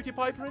ask my sweetie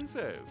pie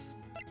princess.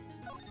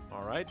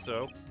 Alright,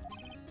 so.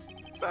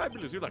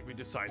 Fabulous, you'd like me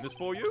to sign this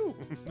for you?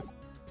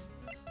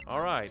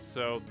 Alright,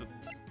 so.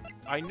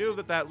 I knew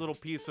that that little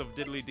piece of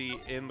diddly-dee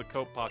in the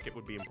coat pocket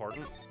would be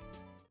important.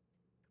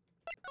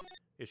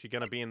 Is she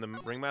gonna be in the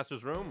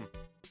ringmaster's room?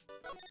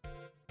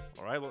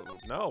 Alright, well,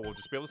 no, we'll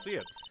just be able to see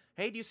it.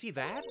 Hey, do you see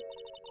that?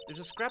 There's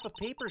a scrap of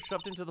paper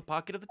shoved into the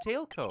pocket of the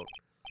tailcoat.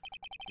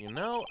 You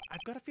know,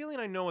 I've got a feeling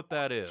I know what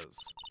that is.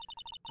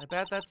 I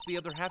bet that's the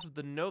other half of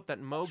the note that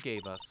Mo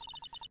gave us.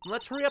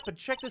 Let's hurry up and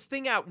check this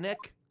thing out,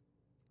 Nick.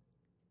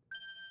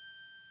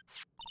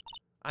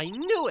 I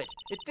knew it!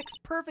 It fits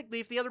perfectly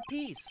with the other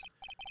piece.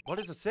 What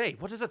does it say?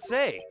 What does it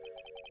say?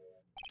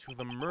 To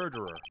the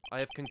murderer, I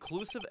have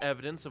conclusive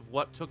evidence of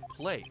what took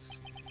place.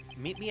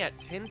 Meet me at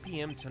 10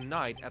 p.m.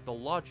 tonight at the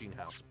Lodging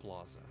House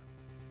Plaza.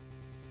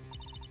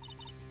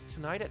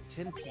 Tonight at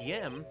 10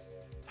 p.m.?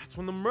 That's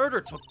when the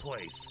murder took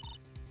place.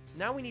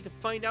 Now we need to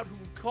find out who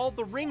called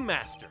the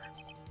ringmaster.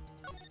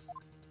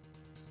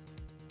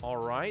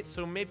 Alright,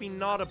 so maybe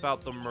not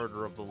about the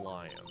murder of the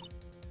Lyin.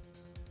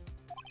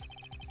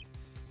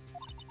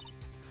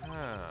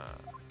 Huh.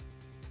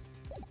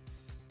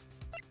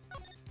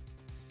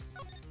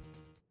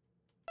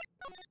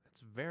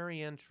 That's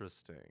very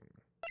interesting.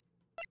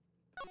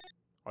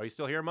 Are you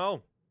still here,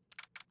 Mo?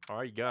 Or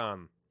are you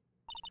gone?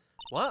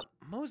 What?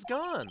 Mo's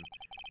gone.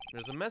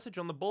 There's a message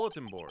on the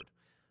bulletin board.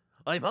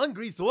 I'm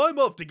hungry, so I'm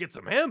off to get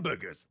some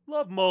hamburgers.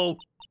 Love, Mo.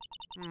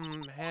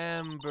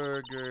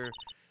 Hamburger.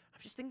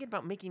 I'm just thinking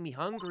about making me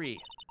hungry.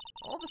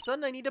 All of a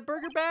sudden, I need a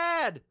burger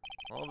bad.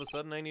 All of a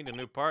sudden, I need a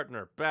new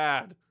partner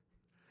bad.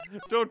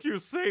 Don't you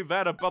say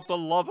that about the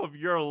love of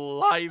your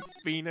life,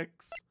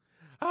 Phoenix.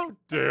 How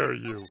dare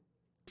you?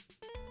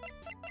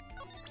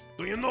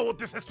 Do you know what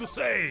this has to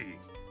say?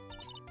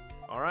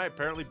 Alright,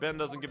 apparently Ben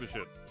doesn't give a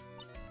shit.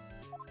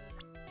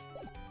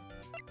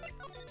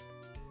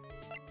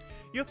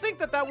 You'd think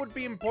that that would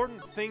be an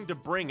important thing to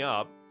bring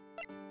up.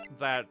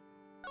 That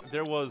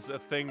there was a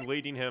thing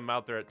leading him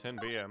out there at 10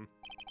 p.m.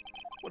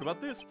 What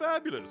about this?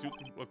 Fabulous.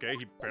 Okay,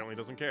 he apparently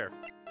doesn't care.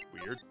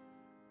 Weird.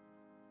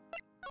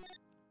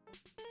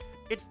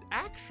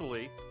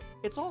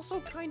 It's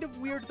also kind of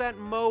weird that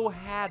Mo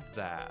had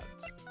that.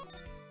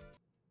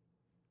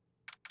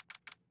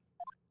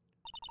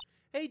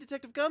 Hey,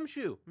 Detective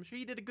Gumshoe. I'm sure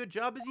you did a good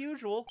job as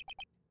usual.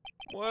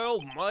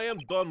 Well, I am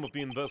done with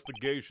the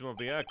investigation of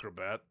the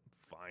Acrobat.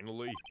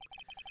 Finally.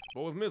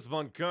 But with Miss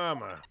Von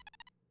Karma...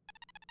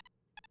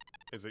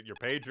 Is it your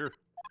pager?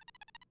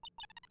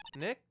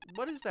 Nick,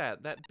 what is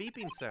that? That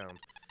beeping sound?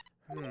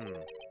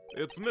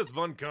 It's Miss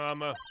Von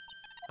Karma.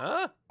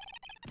 Huh?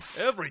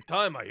 Every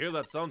time I hear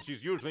that sound,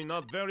 she's usually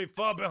not very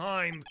far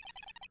behind.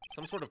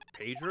 Some sort of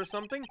pager or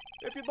something?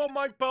 If you don't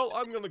mind, pal,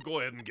 I'm gonna go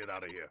ahead and get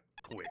out of here.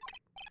 Quick.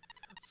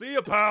 See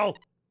ya, pal!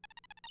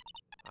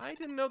 I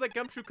didn't know that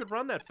Gumshoe could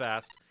run that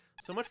fast.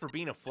 So much for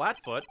being a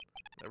flatfoot.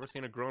 Never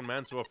seen a grown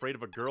man so afraid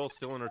of a girl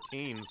still in her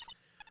teens.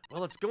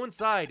 Well, let's go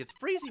inside. It's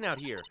freezing out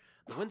here.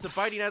 The winds are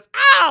biting us.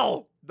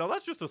 Ow! No,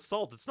 that's just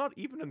assault. It's not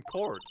even in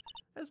court.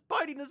 As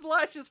biting as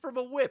lashes from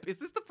a whip. Is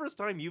this the first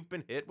time you've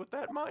been hit with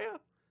that, Maya?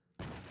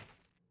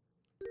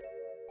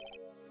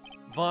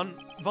 Von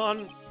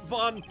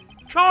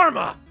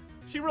Karma!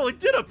 She really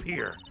did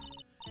appear!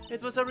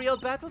 It was a real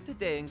battle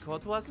today in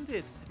court, wasn't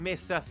it,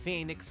 Mr.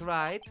 Phoenix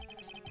Wright?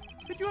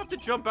 Did you have to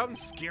jump out and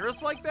scare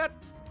us like that?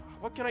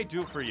 What can I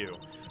do for you?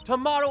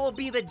 Tomorrow will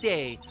be the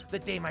day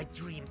my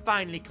dream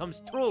finally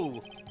comes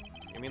true.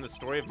 You mean the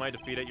story of my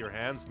defeat at your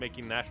hands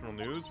making national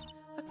news?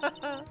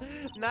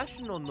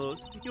 National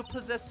news? You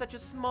possess such a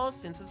small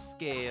sense of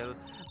scale.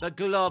 The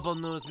global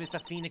news,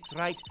 Mr. Phoenix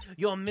Wright.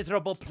 Your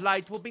miserable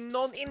plight will be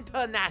known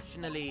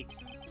internationally.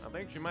 I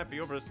think she might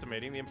be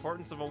overestimating the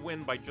importance of a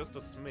win by just a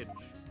smidge.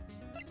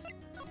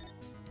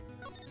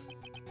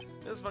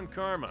 Miss Von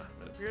Karma,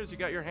 it appears you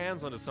got your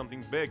hands onto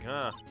something big,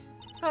 huh?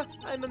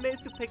 I'm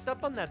amazed you picked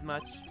up on that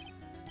much.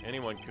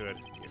 Anyone could.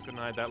 You couldn't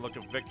hide that look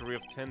of victory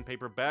with 10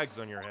 paper bags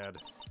on your head.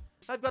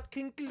 I've got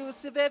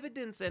conclusive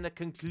evidence and a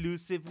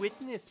conclusive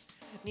witness.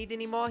 Need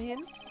any more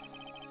hints?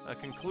 A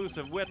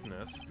conclusive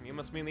witness? You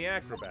must mean the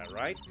Acrobat,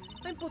 right?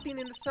 I'm putting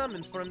in the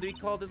summons for him to be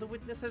called as a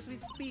witness as we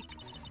speak.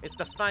 It's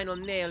the final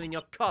nail in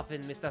your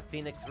coffin, Mr.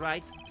 Phoenix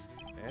Wright.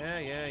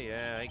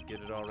 Yeah, I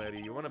get it already.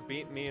 You want to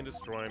beat me and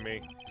destroy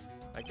me.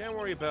 I can't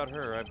worry about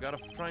her. I've got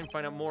to try and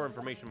find out more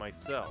information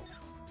myself.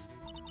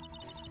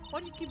 Why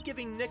do you keep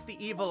giving Nick the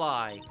evil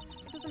eye?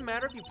 It doesn't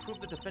matter if you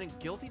prove the defendant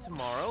guilty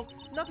tomorrow.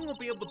 Nothing will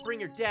be able to bring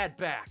your dad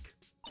back.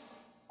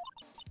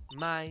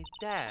 My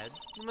dad?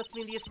 You must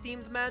mean the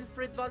esteemed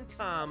Manfred von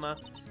Karma.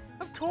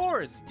 Of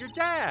course, your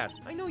dad.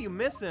 I know you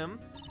miss him.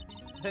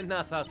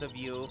 Enough out of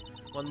you.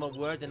 One more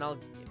word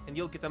and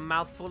you'll get a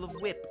mouthful of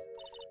whip.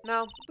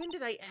 Now, when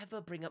did I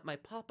ever bring up my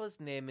papa's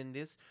name in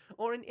this,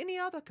 or in any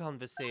other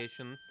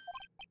conversation?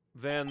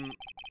 Then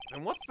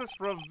what's this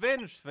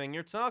revenge thing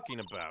you're talking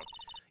about?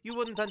 You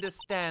wouldn't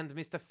understand,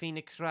 Mr.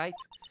 Phoenix Wright.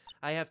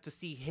 I have to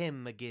see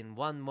him again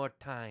one more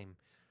time.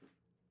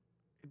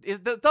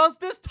 Does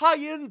this tie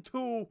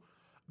into...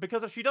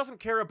 Because if she doesn't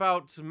care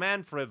about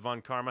Manfred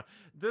von Karma,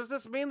 does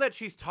this mean that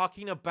she's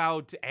talking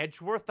about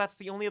Edgeworth? That's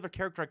the only other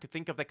character I could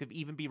think of that could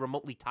even be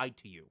remotely tied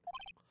to you.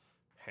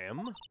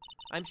 Him?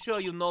 I'm sure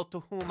you know to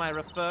whom I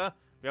refer.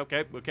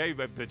 Okay,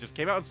 I just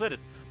came out and said it.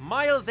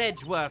 Miles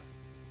Edgeworth.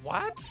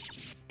 What?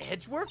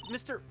 Edgeworth?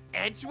 Mr.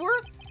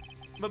 Edgeworth?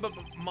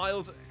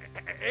 Miles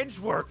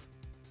Edgeworth.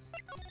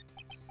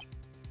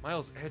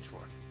 Miles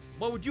Edgeworth.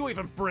 Why would you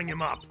even bring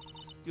him up?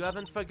 You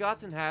haven't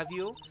forgotten, have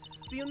you?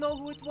 Do you know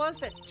who it was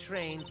that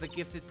trained the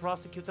gifted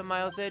prosecutor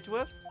Miles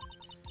Edgeworth?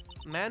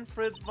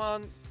 Manfred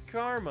von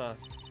Karma.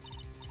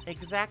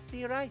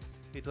 Exactly right.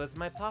 It was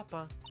my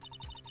papa.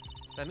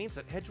 That means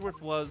that Edgeworth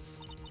was...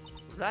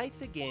 Right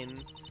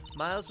again.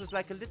 Miles was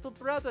like a little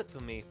brother to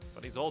me.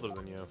 But he's older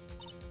than you.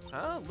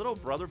 Huh? Little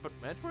brother, but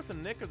Edgeworth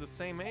and Nick are the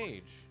same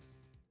age.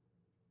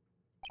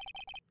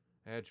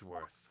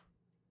 Edgeworth.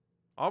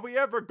 Are we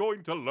ever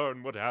going to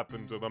learn what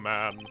happened to the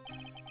man?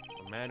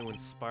 The man who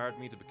inspired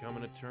me to become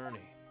an attorney.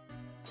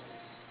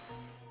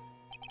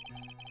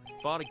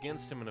 I fought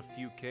against him in a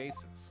few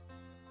cases.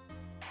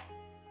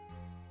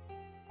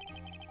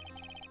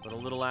 But a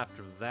little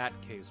after that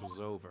case was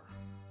over,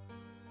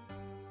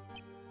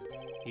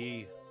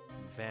 he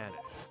vanished.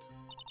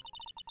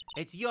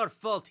 It's your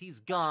fault he's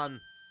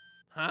gone.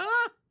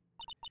 Huh?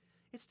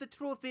 It's the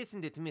truth,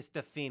 isn't it,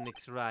 Mr.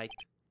 Phoenix Wright?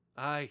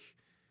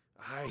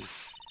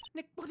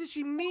 Nick, what does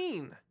she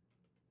mean?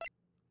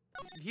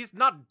 He's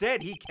not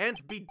dead. He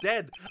can't be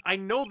dead. I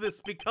know this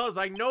because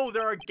I know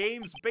there are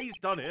games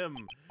based on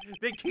him.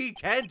 He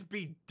can't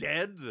be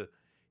dead.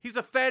 He's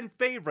a fan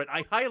favorite.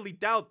 I highly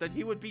doubt that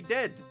he would be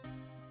dead.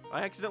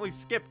 I accidentally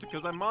skipped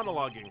because I'm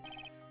monologuing.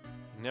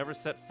 He never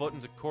set foot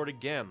into court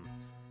again.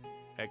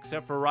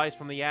 Except for Rise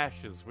from the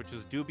Ashes, which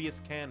is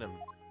dubious canon.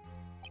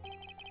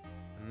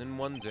 And then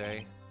one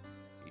day,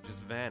 he just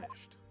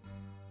vanished.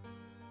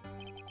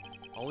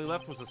 All he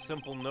left was a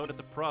simple note at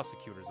the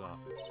prosecutor's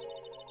office.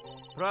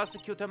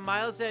 Prosecutor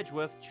Miles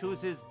Edgeworth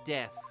chooses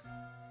death.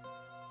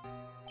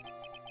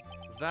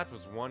 That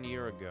was 1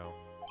 year ago.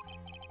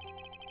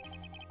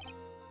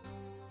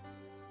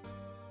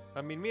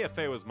 I mean, Mia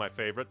Fey was my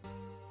favorite.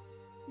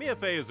 Mia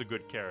Fey is a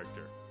good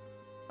character.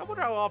 I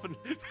wonder how often...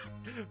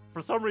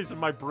 For some reason,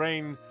 my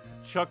brain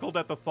chuckled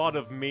at the thought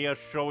of Mia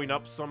showing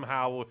up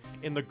somehow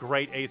in the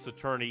Great Ace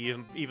Attorney,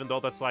 even though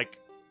that's like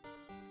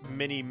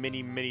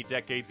many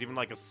decades, even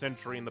like a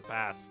century in the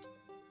past.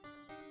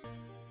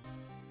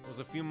 It was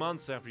a few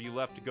months after you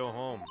left to go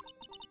home.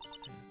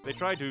 They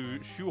tried to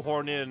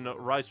shoehorn in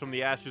Rise from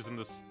the Ashes in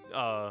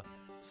the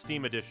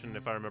Steam edition,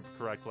 if I remember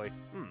correctly.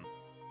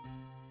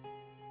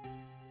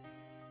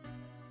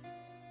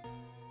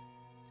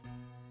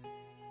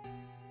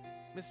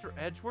 Mr.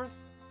 Edgeworth?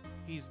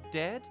 He's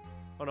dead?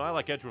 Oh no, I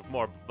like Edgeworth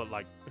more, but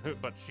like,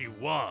 but she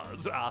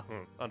was.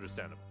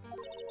 Understandable.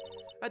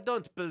 I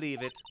don't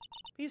believe it.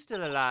 He's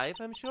still alive,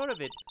 I'm sure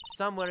of it.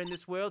 Somewhere in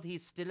this world,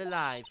 he's still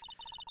alive.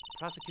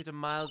 Prosecutor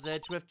Miles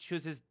Edgeworth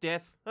chooses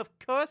death? Of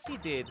course he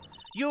did.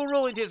 You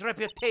ruined his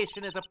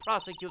reputation as a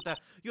prosecutor.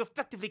 You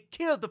effectively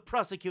killed the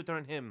prosecutor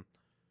in him.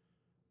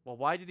 Well,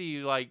 why did he,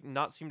 like,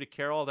 not seem to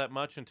care all that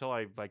much until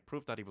I, like,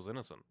 proved that he was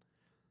innocent?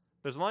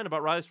 There's a line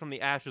about Rise from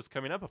the Ashes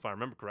coming up, if I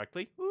remember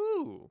correctly.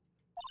 Ooh.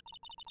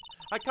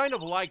 I kind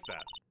of like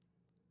that.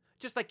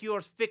 Just like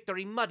your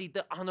victory muddied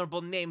the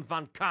honorable name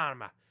Von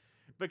Karma.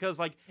 Because,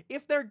 like,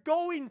 if they're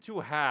going to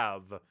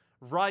have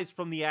Rise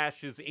from the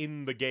Ashes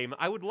in the game,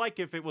 I would like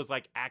if it was,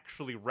 like,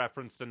 actually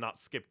referenced and not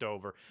skipped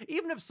over.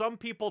 Even if some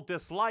people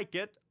dislike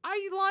it,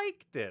 I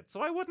liked it,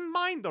 so I wouldn't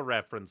mind the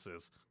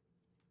references.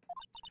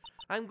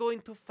 I'm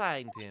going to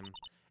find him,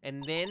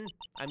 and then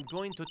I'm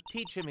going to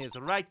teach him his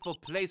rightful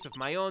place with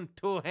my own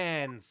two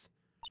hands.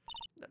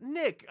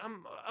 Nick,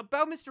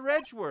 about Mr.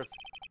 Edgeworth.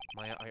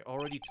 Maya, I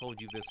already told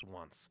you this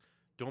once.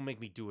 Don't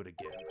make me do it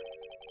again.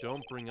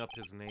 Don't bring up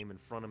his name in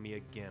front of me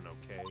again,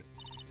 okay?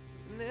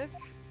 Nick?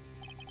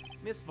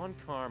 Miss Von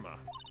Karma.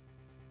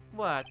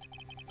 What?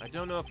 I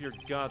don't know if you're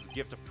God's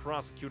gift to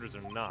prosecutors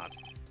or not,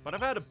 but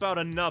I've had about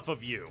enough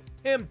of you.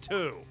 Him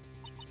too.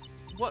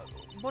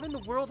 What in the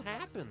world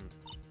happened?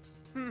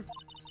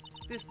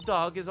 This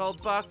dog is all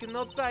bark and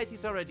no bite.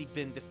 He's already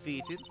been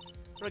defeated.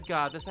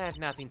 Regardless, I have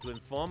nothing to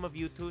inform of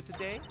you two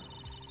today.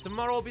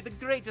 Tomorrow will be the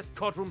greatest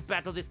courtroom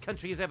battle this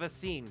country has ever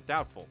seen.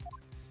 Doubtful.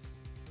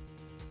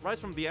 Rise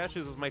from the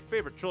Ashes is my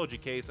favorite trilogy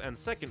case and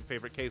second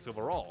favorite case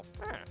overall.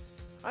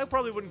 I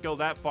probably wouldn't go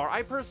that far.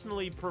 I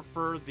personally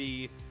prefer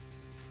the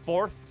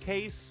fourth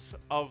case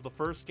of the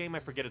first game. I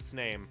forget its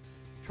name.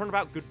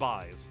 Turnabout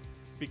Goodbyes.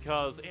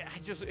 Because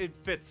it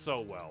fits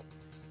so well.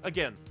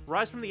 Again,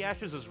 Rise from the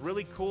Ashes is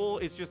really cool.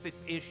 It's just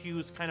its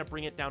issues kind of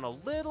bring it down a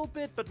little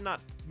bit, but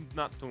not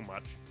too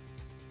much.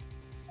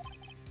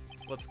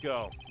 Let's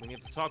go. We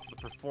need to talk to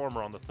the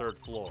performer on the 3rd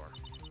floor.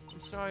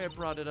 I'm sorry I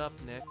brought it up,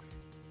 Nick.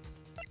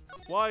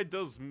 Why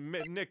does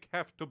Nick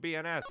have to be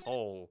an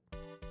asshole?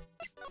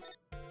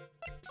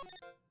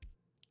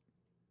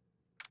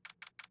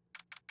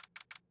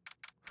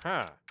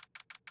 Huh.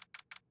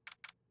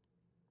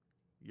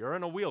 You're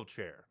in a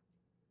wheelchair.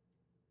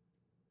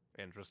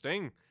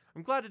 Interesting.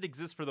 I'm glad it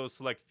exists for those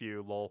select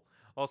few, lol.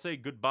 I'll say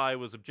goodbye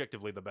was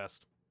objectively the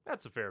best.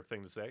 That's a fair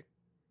thing to say.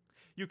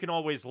 You can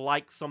always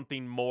like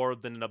something more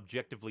than an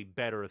objectively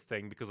better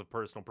thing because of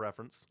personal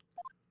preference.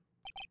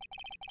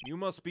 You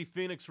must be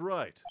Phoenix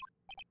Wright.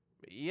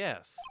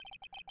 Yes.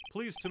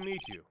 Pleased to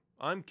meet you.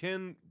 I'm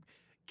Ken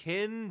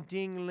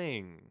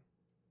Dingling.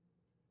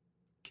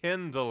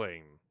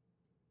 Kindling.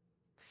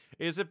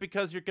 Is it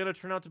because you're gonna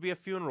turn out to be a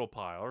funeral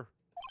pyre?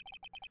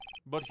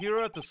 But here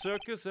at the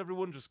circus,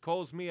 everyone just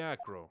calls me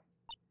Acro.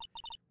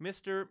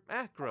 Mr.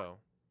 Acro.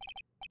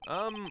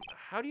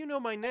 How do you know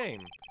my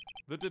name?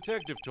 The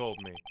detective told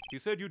me. He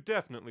said you'd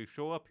definitely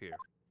show up here.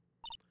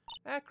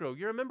 Acro,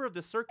 you're a member of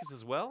the circus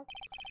as well?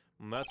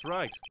 That's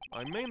right.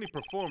 I mainly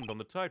performed on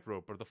the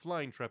tightrope or the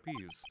flying trapeze.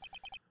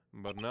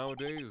 But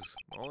nowadays,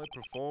 all I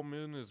perform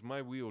in is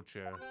my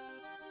wheelchair.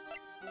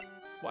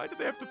 Why do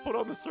they have to put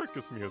on the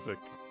circus music?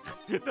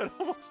 That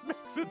almost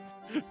makes it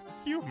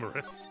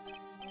humorous.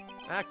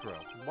 Acro,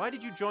 why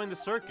did you join the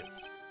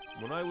circus?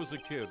 When I was a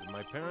kid,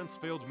 my parents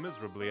failed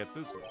miserably at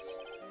business.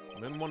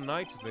 And then one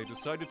night, they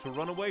decided to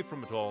run away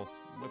from it all,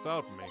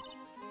 without me.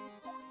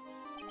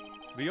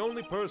 The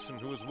only person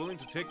who was willing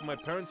to take my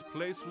parents'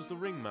 place was the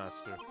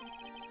ringmaster.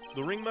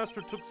 The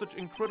ringmaster took such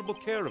incredible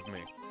care of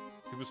me.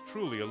 He was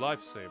truly a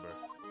lifesaver.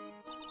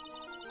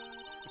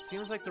 It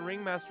seems like the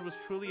ringmaster was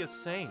truly a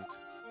saint.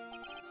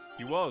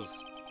 He was.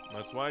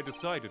 That's why I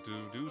decided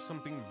to do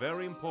something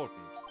very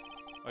important.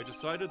 I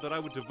decided that I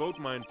would devote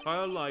my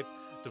entire life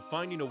to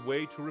finding a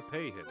way to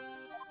repay him.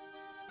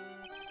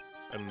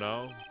 And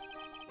now,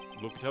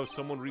 look at how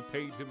someone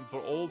repaid him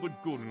for all the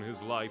good in his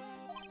life.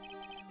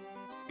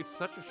 It's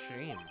such a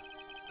shame.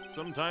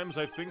 Sometimes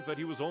I think that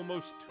he was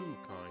almost too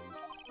kind.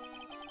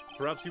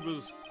 Perhaps he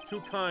was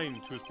too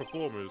kind to his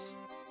performers.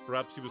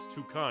 Perhaps he was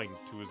too kind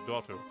to his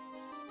daughter.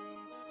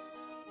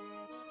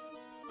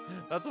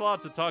 That's a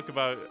lot to talk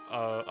about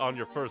on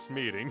your first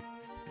meeting.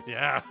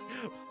 Yeah,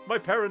 my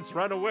parents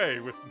ran away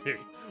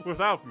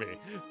without me.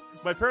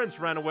 My parents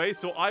ran away,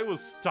 so I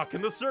was stuck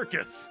in the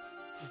circus.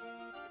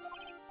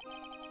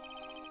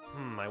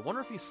 I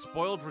wonder if he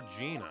spoiled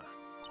Regina.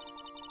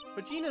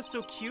 Regina's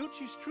so cute,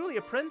 she's truly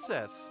a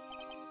princess.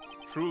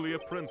 Truly a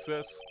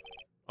princess?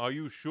 Are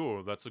you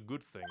sure that's a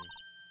good thing?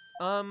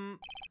 Do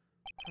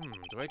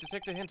I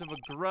detect a hint of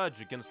a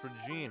grudge against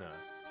Regina?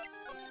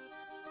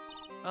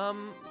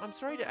 I'm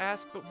sorry to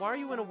ask, but why are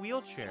you in a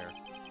wheelchair?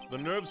 The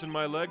nerves in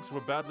my legs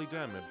were badly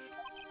damaged.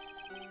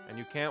 And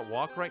you can't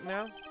walk right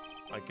now?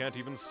 I can't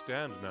even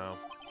stand now.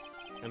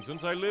 And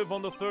since I live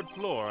on the 3rd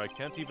floor, I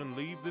can't even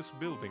leave this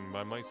building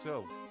by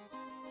myself.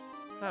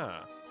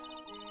 Huh.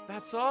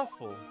 That's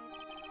awful.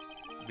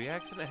 The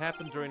accident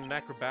happened during an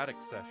acrobatic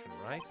session,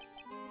 right?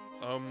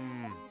 Oh,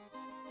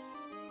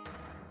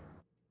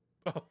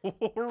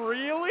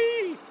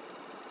 really?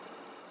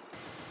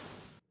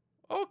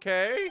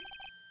 Okay.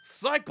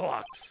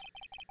 Cyclops!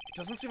 It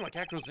doesn't seem like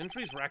Acro's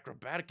injuries were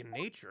acrobatic in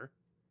nature.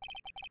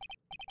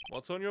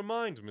 What's on your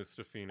mind,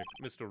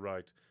 Mr.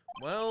 Wright?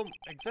 Well,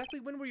 exactly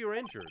when were you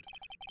injured?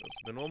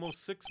 It's been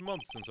almost 6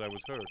 months since I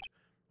was hurt.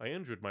 I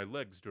injured my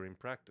legs during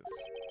practice.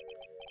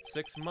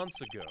 6 months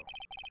ago.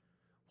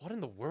 What in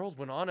the world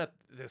went on at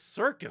this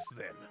circus,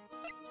 then?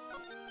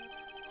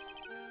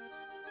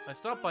 I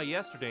stopped by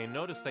yesterday and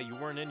noticed that you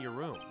weren't in your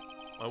room.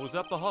 I was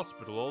at the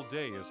hospital all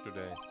day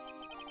yesterday.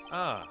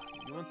 Ah,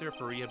 you went there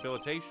for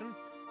rehabilitation?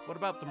 What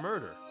about the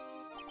murder?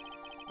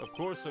 Of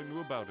course I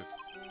knew about it.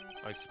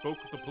 I spoke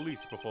with the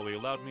police before they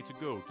allowed me to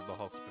go to the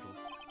hospital.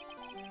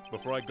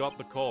 Before I got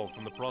the call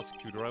from the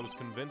prosecutor, I was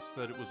convinced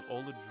that it was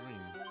all a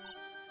dream.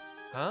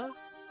 Huh?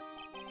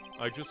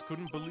 I just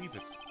couldn't believe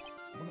it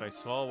when I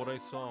saw what I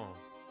saw.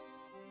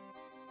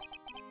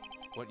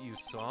 What you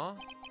saw?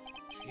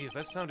 Jeez,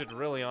 that sounded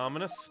really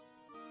ominous.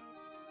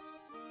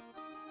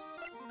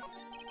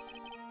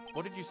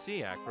 What did you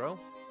see, Acro?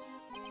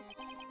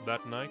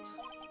 That night,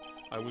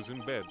 I was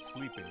in bed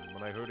sleeping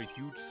when I heard a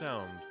huge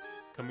sound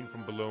coming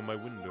from below my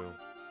window.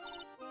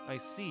 I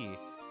see.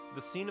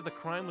 The scene of the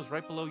crime was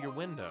right below your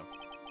window.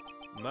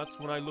 And that's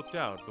when I looked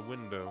out the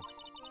window.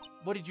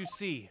 What did you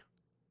see?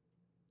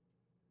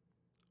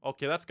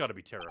 Okay, that's gotta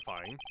be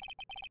terrifying.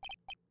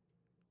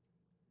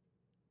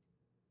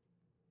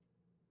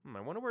 I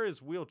wonder where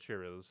his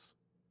wheelchair is.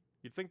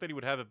 You'd think that he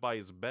would have it by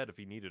his bed if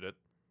he needed it.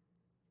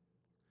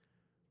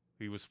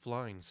 He was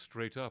flying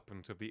straight up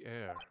into the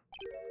air.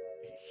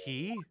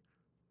 He?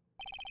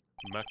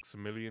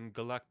 Maximilian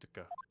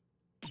Galactica.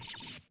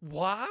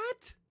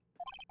 What?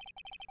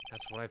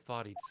 That's what I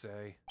thought he'd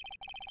say.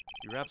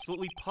 You're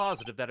absolutely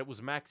positive that it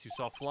was Max you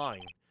saw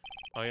flying?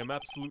 I am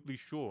absolutely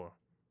sure.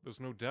 There's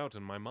no doubt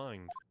in my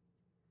mind.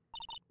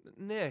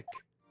 Nick.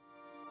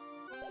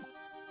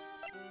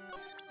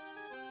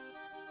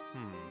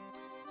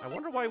 I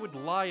wonder why he would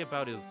lie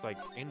about his, like,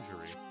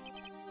 injury.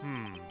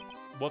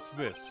 What's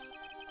this?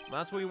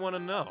 That's what we want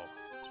to know.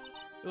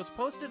 It was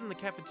posted in the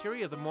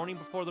cafeteria the morning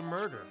before the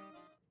murder.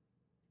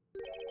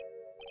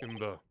 In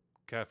the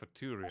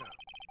cafeteria.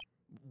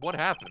 What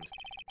happened?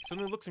 He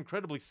suddenly looks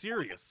incredibly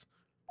serious.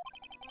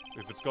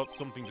 If it's got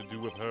something to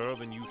do with her,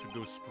 then you should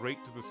go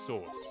straight to the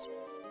source.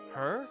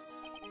 Her?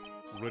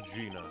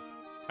 Regina.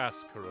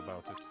 Ask her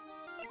about it.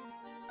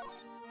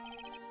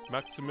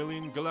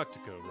 Maximilian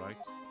Galactica, right?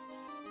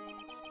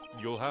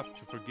 You'll have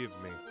to forgive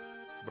me,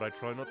 but I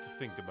try not to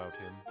think about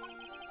him.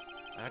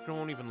 Acro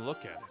won't even look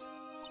at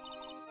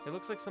it. It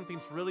looks like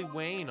something's really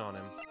weighing on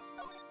him.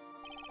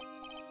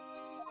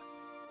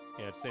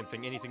 Yeah, it's the same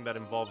thing. Anything that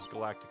involves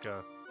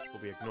Galactica will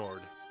be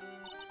ignored.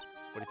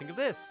 What do you think of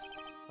this?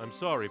 I'm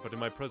sorry, but in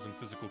my present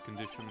physical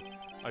condition,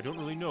 I don't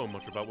really know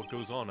much about what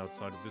goes on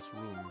outside of this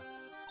room.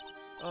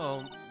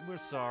 Oh, we're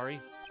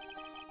sorry.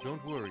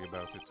 Don't worry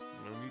about it.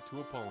 No need to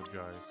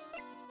apologize.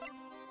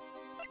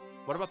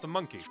 What about the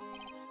monkey?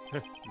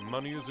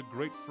 Money is a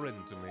great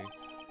friend to me.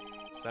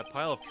 That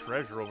pile of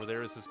treasure over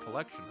there is his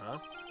collection, huh?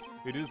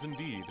 It is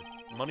indeed.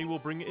 Money will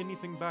bring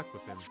anything back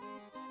with him.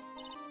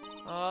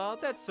 Aw,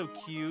 that's so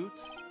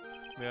cute.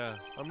 Yeah,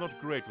 I'm not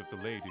great with the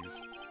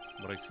ladies,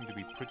 but I seem to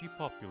be pretty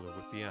popular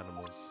with the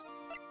animals.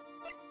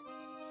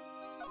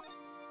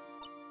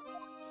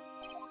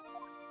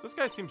 This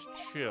guy seems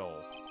chill.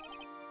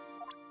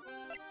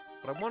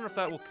 But I wonder if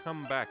that will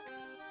come back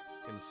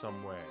in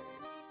some way.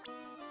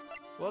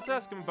 Well, let's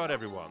ask him about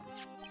everyone.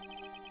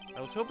 I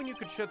was hoping you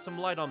could shed some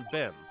light on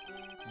Ben.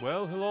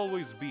 Well, he'll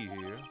always be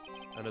here,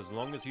 and as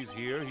long as he's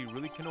here, he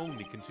really can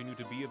only continue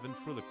to be a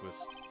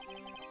ventriloquist.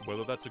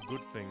 Whether that's a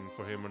good thing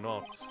for him or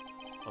not,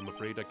 I'm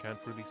afraid I can't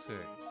really say.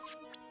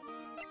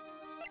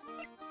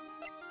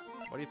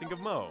 What do you think of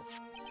Mo?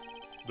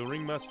 The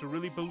ringmaster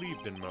really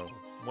believed in Mo,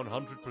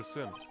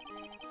 100%.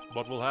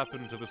 What will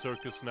happen to the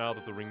circus now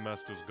that the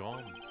ringmaster's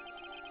gone?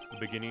 The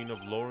beginning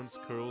of Lawrence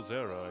Curl's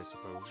era, I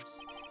suppose.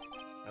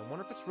 I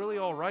wonder if it's really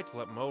alright to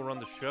let Mo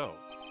run the show.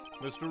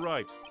 Mr.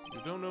 Wright,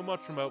 you don't know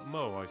much about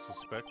Mo, I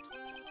suspect.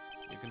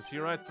 You can see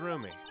right through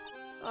me.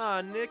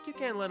 Ah, Nick, you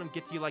can't let him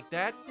get to you like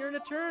that. You're an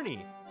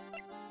attorney.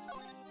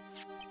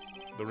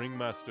 The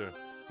ringmaster,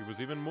 he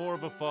was even more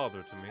of a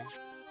father to me.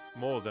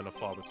 More than a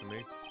father to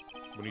me.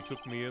 When he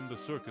took me in, the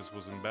circus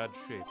was in bad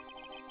shape.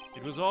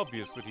 It was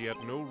obvious that he had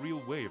no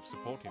real way of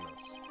supporting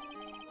us.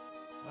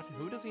 What?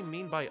 Who does he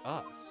mean by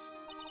us?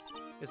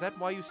 Is that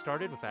why you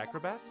started with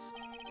Acrobats?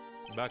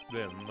 Back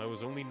then, I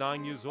was only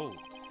 9 years old.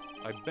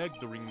 I begged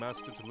the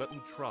ringmaster to let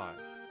me try,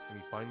 and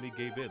he finally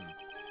gave in.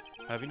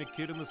 Having a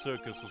kid in the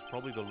circus was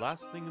probably the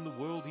last thing in the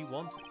world he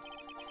wanted.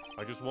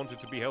 I just wanted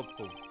to be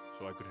helpful,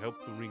 so I could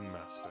help the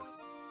ringmaster.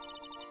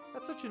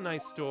 That's such a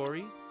nice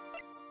story.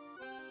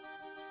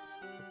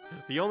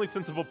 The only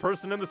sensible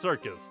person in the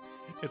circus.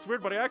 It's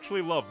weird, but I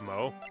actually love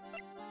Mo.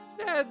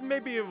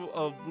 Maybe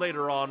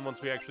later on,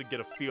 once we actually get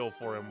a feel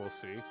for him, we'll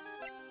see.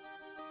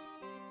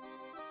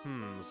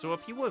 So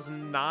if he was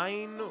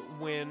 9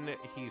 when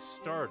he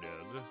started...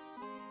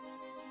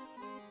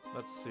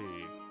 Let's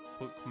see.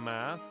 Quick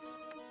math.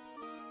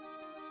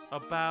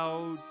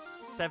 About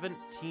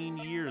 17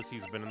 years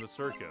he's been in the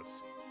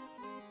circus.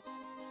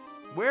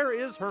 Where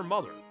is her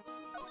mother?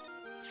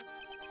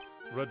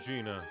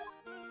 Regina.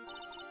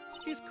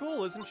 She's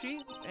cool, isn't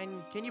she?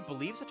 And can you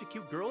believe such a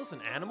cute girl is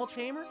an animal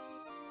tamer?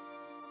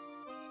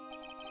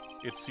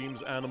 It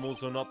seems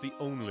animals are not the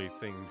only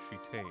thing she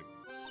tames.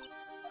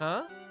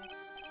 Huh?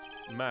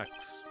 Max,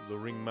 the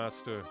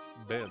ringmaster,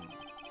 Ben.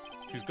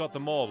 She's got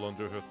them all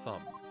under her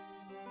thumb.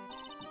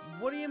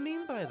 What do you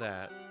mean by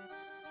that?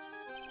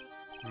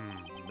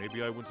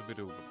 Maybe I went a bit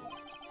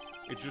overboard.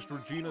 It's just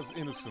Regina's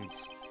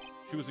innocence.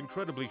 She was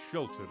incredibly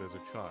sheltered as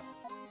a child.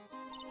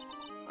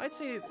 I'd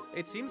say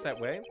it seems that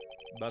way.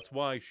 That's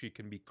why she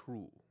can be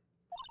cruel.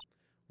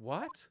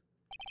 What?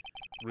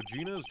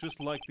 Regina is just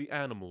like the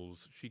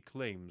animals she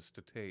claims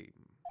to tame.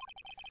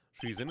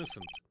 She's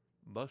innocent,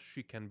 thus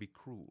she can be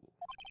cruel.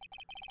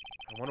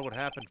 I wonder what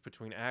happened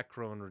between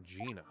Acro and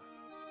Regina.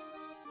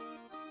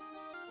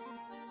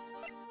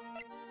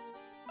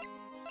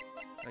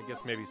 I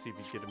guess maybe see if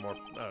you get more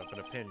of an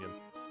opinion.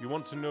 You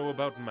want to know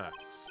about Max?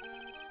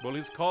 Well,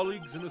 his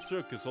colleagues in the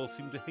circus all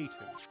seem to hate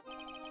him.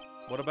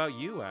 What about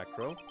you,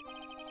 Acro?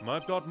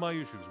 I've got my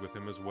issues with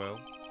him as well,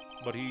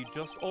 but he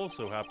just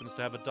also happens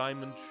to have a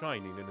diamond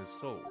shining in his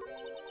soul.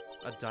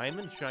 A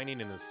diamond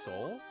shining in his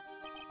soul?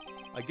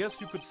 I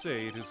guess you could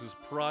say it is his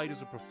pride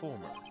as a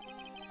performer.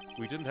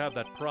 We didn't have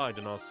that pride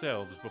in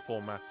ourselves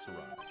before Max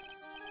arrived.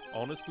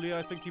 Honestly,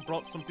 I think he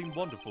brought something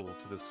wonderful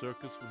to the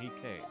circus when he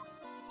came.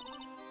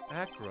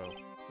 Acro,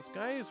 this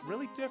guy is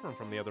really different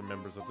from the other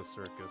members of the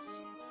circus.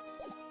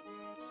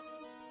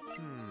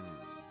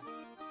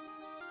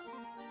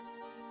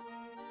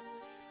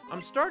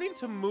 I'm starting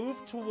to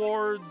move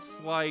towards,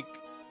 like,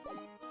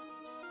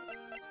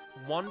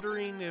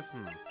 wondering if...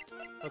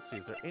 Let's see,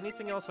 is there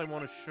anything else I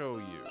want to show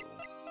you?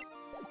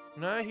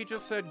 Nah, he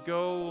just said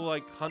go,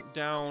 like, hunt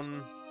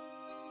down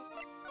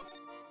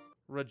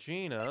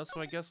Regina,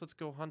 so I guess let's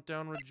go hunt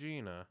down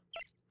Regina.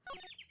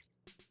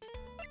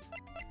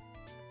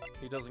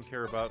 He doesn't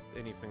care about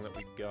anything that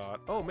we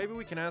got. Oh, maybe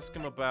we can ask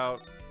him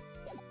about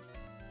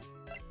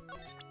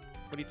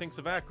what he thinks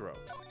of Acro.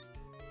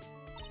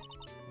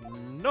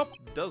 Nope,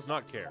 does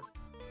not care.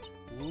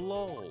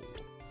 Lol.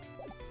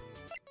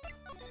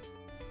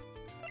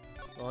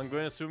 Well, I'm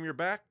going to assume you're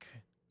back.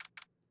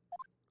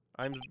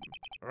 I've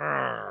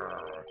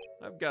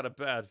got a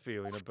bad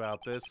feeling about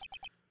this.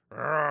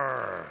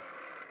 Ah,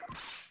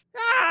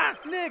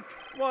 Nick!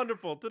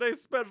 Wonderful.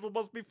 Today's special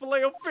must be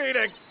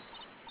Filet-O-Phoenix!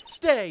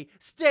 Stay!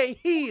 Stay!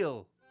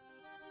 Heal!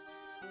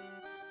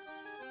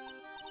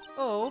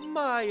 Oh,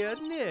 Maya,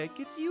 Nick,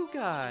 it's you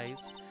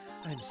guys.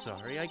 I'm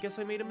sorry, I guess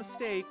I made a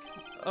mistake.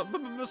 A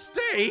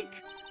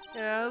mistake?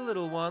 Yeah, a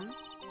little one.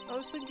 I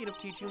was thinking of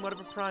teaching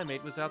whatever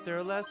primate was out there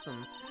a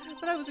lesson,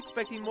 but I was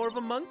expecting more of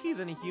a monkey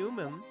than a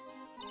human.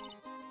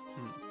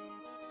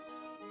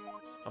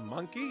 A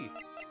monkey?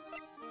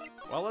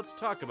 Well, let's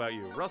talk about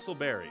you, Russell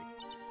Berry.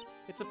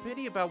 It's a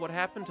pity about what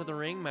happened to the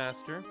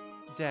ringmaster.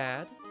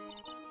 Dad?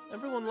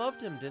 Everyone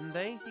loved him, didn't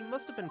they? He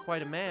must have been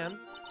quite a man.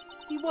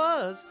 He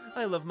was!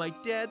 I love my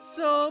dad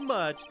so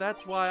much!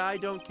 That's why I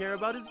don't care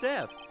about his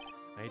death.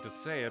 I hate to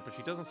say it, but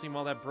she doesn't seem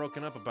all that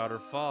broken up about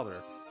her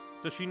father.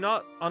 Does she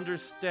not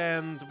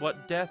understand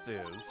what death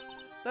is?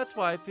 That's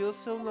why I feel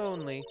so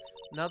lonely,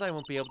 now that I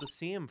won't be able to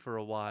see him for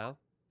a while.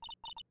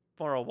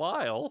 For a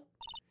while?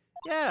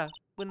 Yeah,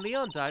 when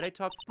Leon died, I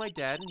talked with my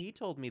dad, and he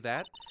told me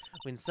that.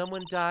 When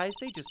someone dies,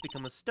 they just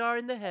become a star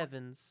in the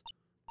heavens.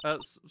 A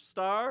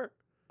star?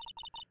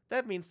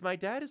 That means my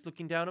dad is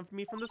looking down on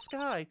me from the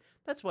sky.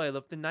 That's why I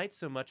love the night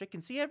so much. I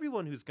can see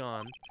everyone who's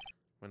gone.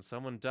 When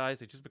someone dies,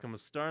 they just become a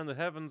star in the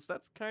heavens.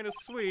 That's kind of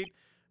sweet.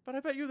 But I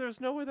bet you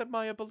there's no way that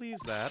Maya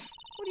believes that.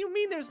 What do you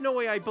mean there's no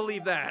way I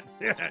believe that?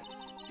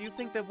 Do you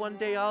think that one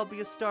day I'll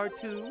be a star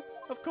too?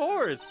 Of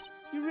course!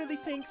 You really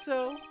think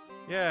so?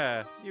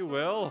 Yeah, you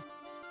will.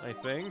 I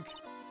think.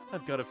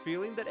 I've got a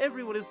feeling that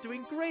everyone is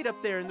doing great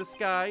up there in the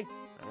sky.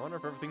 I wonder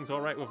if everything's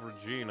alright with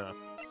Regina.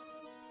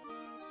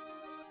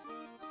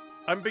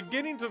 I'm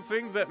beginning to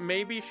think that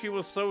maybe she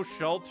was so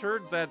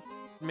sheltered that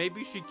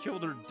maybe she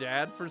killed her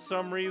dad for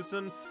some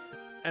reason,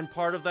 and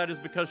part of that is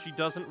because she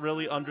doesn't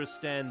really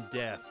understand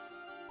death.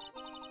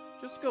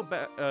 Just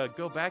to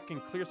go back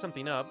and clear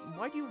something up,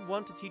 why do you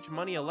want to teach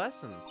Money a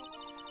lesson?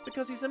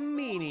 Because he's a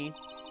meanie.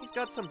 He's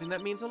got something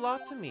that means a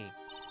lot to me.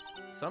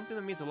 Something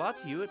that means a lot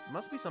to you? It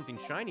must be something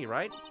shiny,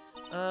 right?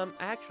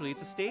 Actually,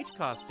 it's a stage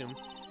costume.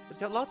 It's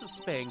got lots of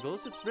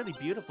spangles. It's really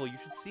beautiful. You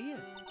should see it.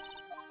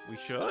 We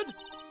should?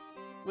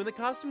 When the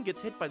costume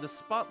gets hit by the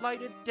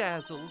spotlight, it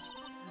dazzles.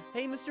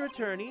 Hey, Mr.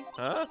 Attorney.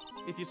 Huh?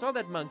 If you saw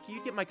that monkey,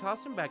 you'd get my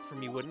costume back from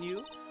me, wouldn't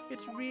you?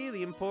 It's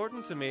really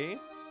important to me.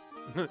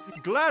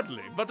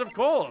 Gladly, but of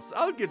course,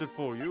 I'll get it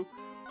for you.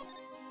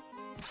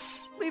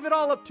 Leave it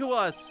all up to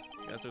us.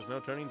 Guess there's no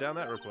turning down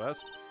that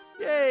request.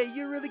 Yay,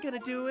 you're really gonna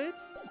do it?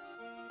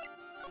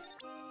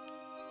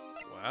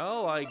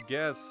 Well, I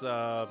guess,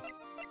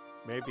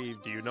 maybe,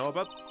 do you know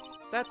about...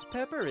 That's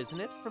Pepper, isn't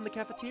it? From the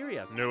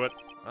cafeteria. Knew it.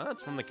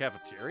 It's from the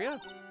cafeteria?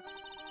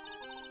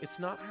 It's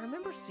not. I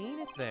remember seeing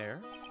it there.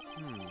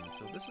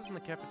 So this was in the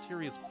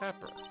cafeteria's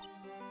Pepper.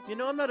 You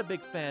know, I'm not a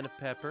big fan of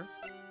Pepper.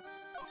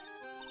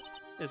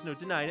 There's no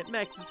denying it.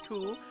 Max is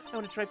cool. I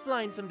want to try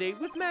flying someday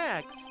with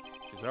Max.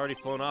 She's already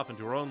flown off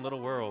into her own little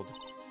world.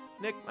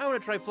 Nick, I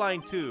want to try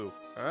flying too.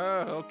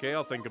 Okay,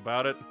 I'll think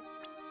about it.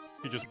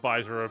 He just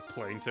buys her a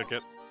plane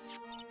ticket.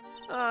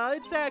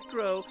 It's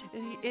Acro.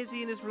 Is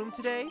he in his room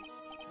today?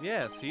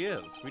 Yes, he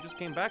is. We just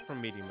came back from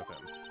meeting with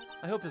him.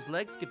 I hope his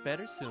legs get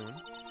better soon.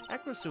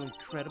 Acro's so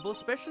incredible,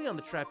 especially on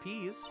the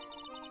trapeze.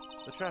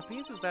 The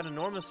trapeze is that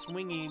enormous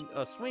swing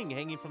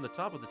hanging from the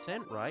top of the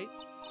tent, right?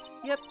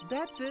 Yep,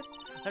 that's it.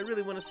 I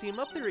really want to see him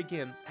up there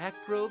again.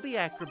 Acro the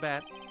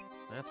Acrobat.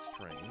 That's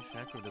strange.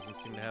 Acro doesn't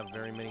seem to have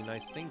very many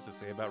nice things to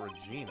say about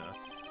Regina,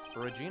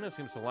 but Regina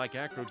seems to like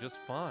Acro just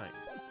fine.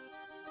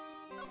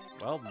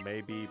 Well,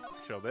 maybe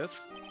show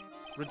this.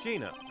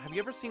 Regina, have you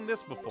ever seen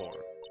this before?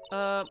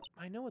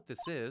 I know what this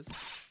is.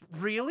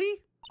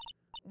 Really?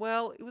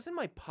 Well, it was in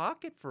my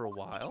pocket for a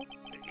while.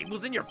 It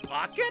was in your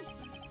pocket?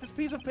 This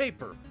piece of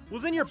paper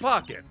was in your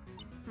pocket.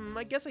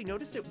 I guess I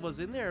noticed it was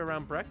in there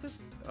around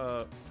breakfast,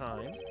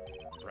 time.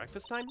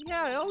 Breakfast time?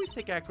 Yeah, I always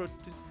take Acro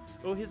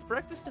to his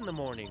breakfast in the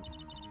morning.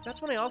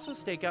 That's when I also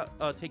take out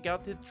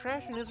the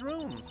trash in his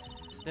room.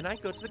 Then I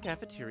go to the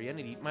cafeteria and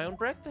eat my own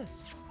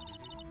breakfast.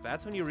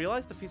 That's when you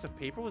realized the piece of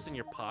paper was in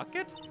your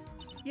pocket?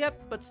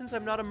 Yep, but since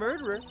I'm not a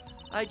murderer,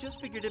 I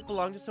just figured it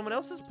belonged to someone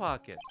else's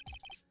pocket.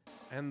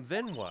 And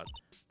then what?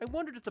 I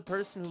wondered if the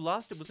person who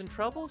lost it was in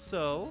trouble,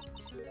 so...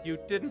 You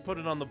didn't put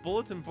it on the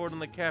bulletin board in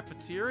the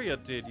cafeteria,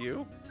 did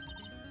you?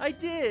 I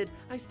did!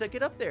 I stuck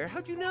it up there.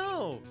 How'd you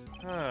know?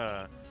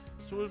 Huh.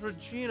 So it was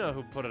Regina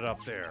who put it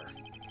up there.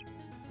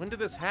 When did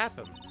this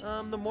happen?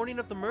 The morning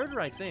of the murder,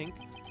 I think.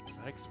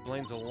 That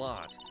explains a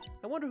lot.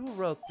 I wonder who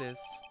wrote this.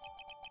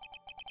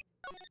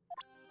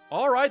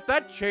 Alright,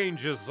 that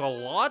changes a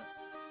lot.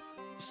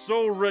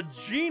 So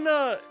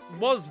Regina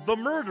was the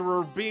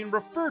murderer being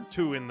referred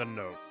to in the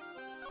note.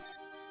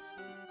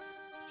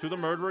 To the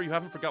murderer, you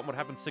haven't forgotten what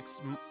happened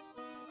 6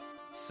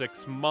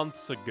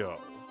 months ago.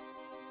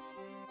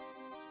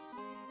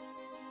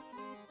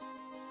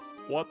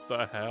 What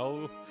the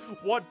hell?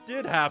 What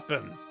did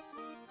happen?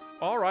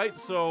 Alright,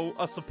 so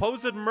a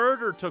supposed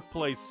murder took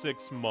place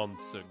 6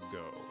 months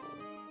ago.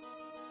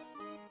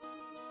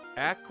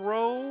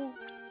 Acro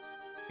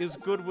is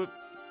good with...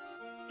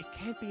 It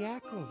can't be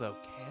Acro, though,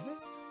 can it?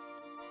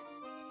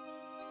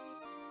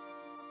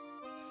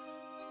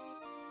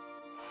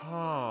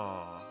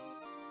 Huh.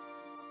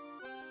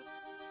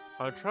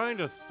 I'm trying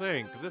to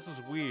think. This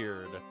is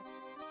weird.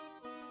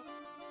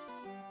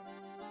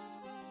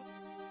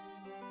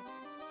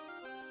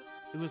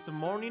 It was the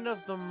morning of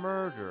the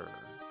murder.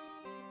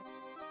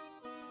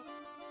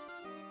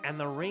 And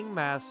the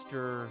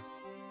ringmaster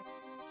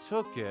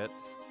took it.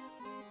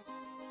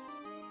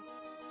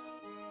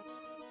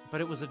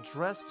 But it was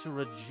addressed to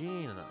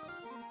Regina.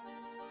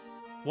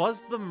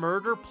 Was the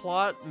murder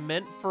plot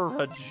meant for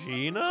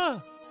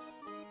Regina?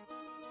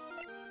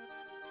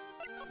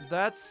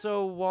 That's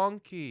so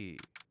wonky.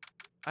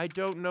 I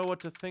don't know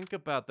what to think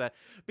about that.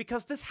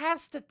 Because this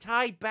has to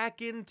tie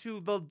back into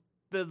the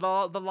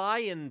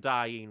Lyin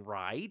dying,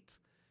 right?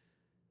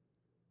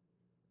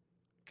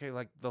 Okay,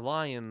 like, the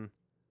Lyin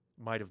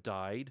might have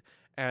died,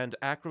 and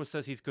Acro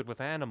says he's good with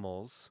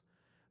animals.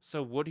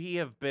 So would he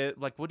have been,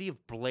 like, would he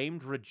have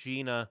blamed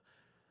Regina?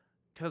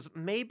 Because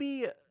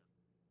maybe...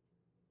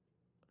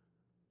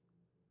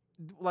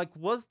 Like,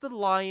 was the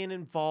Lyin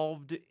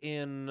involved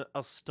in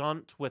a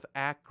stunt with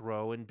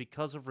Acro, and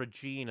because of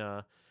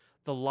Regina,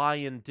 the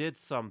Lyin did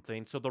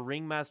something, so the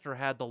ringmaster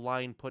had the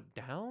Lyin put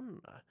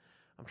down?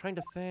 I'm trying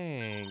to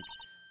think.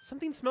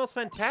 Something smells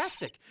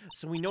fantastic,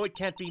 so we know it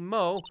can't be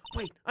Mo.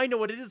 Wait, I know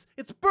what it is.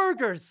 It's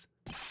burgers!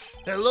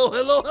 Hello,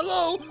 hello,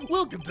 hello!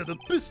 Welcome to the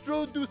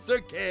Bistro du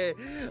Cirque,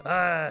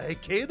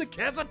 aka the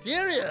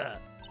cafeteria!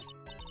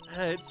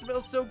 It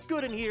smells so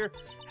good in here,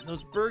 and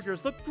those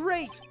burgers look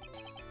great!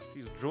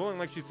 She's drooling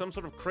like she's some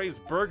sort of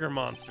crazed burger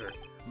monster.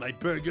 My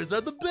burgers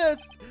are the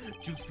best!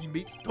 Juicy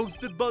meat,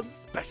 toasted buns,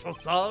 special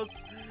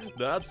sauce.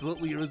 They're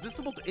absolutely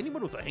irresistible to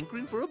anyone with a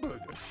hankering for a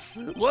burger.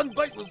 One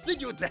bite will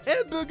send you into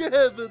hamburger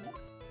heaven!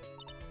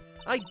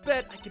 I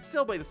bet, I can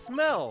tell by the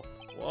smell.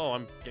 Whoa,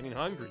 I'm getting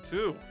hungry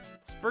too.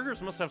 Those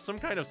burgers must have some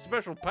kind of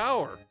special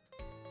power.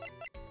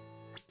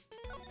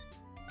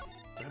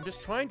 But I'm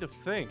just trying to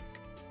think.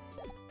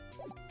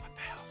 What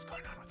the hell's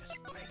going on with this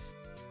place?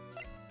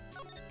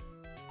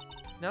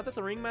 Now that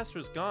the ringmaster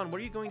is gone, what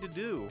are you going to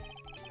do?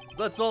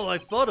 That's all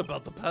I've thought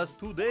about the past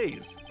 2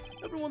 days.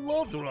 Everyone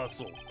loved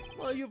Russell.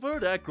 Well, you've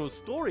heard Acro's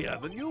story,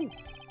 haven't you?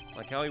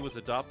 Like how he was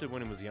adopted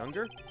when he was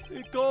younger?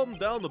 He calmed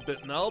down a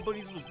bit now, but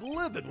he was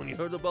livid when he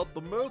heard about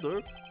the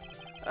murder.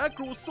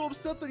 Acro was so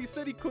upset that he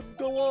said he couldn't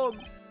go on.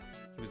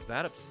 He was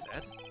that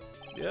upset?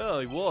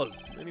 Yeah, he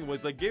was.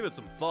 Anyways, I gave it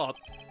some thought.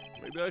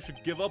 Maybe I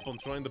should give up on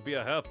trying to be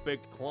a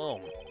half-baked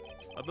clown.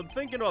 I've been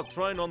thinking about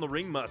trying on the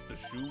ringmaster's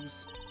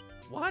shoes.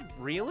 What?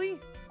 Really?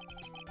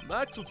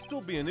 Max would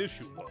still be an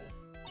issue,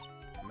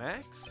 though.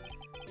 Max?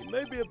 He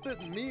may be a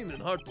bit mean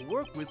and hard to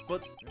work with,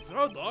 but it's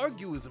hard to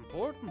argue his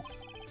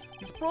importance.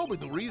 He's probably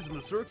the reason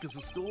the circus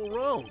is still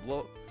around.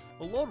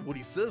 A lot of what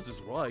he says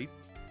is right.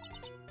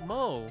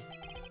 Mo.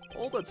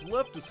 All that's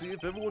left to see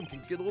if everyone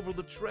can get over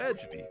the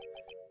tragedy.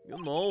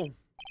 You know.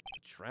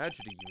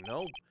 Tragedy, you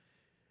know?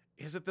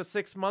 Is it the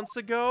 6 months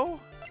ago?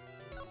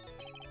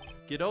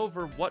 Get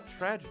over what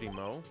tragedy,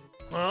 Mo?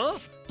 Huh?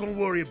 Don't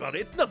worry about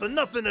it. It's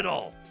nothing at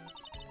all.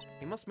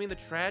 He must mean the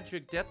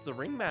tragic death of the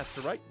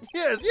ringmaster, right?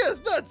 Yes,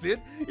 that's it.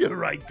 You're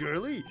right,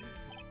 girlie.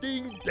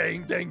 Ding,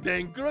 dang, dang,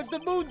 dang,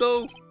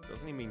 correctamundo.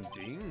 Doesn't he mean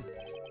ding?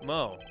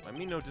 Mo, I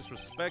mean no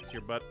disrespect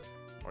here, but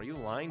are you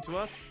lying to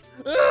us?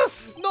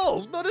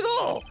 No, not at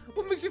all.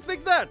 What makes you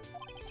think that?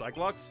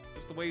 Cyclops,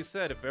 just the way you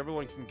said, if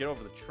everyone can get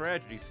over the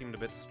tragedy seemed a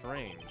bit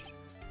strange.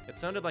 It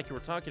sounded like you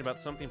were talking about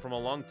something from a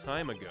long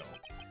time ago.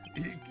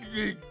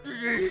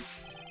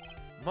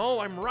 Mo,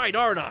 I'm right,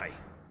 aren't I?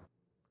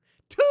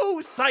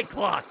 2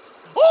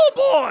 Cyclops! Oh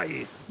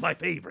boy! My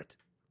favorite.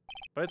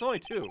 But it's only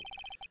 2.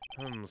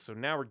 So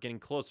now we're getting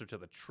closer to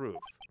the truth.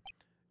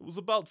 It was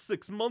about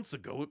 6 months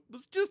ago. It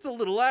was just a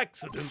little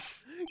accident.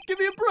 Give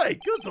me a break.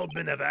 Us old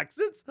men have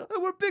accidents. I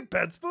wear big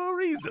pants for a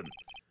reason.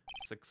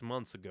 6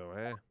 months ago,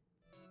 eh?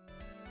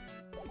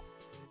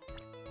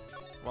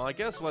 Well, I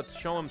guess let's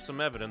show him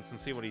some evidence and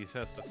see what he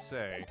has to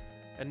say.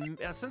 And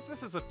since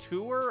this is a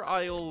tour,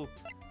 I'll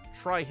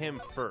try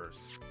him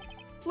first.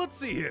 Let's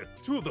see here.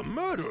 To the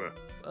murderer.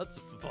 That's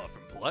far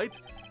from polite.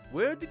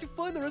 Where did you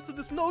find the rest of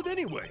this note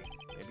anyway?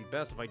 Maybe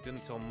best if I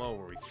didn't tell Mo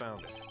where we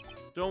found it.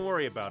 Don't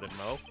worry about it,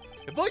 Mo.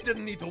 If I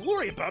didn't need to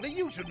worry about it,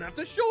 you shouldn't have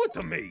to show it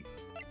to me.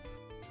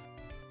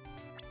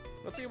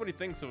 Let's see what he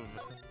thinks of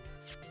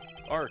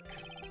Ark.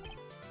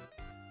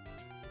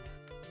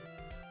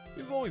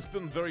 He's always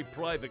been a very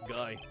private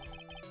guy.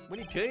 When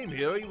he came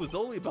here, he was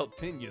only about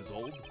 10 years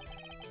old.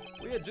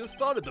 We had just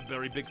started the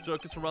very big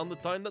circus around the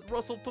time that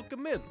Russell took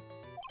him in.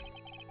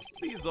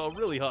 These are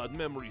really hard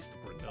memories to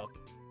bring up.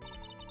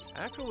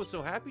 Acro was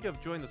so happy to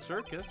have joined the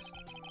circus.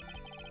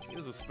 He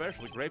was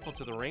especially grateful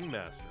to the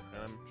ringmaster,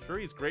 and I'm sure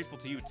he's grateful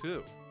to you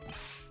too.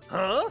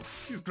 Huh?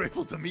 He's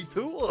grateful to me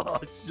too? Oh,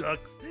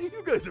 shucks.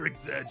 You guys are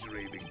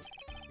exaggerating.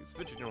 He's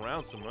fidgeting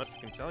around so much,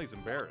 you can tell he's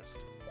embarrassed.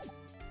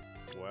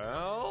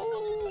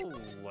 Well,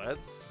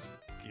 let's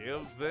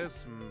give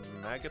this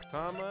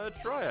Magatama a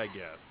try, I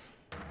guess.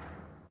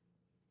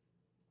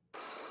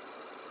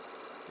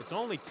 It's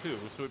only 2,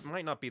 so it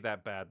might not be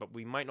that bad, but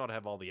we might not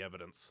have all the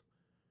evidence.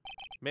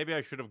 Maybe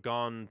I should have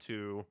gone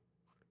to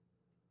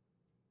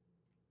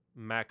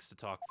Max to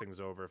talk things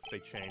over if they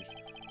changed.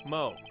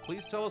 Mo,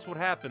 please tell us what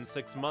happened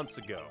 6 months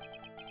ago.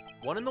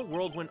 What in the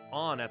world went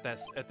on at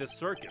this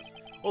circus?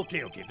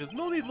 Okay, there's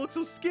no need to look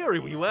so scary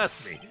when you ask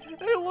me.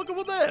 Hey, look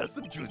over there,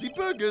 some juicy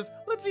burgers.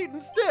 Let's eat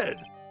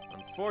instead.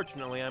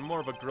 Unfortunately, I'm more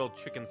of a grilled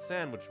chicken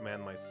sandwich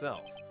man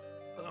myself.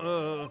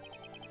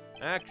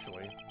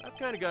 Actually, I've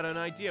kind of got an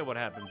idea what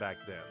happened back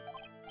then.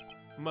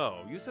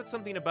 Mo, you said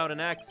something about an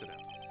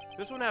accident.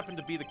 This one happened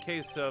to be the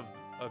case of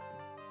a...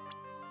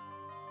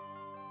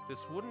 This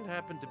wouldn't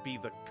happen to be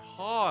the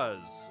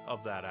cause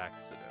of that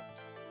accident.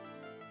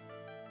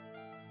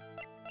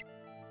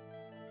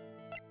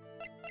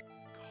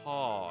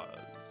 Cause.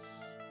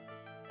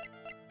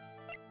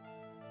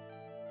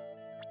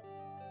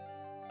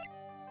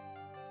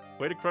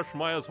 Way to crush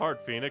Maya's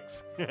heart,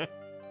 Phoenix.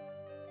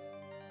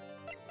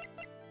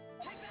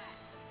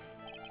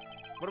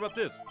 What about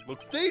this?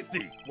 Looks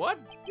tasty. What?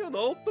 You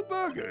know, the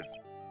burgers.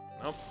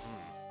 Nope.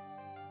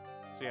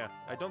 So yeah,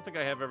 I don't think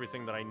I have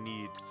everything that I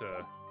need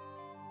to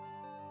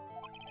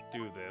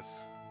do this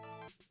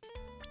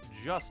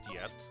just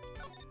yet.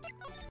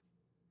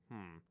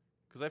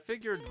 Because I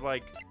figured,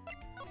 like,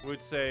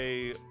 we'd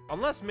say,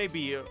 unless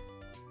maybe,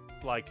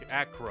 like,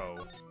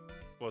 Acro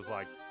was,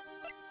 like,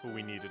 who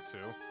we needed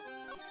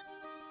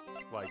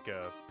to. Like,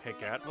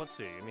 pick at. Let's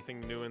see,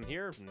 anything new in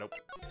here? Nope.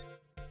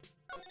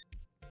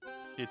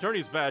 The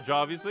attorney's badge,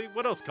 obviously.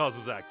 What else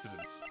causes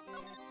accidents?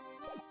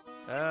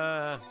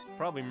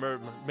 Probably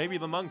maybe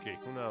the monkey.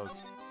 Who knows?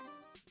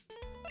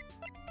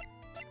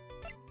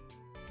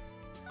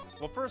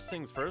 Well, first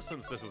things first,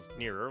 since this is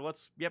nearer,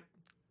 yep,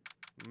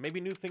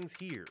 maybe new things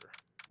here.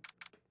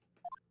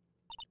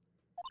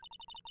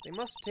 They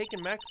must have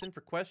taken Max in for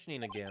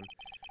questioning again.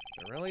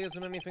 There really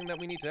isn't anything that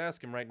we need to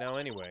ask him right now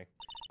anyway.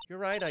 You're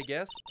right, I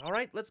guess.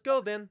 Alright, let's go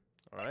then.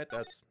 Alright,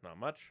 that's not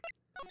much.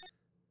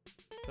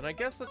 Then I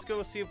guess let's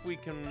go see if we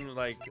can,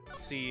 like,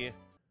 see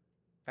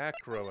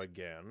Acro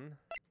again.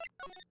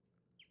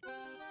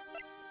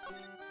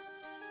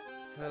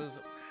 Because...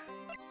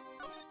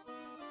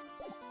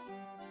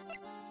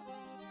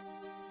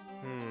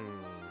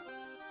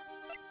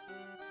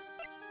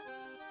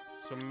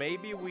 So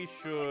maybe we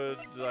should,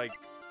 like,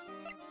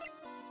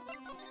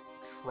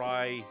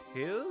 try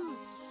his?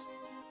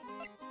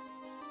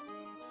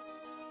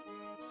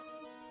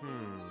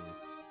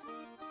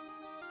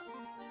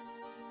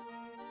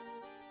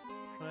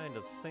 Trying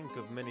to think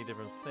of many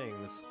different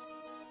things.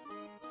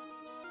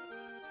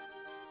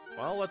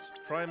 Well, let's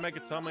try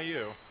Megatama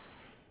U.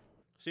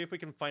 See if we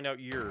can find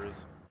out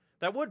yours.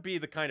 That would be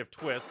the kind of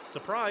twist.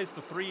 Surprise,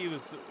 the 3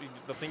 was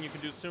the thing you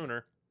can do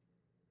sooner.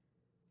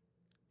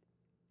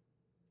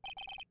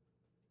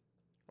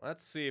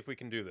 Let's see if we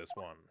can do this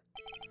one.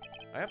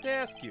 I have to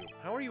ask you,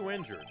 how are you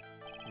injured?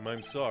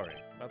 I'm sorry.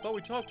 I thought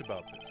we talked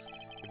about this.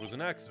 It was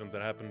an accident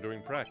that happened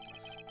during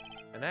practice.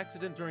 An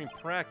accident during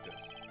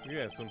practice?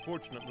 Yes,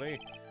 unfortunately,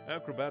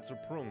 acrobats are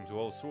prone to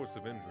all sorts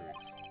of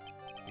injuries.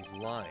 He's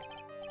lying.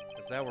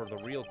 If that were the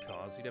real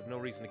cause, he'd have no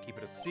reason to keep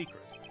it a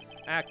secret.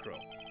 Acro,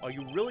 are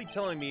you really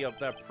telling me of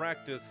that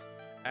practice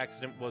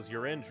accident was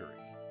your injury?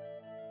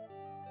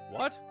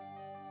 What?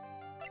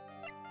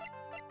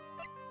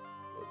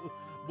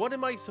 What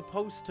am I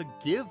supposed to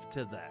give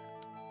to that?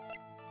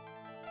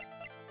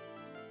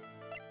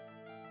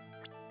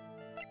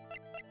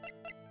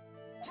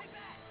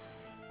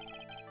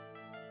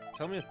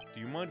 Tell me, do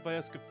you mind if I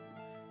ask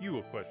you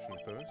a question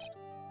first?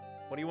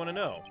 What do you want to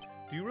know?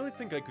 Do you really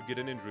think I could get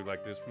an injury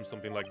like this from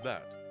something like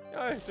that?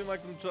 I seem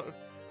like I'm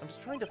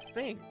just trying to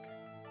think.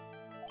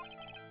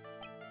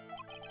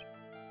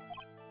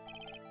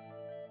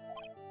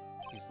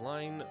 He's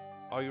lying.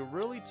 Are you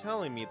really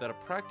telling me that a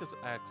practice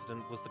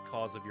accident was the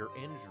cause of your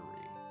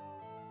injury?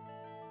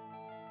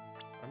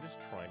 I'm just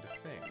trying to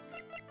think.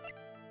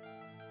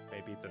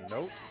 Maybe the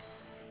note?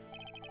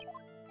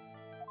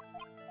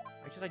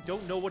 I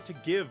don't know what to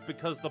give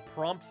because the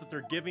prompts that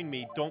they're giving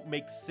me don't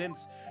make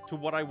sense to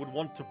what I would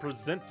want to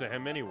present to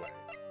him anyway.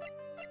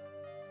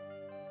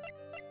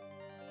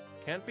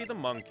 Can't be the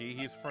monkey,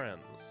 he's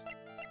friends.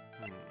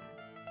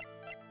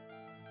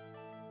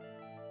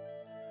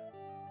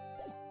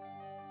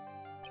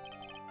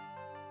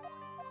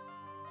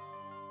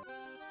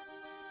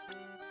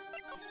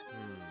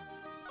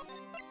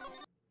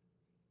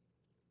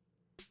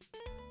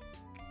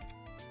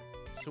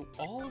 So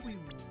all we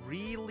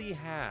really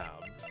have...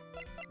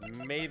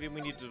 Maybe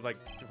we need to, like,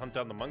 hunt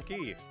down the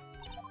monkey?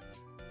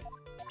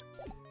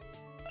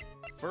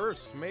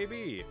 First,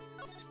 maybe.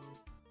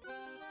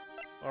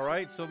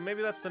 Alright, so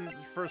maybe that's the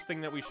first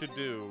thing that we should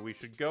do. We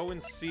should go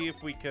and see if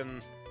we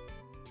can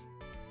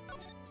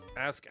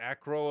ask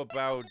Acro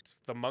about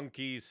the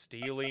monkey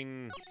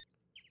stealing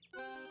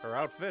her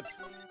outfit.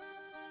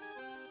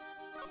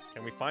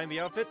 Can we find the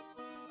outfit?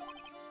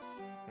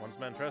 One's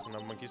man dress,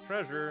 another monkey's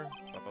treasure.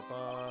 Ba -ba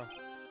 -ba.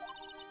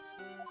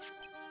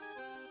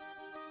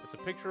 It's a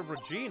picture of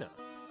Regina.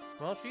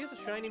 Well, she is a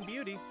shining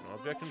beauty. No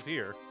objections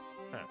here.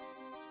 Huh.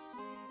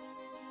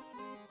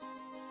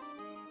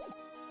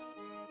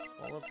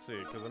 Well, let's see,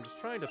 because I'm just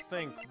trying to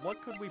think,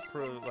 what could we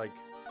like...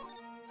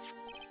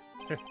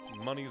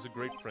 Money is a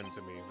great friend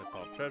to me. The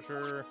top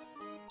treasure.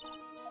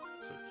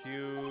 So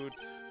cute.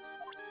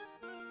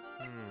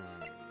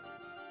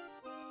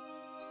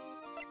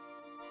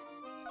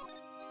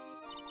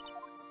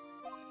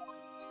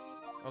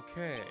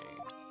 Okay.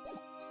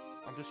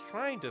 I'm just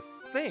trying to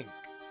think.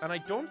 And I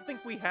don't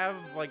think we have,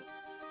 like...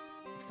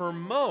 For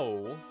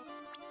Mo,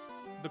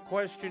 the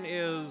question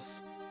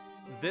is...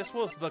 This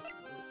was the...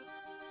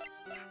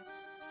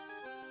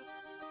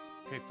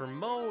 Okay, for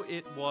Mo,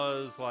 it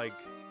was, like...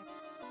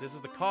 This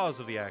is the cause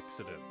of the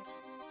accident.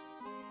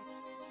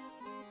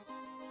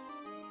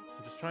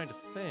 I'm just trying to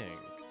think.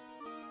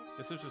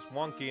 This is just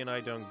wonky and I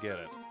don't get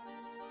it.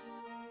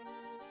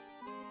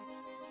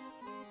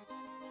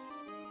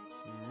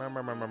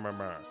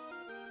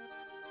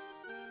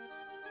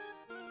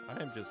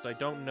 I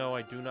don't know,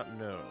 I do not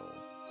know.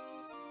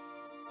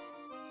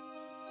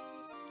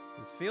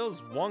 This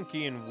feels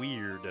wonky and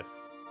weird.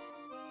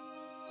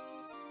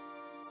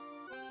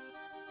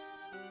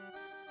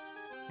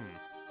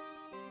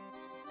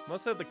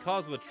 Must have the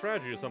cause of the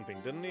tragedy or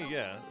something, didn't he?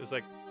 Yeah, it was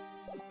like...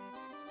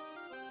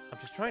 I'm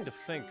just trying to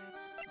think.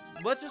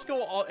 Let's just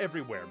go all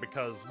everywhere,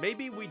 because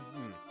maybe we...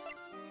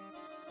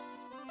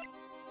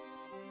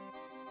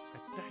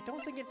 I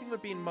don't think anything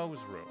would be in Mo's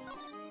room.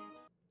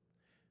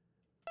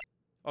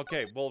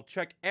 Okay, we'll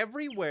check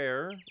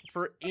everywhere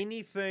for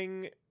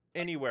anything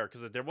anywhere,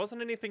 because there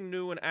wasn't anything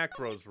new in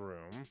Acro's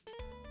room.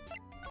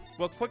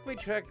 We'll quickly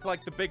check,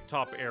 like, the big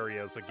top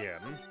areas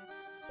again.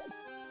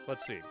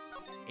 Let's see.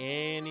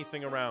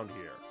 Anything around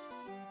here?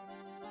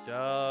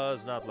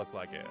 Does not look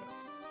like it.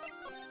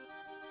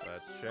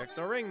 Let's check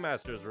the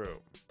Ringmaster's room.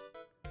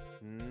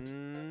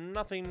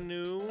 Nothing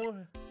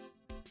new.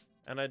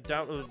 And I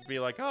doubt it would be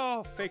like,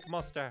 oh, fake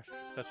mustache.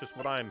 That's just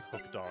what I'm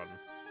hooked on.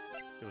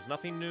 There was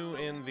nothing new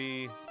in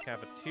the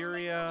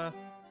cafeteria.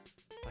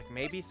 Like,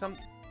 maybe some...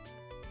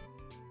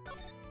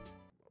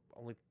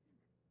 Only...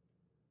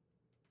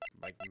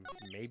 Like,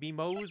 maybe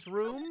Mo's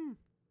room?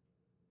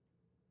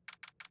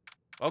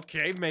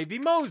 Okay, maybe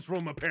Mo's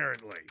room,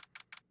 apparently.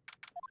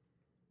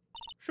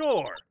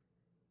 Sure.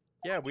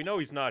 Yeah, we know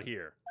he's not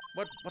here.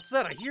 What's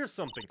that? I hear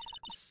something.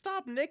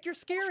 Stop, Nick, you're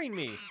scaring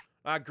me.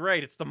 Ah,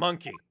 great, it's the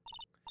monkey.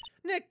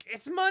 Nick,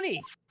 it's money.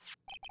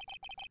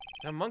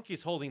 The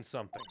monkey's holding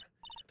something.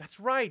 That's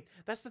right.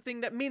 That's the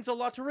thing that means a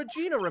lot to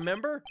Regina,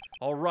 remember?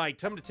 All right,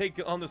 time to take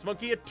on this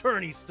monkey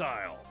attorney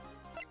style.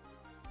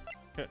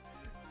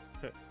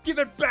 Give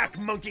it back,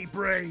 monkey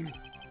brain.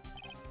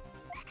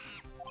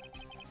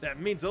 That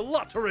means a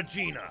lot to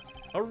Regina.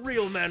 A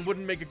real man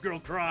wouldn't make a girl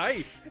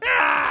cry.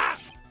 Ah!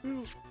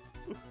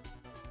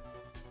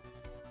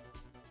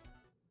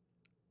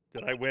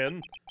 Did I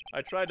win?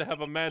 I tried to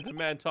have a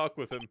man-to-man talk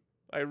with him.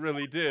 I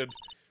really did.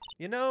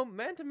 You know,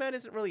 man-to-man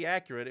isn't really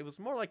accurate. It was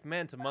more like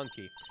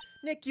man-to-monkey.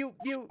 Nick, you...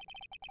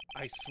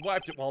 I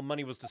swiped it while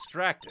Money was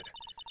distracted.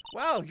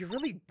 Wow, you're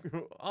really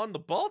on the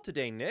ball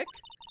today, Nick.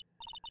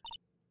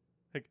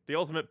 Like, the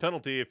ultimate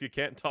penalty if you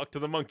can't talk to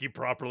the monkey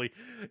properly.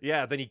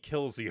 Yeah, then he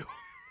kills you.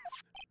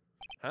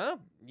 Huh?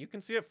 You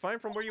can see it fine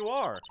from where you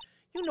are.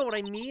 You know what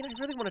I mean. I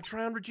really want to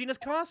try on Regina's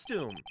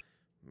costume.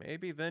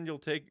 Maybe then you'll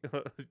take...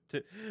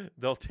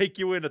 they'll take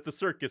you in at the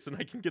circus and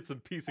I can get some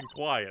peace and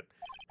quiet.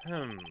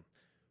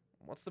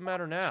 What's the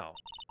matter now?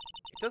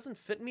 It doesn't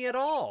fit me at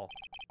all.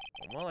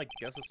 Well, I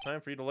guess it's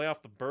time for you to lay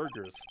off the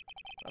burgers.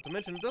 Not to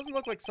mention, it doesn't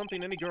look like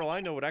something any girl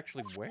I know would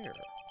actually wear.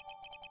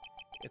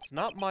 It's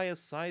not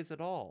Maya's size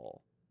at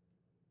all.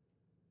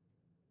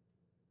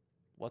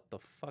 What the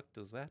fuck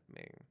does that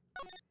mean?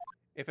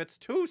 If it's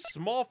too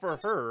small for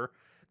her,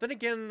 then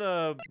again,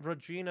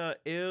 Regina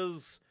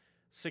is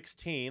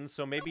 16,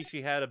 so maybe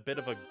she had a bit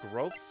of a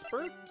growth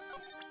spurt?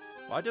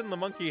 Why didn't the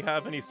monkey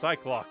have any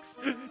Cyclops?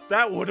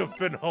 That would have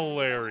been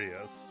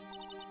hilarious.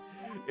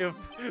 If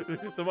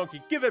the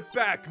monkey, give it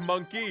back,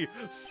 monkey!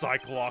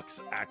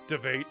 Cyclops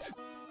activate.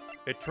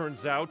 It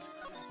turns out,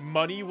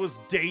 Money was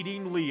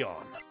dating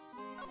Leon.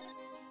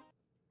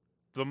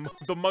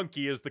 The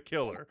monkey is the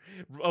killer,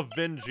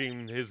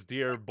 avenging his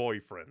dear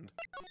boyfriend.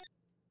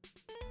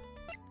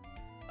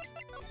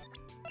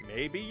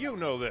 Maybe you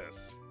know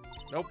this.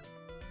 Nope.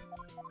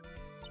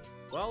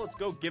 Well, let's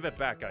go give it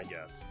back, I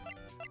guess.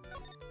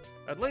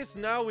 At least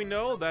now we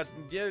know that,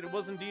 yeah, it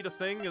was indeed a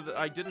thing, that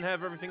I didn't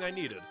have everything I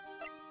needed.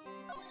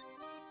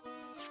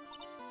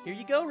 Here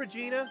you go,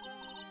 Regina.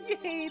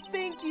 Yay,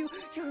 thank you.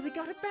 You really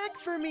got it back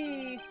for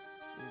me.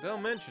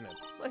 Don't mention it.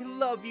 I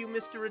love you,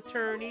 Mr.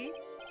 Attorney.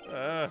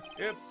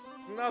 It's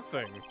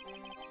nothing.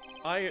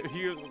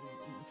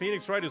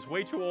 Phoenix Wright is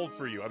way too old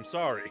for you. I'm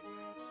sorry.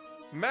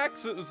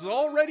 Max is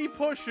already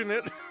pushing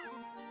it.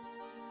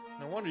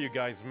 No wonder you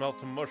guys melt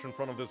to mush in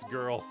front of this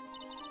girl.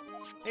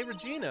 Hey,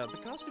 Regina, the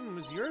costume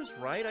was yours,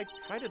 right? I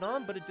tried it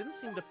on, but it didn't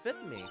seem to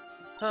fit me.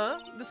 Huh?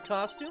 This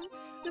costume?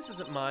 This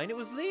isn't mine, it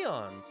was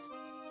Lion's.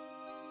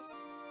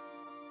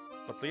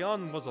 But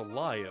Lyin was a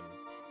lion.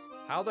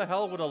 How the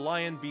hell would a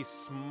lion be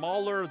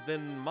smaller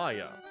than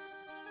Maya?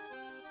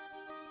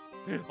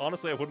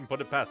 Honestly, I wouldn't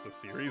put it past the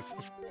series.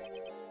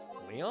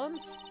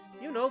 Lion's?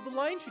 You know, the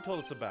lion she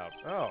told us about.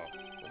 Oh,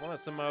 the one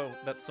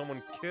that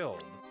someone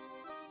killed.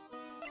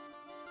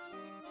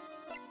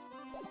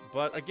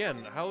 But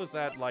again, how is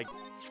that, like,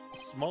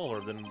 smaller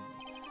than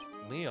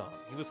Lyin?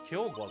 He was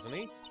killed, wasn't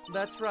he?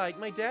 That's right,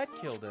 my dad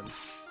killed him.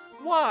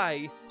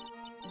 Why?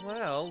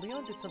 Well,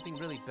 Lyin did something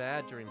really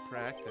bad during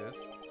practice.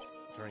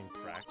 During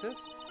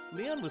practice?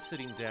 Lyin was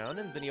sitting down,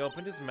 and then he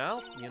opened his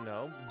mouth, you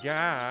know.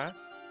 Gah.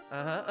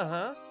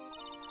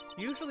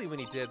 Usually when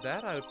he did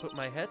that, I would put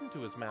my head into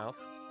his mouth.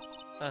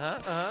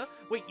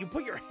 Wait, you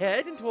put your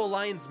head into a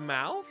lion's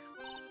mouth?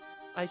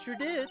 I sure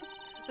did.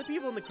 The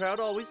people in the crowd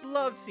always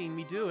loved seeing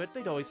me do it.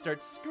 They'd always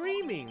start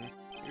screaming.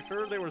 You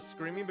sure they were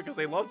screaming because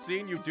they loved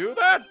seeing you do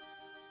that?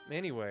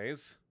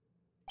 Anyways,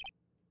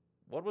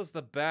 what was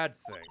the bad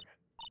thing?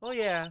 Oh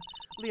yeah,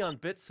 Lyin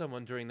bit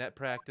someone during that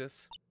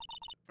practice.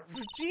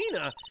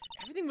 Regina,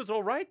 everything was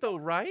alright though,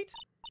 right?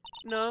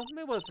 No,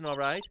 it wasn't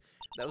alright.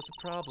 That was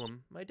the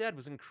problem. My dad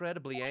was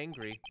incredibly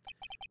angry.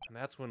 And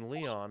that's when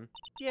Lyin...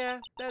 Yeah,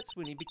 that's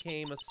when he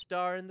became a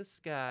star in the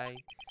sky.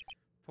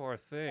 Poor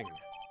thing.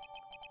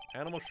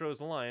 Animal shows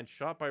a lion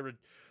shot by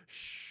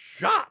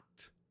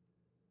Shot!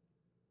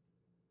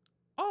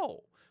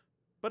 Oh.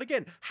 But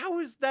again, how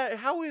is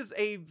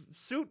a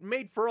suit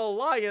made for a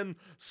lion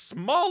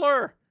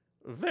smaller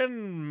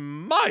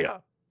than Maya?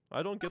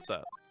 I don't get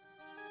that.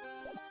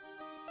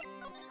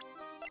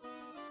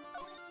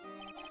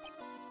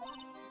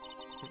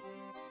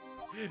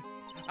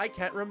 I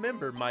can't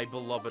remember my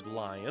beloved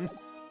lion.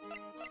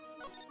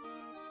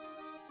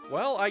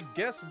 Well, I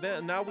guess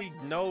that now we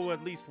know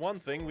at least one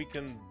thing. We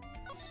can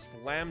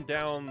slam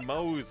down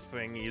Mo's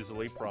thing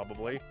easily,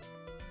 probably.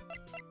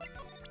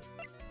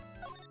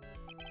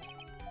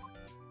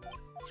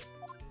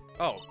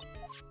 Oh,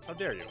 how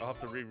dare you? I'll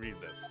have to reread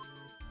this.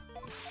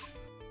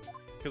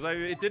 Because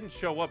it didn't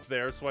show up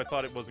there, so I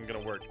thought it wasn't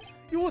gonna work.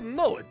 You wouldn't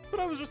know it, but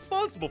I was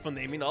responsible for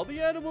naming all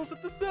the animals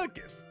at the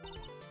circus.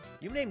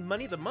 You named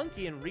Money the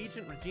monkey and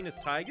Regent Regina's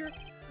tiger?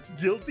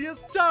 Guilty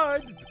as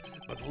charged!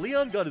 But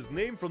Lyin got his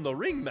name from the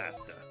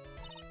ringmaster.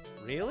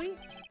 Really?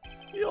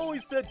 He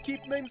always said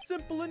keep names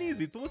simple and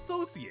easy to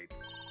associate.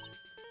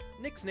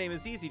 Nick's name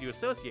is easy to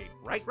associate,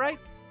 right?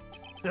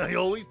 I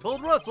always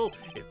told Russell,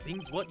 if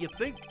things what you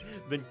think,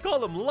 then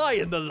call him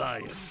Lyin the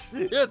Lion.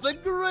 That's a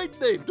great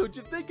name, don't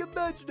you think?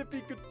 Imagine if he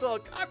could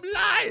talk. I'm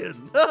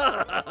Lyin!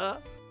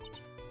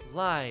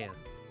 Lyin.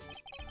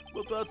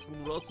 But that's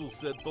when Russell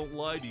said don't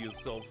lie to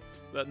yourself.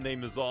 That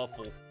name is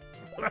awful.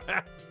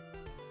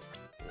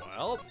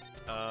 Well,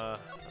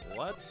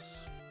 let's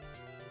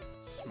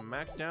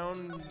smack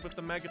down with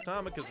the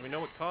Megatama because we know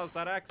what caused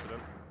that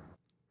accident.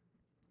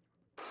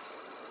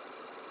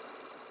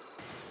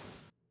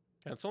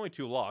 And it's only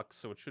 2 locks,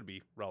 so it should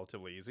be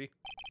relatively easy.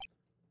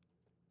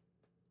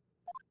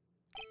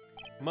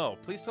 Mo,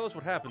 please tell us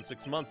what happened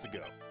 6 months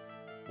ago.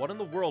 What in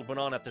the world went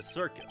on at this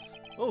circus?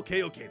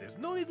 Okay, there's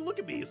no need to look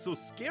at me. It's so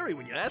scary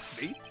when you ask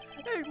me.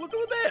 Hey, look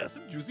over there,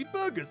 some juicy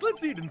burgers.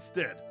 Let's eat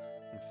instead.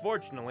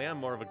 Unfortunately, I'm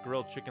more of a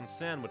grilled chicken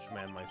sandwich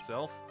man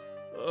myself.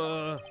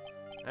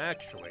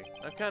 Actually,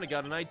 I've kind of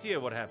got an idea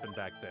what happened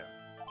back there.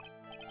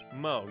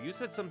 Mo, you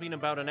said something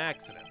about an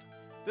accident.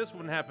 This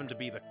wouldn't happen to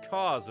be the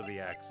cause of the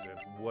accident,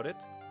 would it?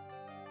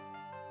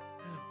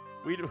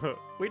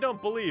 We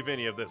don't believe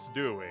any of this,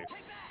 do we?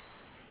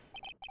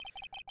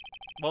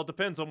 Well, it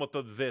depends on what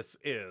the this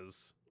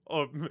is.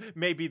 Or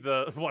maybe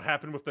what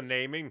happened with the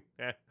naming.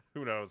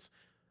 Who knows.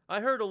 I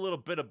heard a little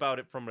bit about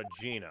it from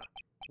Regina.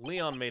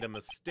 Lyin made a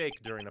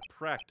mistake during a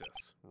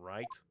practice,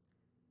 right?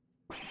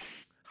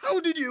 How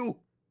did you?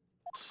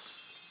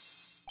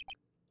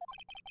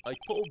 I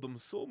told them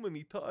so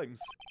many times.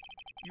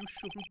 You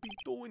shouldn't be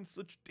doing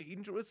such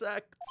dangerous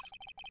acts.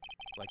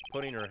 Like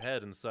putting her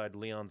head inside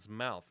Lyin's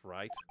mouth,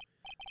 right?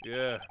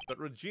 Yeah, but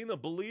Regina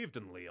believed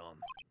in Lyin.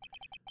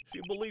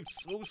 She believed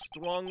so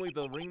strongly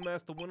the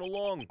ringmaster went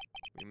along.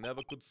 We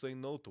never could say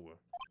no to her.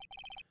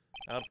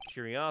 Out of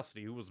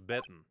curiosity, who was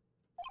bitten?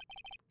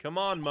 Come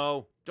on,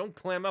 Mo. Don't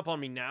clam up on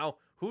me now.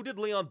 Who did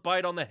Lyin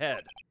bite on the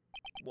head?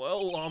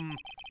 Well,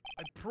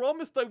 I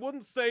promised I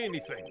wouldn't say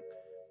anything.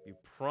 You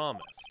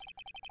promised.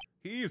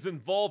 He's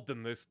involved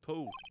in this,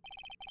 too.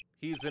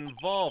 He's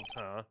involved,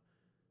 huh?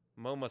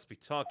 Mo must be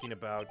talking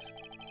about...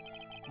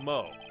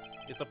 Mo,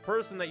 if the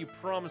person that you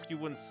promised you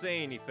wouldn't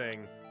say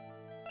anything...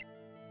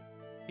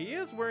 He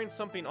is wearing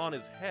something on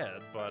his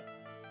head, but...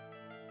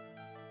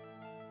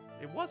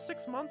 It was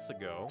 6 months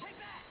ago.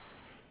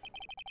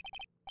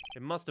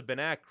 It must have been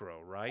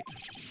Acro, right?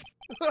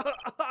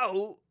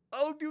 How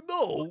do you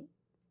know?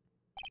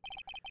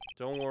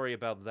 Don't worry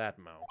about that,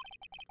 Mo.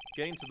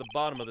 Getting to the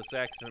bottom of this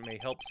accident may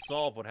help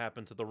solve what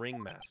happened to the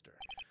ringmaster.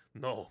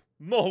 No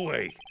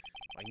way.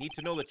 I need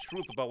to know the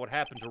truth about what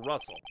happened to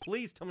Russell.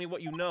 Please tell me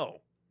what you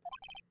know.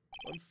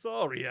 I'm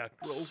sorry,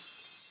 Acro.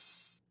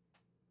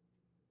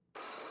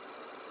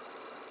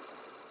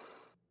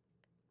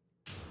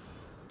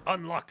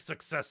 Unlock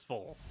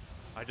successful.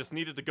 I just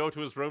needed to go to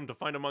his room to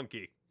find a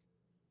monkey.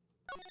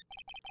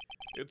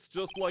 It's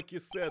just like you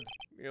said,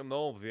 you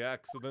know, the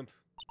accident.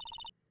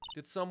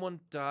 Did someone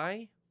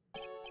die?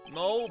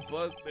 No,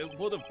 but it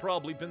would have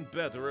probably been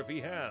better if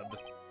he had.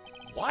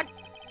 What?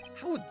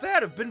 How would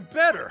that have been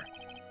better?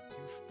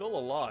 He's still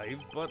alive,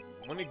 but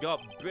when he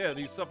got bit,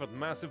 he suffered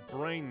massive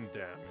brain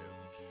damage.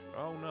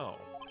 Oh no.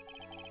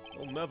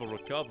 He'll never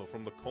recover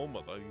from the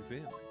coma that he's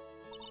in.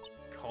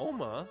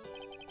 Coma?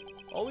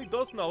 All he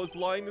does now is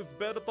lie in his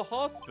bed at the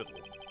hospital.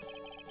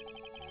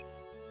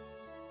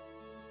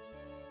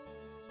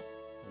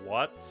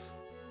 What?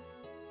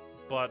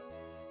 But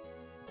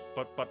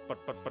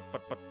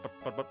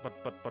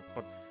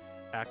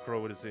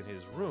Acro is in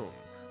his room.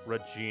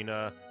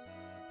 Regina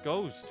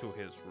goes to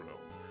his room.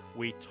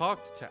 We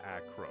talked to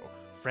Acro.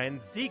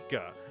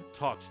 Franziska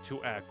talked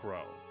to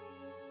Acro.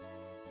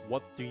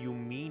 What do you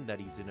mean that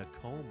he's in a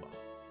coma?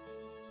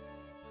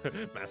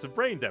 Massive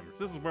brain damage.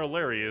 This is where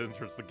Larry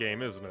enters the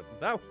game, isn't it?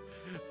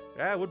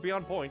 That would be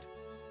on point.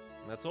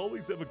 That's all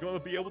he's ever gonna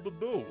be able to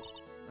do.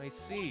 I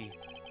see.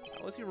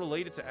 How is he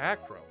related to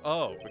Acro?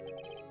 Oh,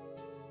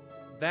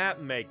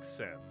 that makes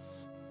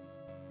sense.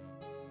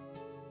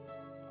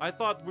 I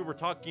thought we were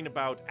talking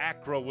about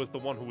Acro was the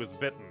one who was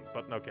bitten,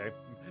 but okay.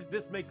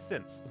 This makes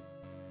sense.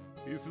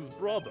 He's his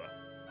brother.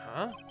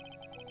 Huh?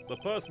 The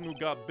person who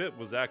got bit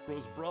was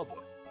Acro's brother.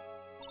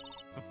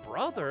 The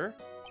brother?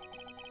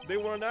 They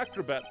were an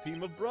acrobat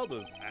team of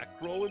brothers,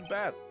 Acro and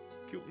Bat.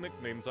 Cute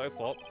nicknames, I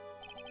thought.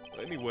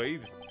 Anyway,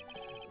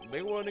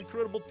 they were an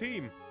incredible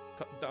team,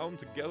 cut down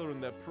together in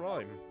their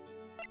prime.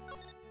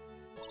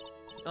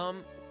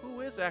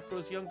 Who is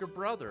Acro's younger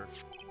brother?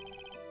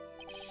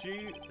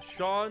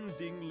 Sean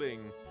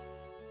Dingling.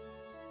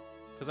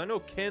 Because I know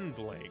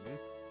Kindling.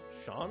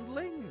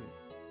 Seanling?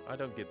 I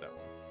don't get that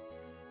one.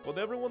 But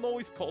everyone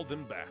always called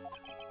him Bat.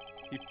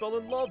 He fell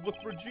in love with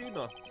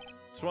Regina.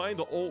 Trying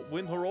to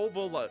win her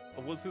over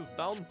was his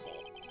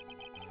downfall.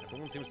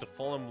 Everyone seems to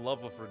fall in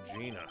love with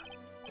Regina.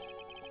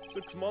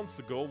 6 months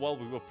ago, while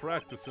we were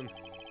practicing,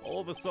 all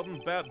of a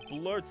sudden Bat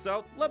blurts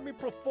out, "Let me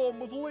perform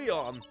with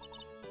Lyin."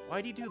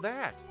 Why'd he do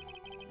that?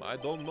 I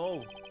don't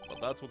know,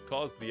 but that's what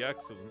caused the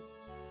accident.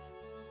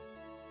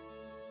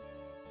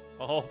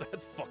 Oh,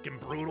 that's fucking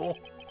brutal.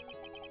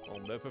 I'll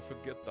never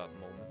forget that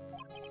moment.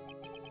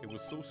 It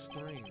was so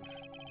strange.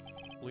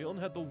 Lyin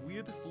had the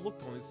weirdest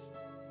look on his...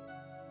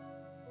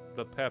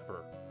 The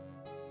pepper.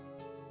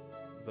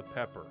 The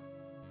pepper.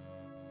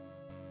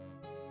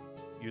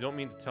 You don't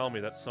mean to tell me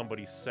that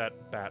somebody set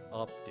Bat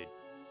up, did...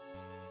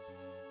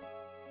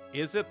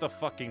 Is it the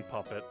fucking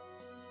puppet?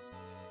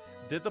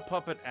 Did the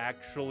puppet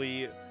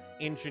actually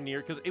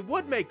engineer... Because it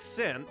would make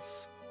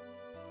sense.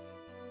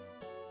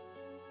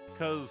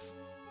 Because...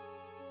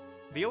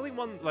 The only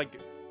one,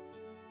 like...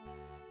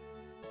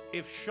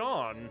 If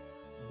Sean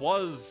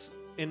was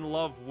in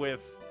love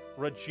with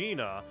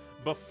Regina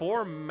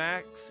before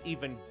Max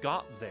even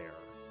got there,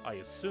 I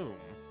assume,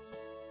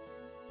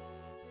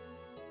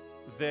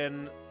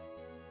 then...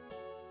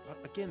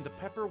 Again, the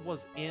pepper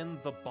was in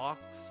the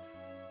box.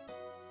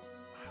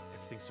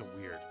 Everything's so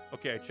weird.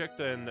 Okay, I checked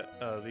in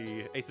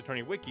the Ace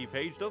Attorney Wiki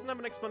page. Doesn't have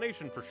an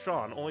explanation for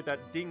Sean, only that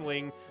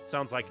dingling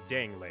sounds like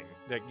dangling.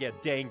 Yeah,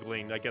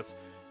 dangling, I guess,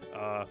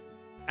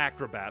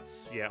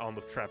 acrobats, yeah, on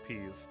the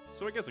trapeze.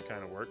 So I guess it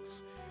kind of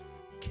works.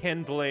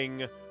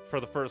 Kindling for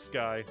the first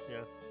guy,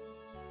 yeah.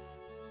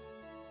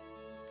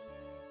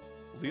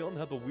 Lyin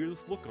had the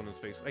weirdest look on his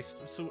face.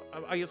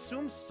 I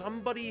assume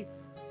somebody,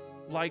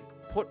 like,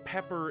 put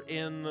pepper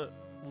in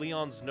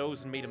Leon's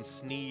nose and made him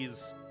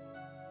sneeze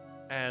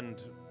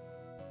and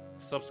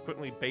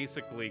subsequently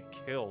basically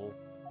kill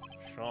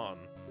Sean.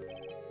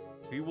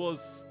 He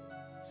was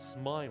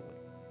smiling.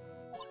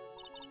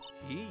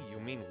 You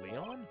mean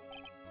Leon?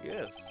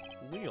 Yes,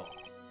 Lyin.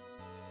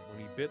 When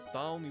he bit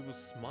down, he was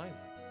smiling.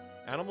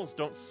 Animals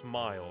don't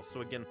smile,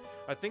 so again,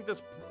 I think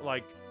this,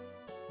 like,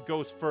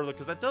 goes further,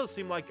 because that does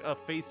seem like a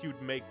face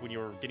you'd make when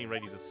you're getting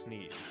ready to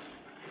sneeze.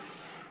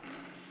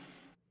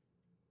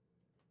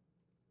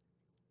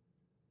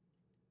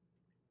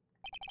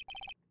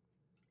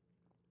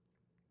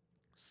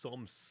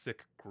 Some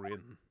sick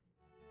grin.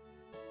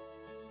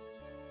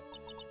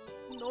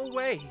 No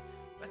way!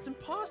 That's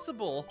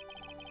impossible!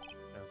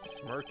 A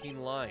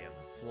smirking lion,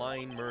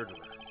 flying murderer.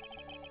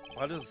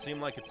 Why does it seem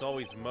like it's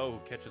always Mo who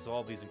catches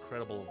all these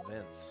incredible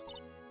events?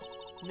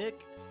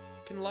 Nick,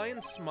 can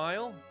lions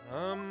smile?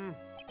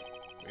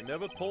 We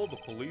never told the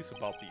police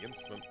about the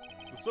incident.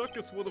 The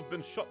circus would have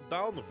been shut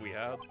down if we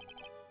had.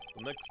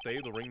 The next day,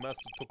 the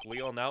ringmaster took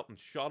Lyin out and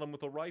shot him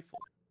with a rifle.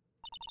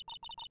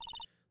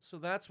 So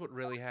that's what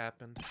really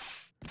happened.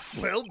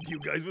 Well, you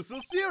guys were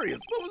so serious.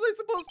 What was I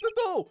supposed to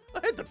do?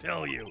 I had to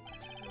tell you.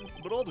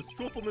 But all this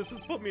truthfulness has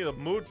put me in a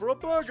mood for a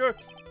burger.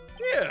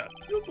 Here,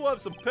 you'll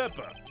have some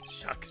pepper.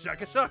 Shaka,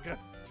 shaka, shaka.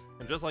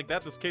 And just like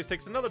that, this case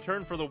takes another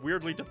turn for the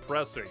weirdly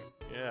depressing.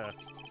 Yeah.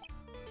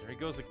 There he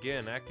goes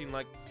again, acting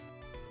like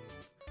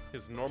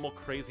his normal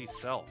crazy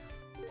self.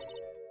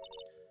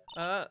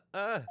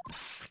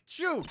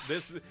 Shoot!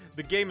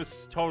 The game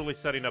is totally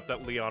setting up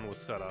that Lyin was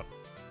set up.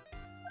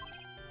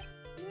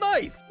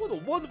 Nice! What a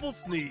wonderful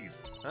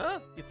sneeze! Huh?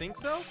 You think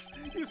so?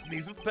 You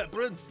sneeze with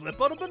pepper and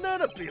slip on a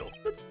banana peel.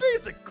 That's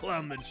basic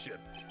clownmanship.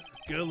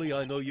 Girlie,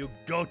 I know you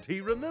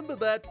goatee, remember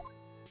that?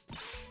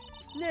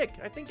 Nick,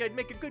 I think I'd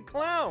make a good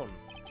clown.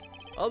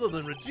 Other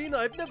than Regina,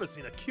 I've never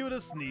seen a cuter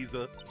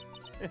sneezer.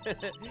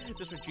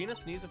 Does Regina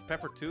sneeze with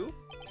pepper too?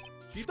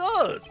 She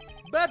does!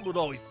 Bat would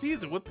always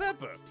tease her with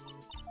pepper.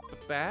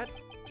 But Bat?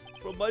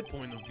 From my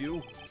point of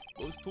view,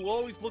 those two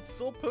always looked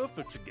so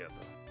perfect together.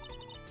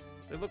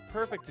 They look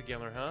perfect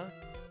together, huh?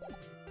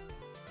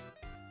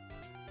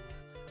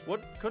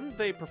 What, couldn't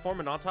they perform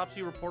an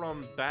autopsy report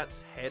on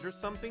Bat's head or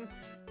something?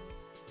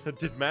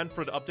 Did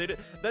Manfred update it?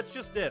 That's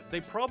just it.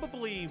 They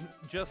probably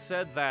just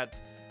said that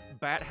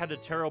Bat had a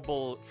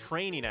terrible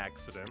training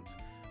accident,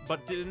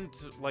 but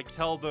didn't, like,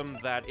 tell them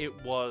that it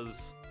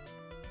was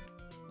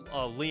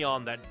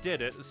Lyin that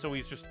did it, so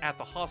he's just at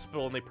the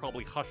hospital and they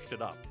probably hushed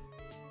it up.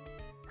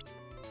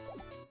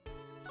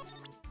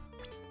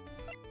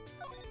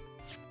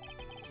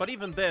 But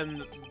even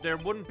then, there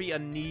wouldn't be a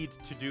need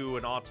to do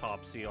an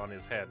autopsy on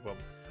his head. Well,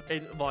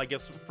 I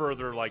guess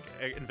further, like,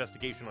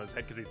 investigation on his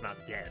head because he's not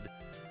dead.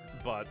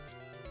 But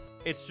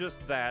it's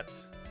just that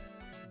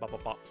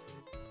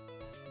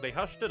they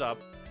hushed it up,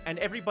 and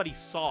everybody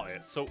saw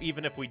it, so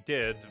even if we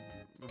did,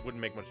 it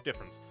wouldn't make much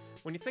difference.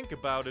 When you think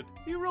about it,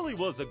 he really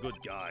was a good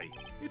guy.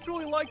 He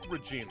truly liked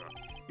Regina.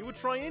 He would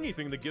try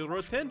anything to get her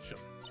attention.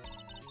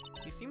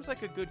 He seems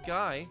like a good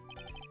guy.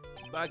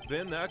 Back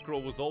then, Acro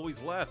was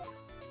always laughing.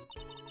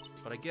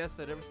 But I guess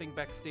that everything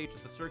backstage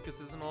at the circus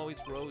isn't always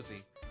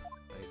rosy.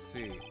 I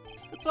see.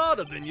 It's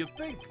harder than you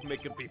think,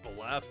 making people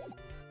laugh.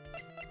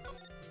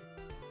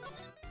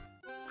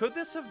 Could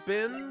this have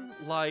been,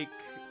 like,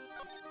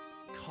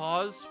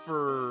 cause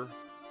for...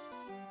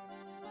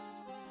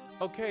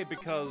 Okay,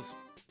 because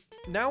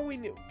now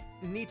we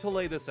need to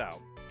lay this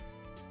out.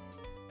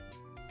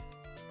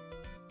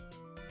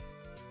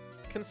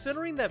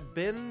 Considering that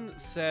Ben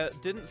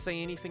didn't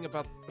say anything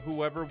about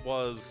whoever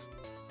was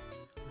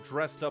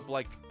dressed up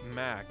like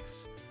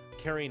Max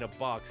carrying a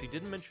box, he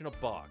didn't mention a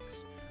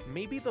box.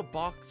 Maybe the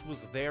box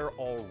was there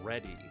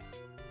already.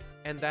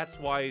 And that's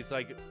why it's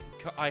like,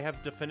 I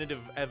have definitive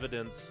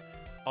evidence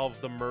of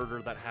the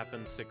murder that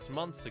happened 6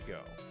 months ago.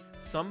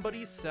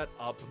 Somebody set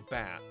up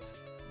Bat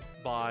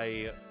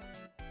by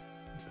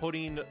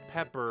putting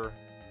pepper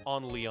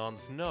on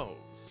Lyin's nose.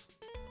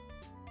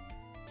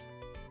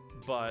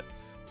 But...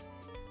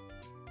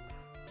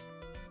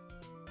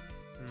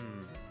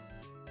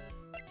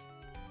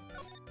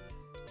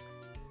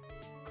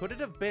 Could it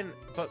have been...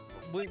 But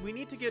we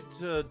need to get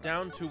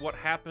down to what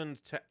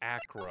happened to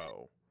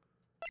Acro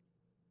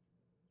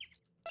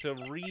to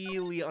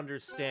really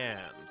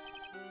understand.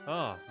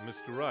 Ah,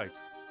 Mr. Wright.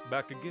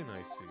 Back again,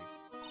 I see.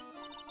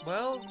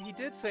 Well, he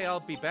did say I'll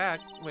be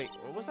back. Wait,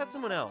 or was that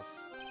someone else?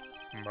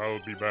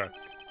 I'll be back.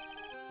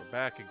 We're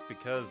back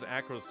because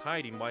Acro's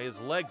hiding why his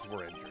legs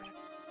were injured.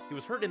 He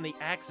was hurt in the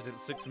accident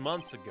 6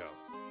 months ago.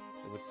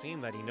 It would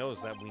seem that he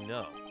knows that we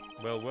know.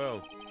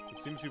 Well,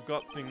 it seems you've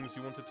got things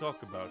you want to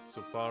talk about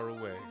so far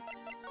away.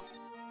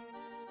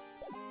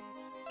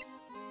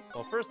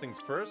 Well, first things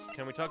first,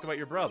 can we talk about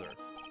your brother?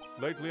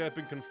 Lately, I've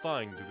been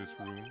confined to this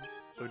room,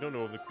 so I don't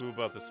know of the clue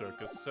about the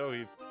circus, so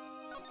he...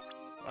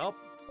 Well,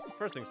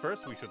 first things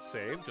first, we should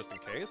save, just in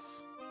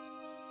case.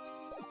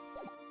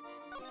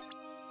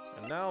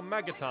 And now,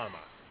 Magatama.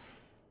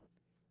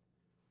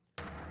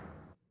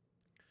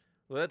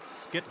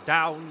 Let's get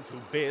down to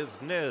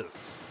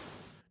business.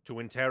 To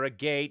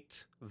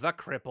interrogate the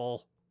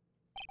cripple.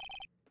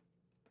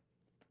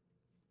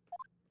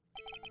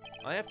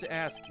 I have to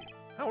ask you,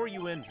 how are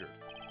you injured?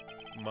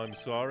 I'm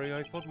sorry,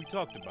 I thought we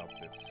talked about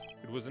this.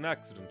 It was an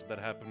accident that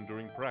happened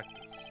during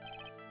practice.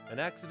 An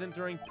accident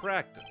during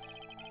practice?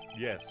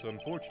 Yes,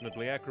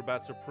 unfortunately,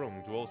 acrobats are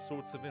prone to all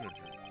sorts of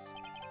injuries.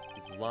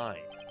 He's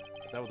lying.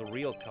 If that were the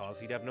real cause,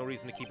 he'd have no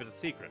reason to keep it a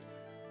secret.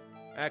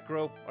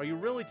 Acro, are you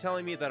really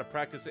telling me that a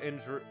practice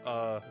injury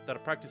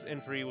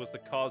was the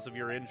cause of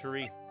your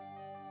injury?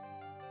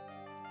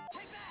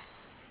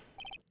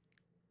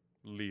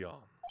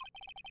 Lyin.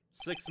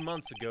 6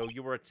 months ago,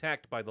 you were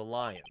attacked by the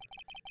Lyin.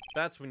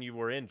 That's when you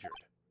were injured.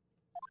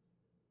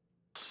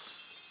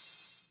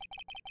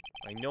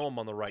 I know I'm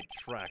on the right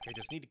track. I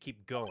just need to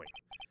keep going.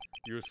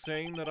 You're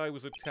saying that I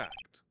was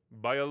attacked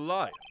by a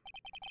lion?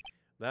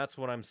 That's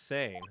what I'm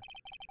saying.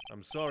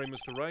 I'm sorry,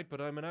 Mr. Wright, but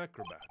I'm an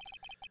acrobat.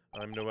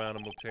 I'm no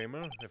animal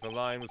tamer. If a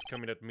lion was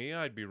coming at me,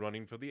 I'd be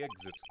running for the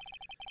exit.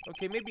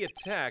 Okay, maybe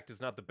attacked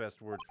is not the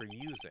best word for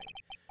using.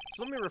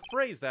 So let me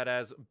rephrase that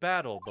as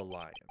battle the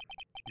lion.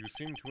 You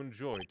seem to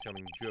enjoy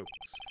telling jokes.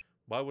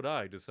 Why would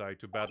I decide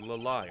to battle a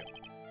lion?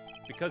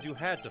 Because you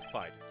had to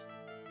fight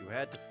it. You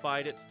had to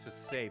fight it to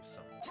save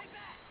someone.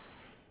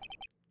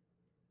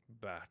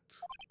 Bat.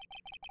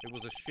 It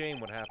was a shame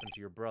what happened to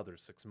your brother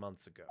 6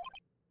 months ago.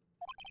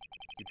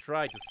 You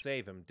tried to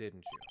save him,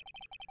 didn't you?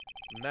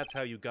 And that's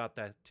how you got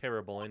that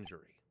terrible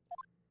injury.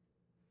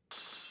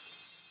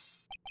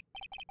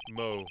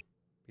 Mo,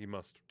 he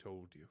must have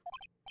told you.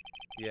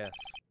 Yes,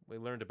 we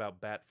learned about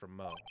Bat from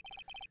Mo.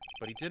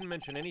 But he didn't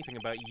mention anything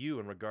about you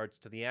in regards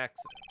to the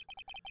accident.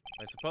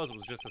 I suppose it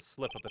was just a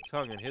slip of the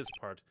tongue on his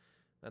part.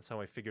 That's how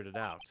I figured it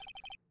out.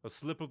 A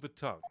slip of the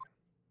tongue.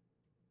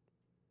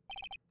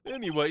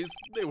 Anyways,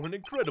 they were an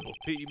incredible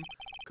team.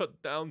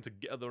 Cut down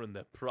together in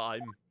their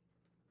prime.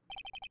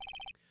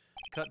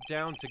 Cut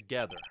down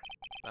together.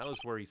 That was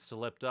where he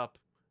slipped up,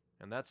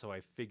 and that's how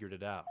I figured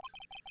it out.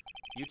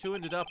 You two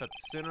ended up at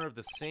the center of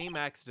the same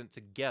accident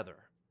together,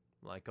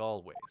 like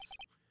always.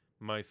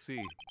 I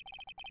see.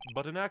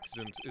 But an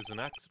accident is an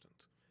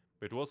accident.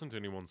 It wasn't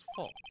anyone's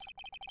fault.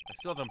 I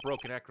still haven't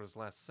broken Acro's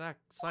last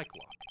Cyclock.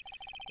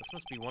 This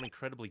must be one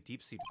incredibly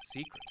deep-seated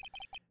secret.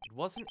 It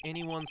wasn't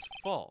anyone's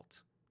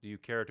fault. Do you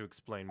care to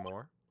explain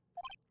more?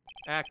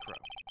 Acro,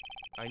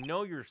 I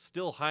know you're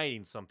still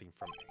hiding something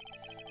from me.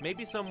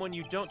 Maybe someone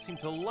you don't seem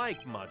to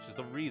like much is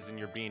the reason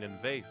you're being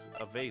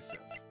evasive.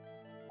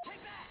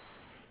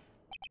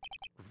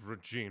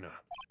 Regina.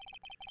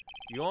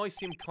 You always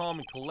seem calm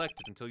and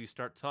collected until you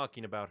start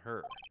talking about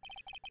her.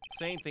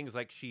 Saying things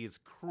like she is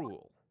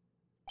cruel.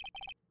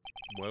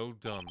 Well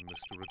done,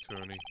 Mr.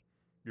 Attorney.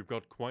 You've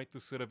got quite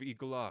the set of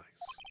eagle eyes.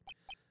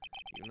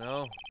 You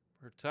know,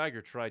 her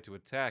tiger tried to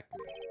attack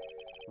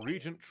me.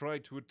 Regent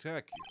tried to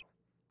attack you.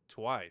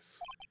 Twice.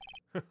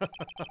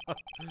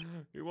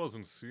 He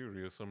wasn't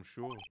serious, I'm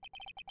sure.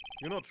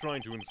 You're not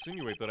trying to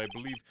insinuate that I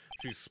believe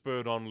she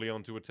spurred on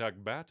Lyin to attack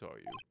Bat, are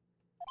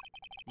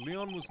you?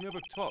 Lyin was never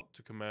taught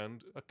to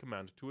command a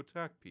command to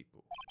attack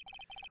people.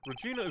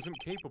 Regina isn't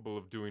capable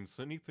of doing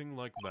anything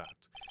like that.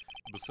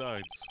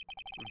 Besides,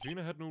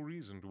 Regina had no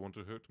reason to want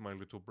to hurt my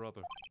little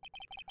brother.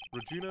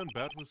 Regina and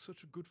Bat were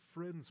such good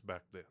friends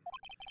back then.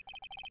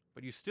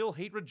 But you still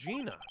hate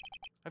Regina.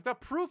 I've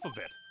got proof of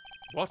it.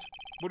 What?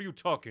 What are you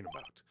talking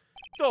about?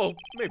 Oh,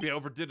 maybe I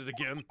overdid it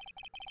again.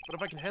 But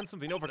if I can hand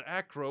something over to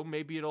Acro,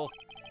 maybe it'll...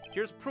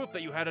 Here's proof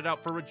that you had it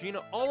out for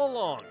Regina all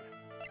along.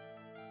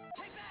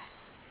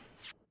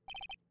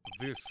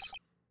 This?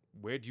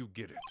 Where'd you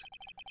get it?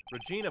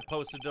 Regina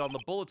posted it on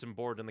the bulletin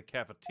board in the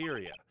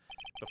cafeteria.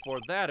 Before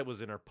that, it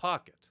was in her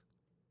pocket.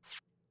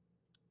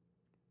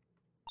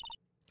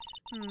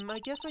 I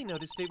guess I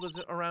noticed it was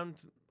around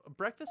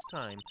breakfast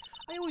time.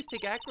 I always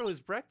take Acro his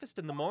breakfast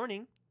in the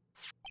morning.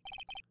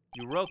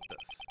 You wrote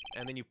this,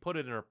 and then you put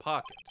it in her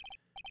pocket.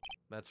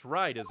 That's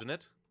right, isn't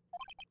it?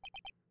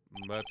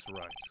 That's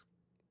right.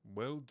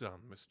 Well done,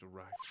 Mr.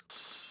 Wright.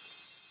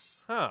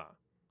 Huh.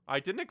 I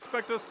didn't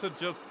expect us to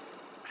just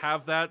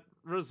have that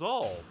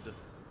resolved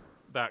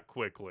that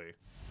quickly.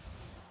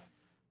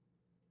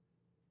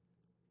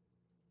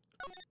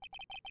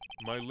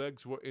 My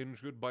legs were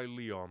injured by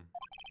Lyin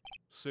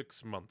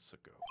 6 months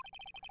ago.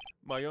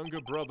 My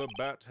younger brother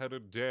Bat had a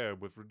dare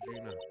with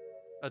Regina.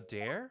 A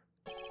dare?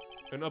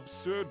 An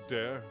absurd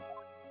dare.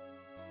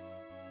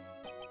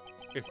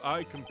 If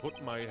I can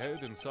put my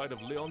head inside of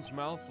Lyin's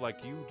mouth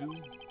like you do,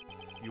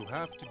 you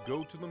have to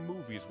go to the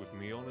movies with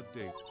me on a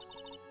date.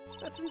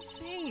 That's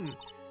insane!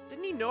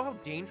 Didn't he know how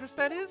dangerous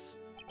that is?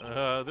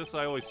 This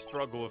I always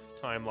struggle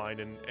with timeline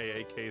in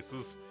AA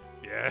cases.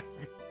 Yeah.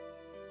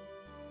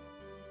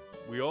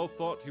 We all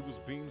thought he was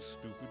being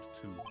stupid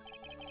too.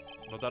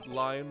 But that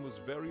Lyin was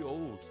very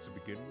old to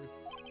begin with,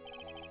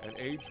 and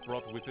age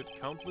brought with it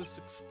countless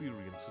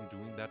experience in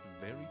doing that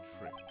very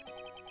trick.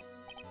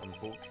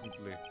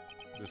 Unfortunately,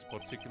 this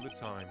particular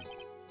time,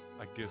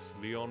 I guess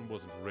Lyin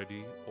wasn't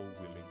ready or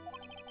willing.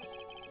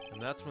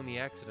 And that's when the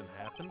accident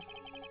happened?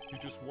 He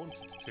just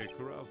wanted to take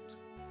her out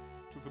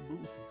to the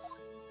movies.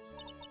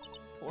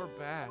 Poor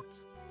Bat.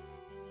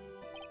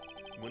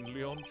 When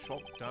Lyin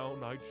chomped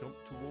down, I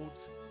jumped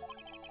towards him.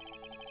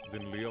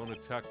 Then Lyin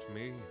attacked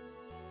me,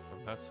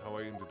 and that's how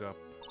I ended up.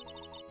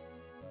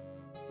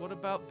 What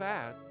about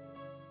Bat?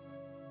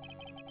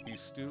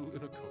 He's still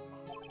in a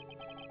coma.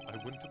 I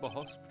went to the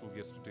hospital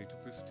yesterday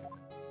to visit him.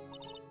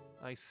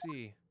 I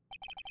see.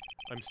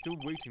 I'm still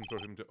waiting for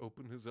him to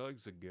open his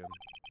eyes again.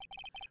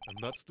 And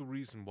that's the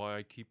reason why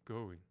I keep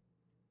going.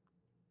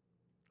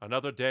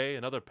 Another day,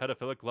 another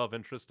pedophilic love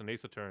interest in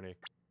Ace Attorney.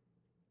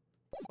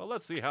 Well,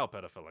 let's see how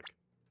pedophilic.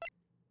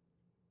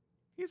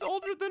 He's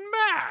older than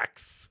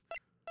Max!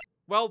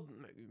 Well,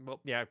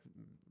 yeah.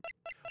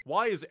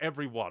 Why is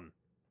everyone...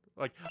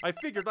 Like, I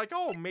figured, like,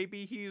 oh,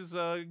 maybe he's,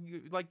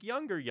 like,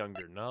 younger.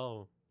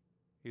 No.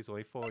 He's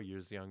only 4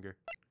 years younger.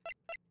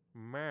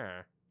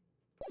 Meh.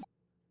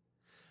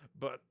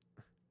 But...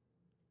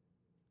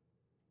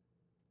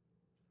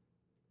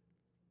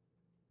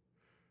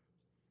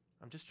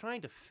 I'm just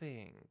trying to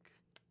think.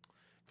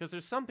 Because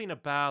there's something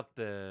about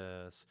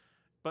this.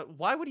 But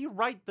why would he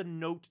write the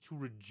note to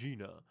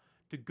Regina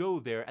to go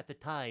there at the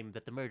time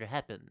that the murder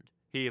happened?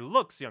 He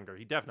looks younger.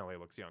 He definitely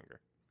looks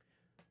younger.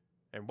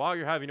 And while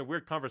you're having a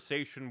weird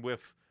conversation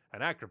with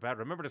an acrobat,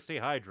 remember to stay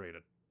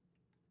hydrated.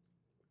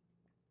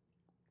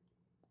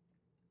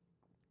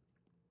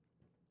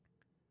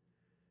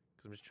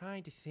 Because I'm just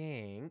trying to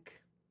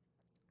think.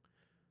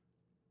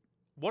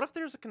 What if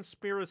there's a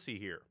conspiracy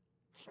here?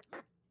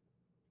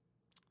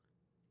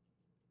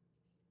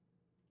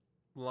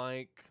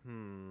 Like,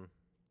 I'm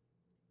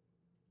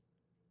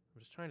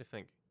just trying to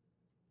think.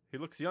 He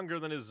looks younger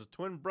than his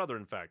twin brother,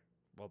 in fact.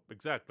 Well,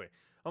 exactly.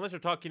 Unless you're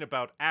talking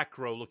about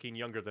Acro looking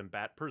younger than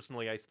Bat.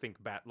 Personally, I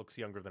think Bat looks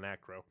younger than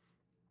Acro.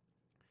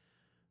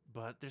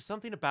 But there's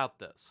something about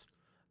this.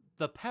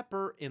 The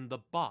pepper in the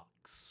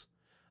box.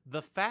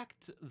 The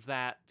fact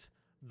that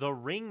the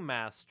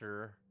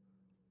ringmaster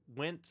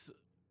went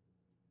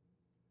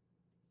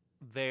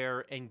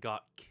there and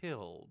got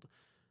killed.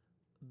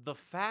 The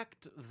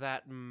fact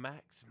that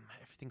Max...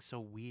 Everything's so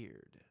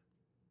weird.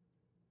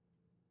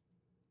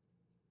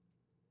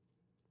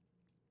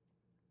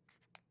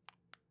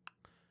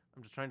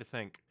 I'm just trying to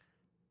think.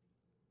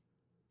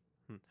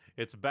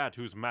 It's Bat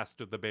who's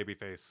mastered the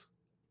babyface.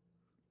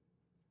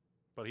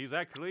 But he's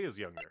actually is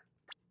younger.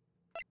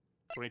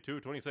 22,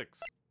 26.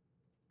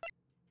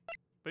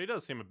 But he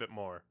does seem a bit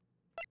more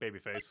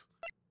babyface.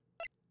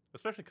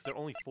 Especially because they're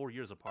only 4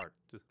 years apart.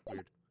 Just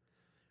weird.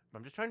 But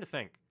I'm just trying to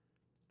think.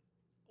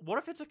 What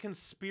if it's a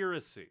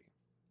conspiracy?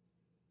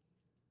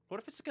 What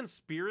if it's a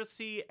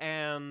conspiracy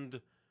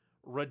and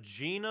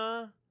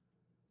Regina,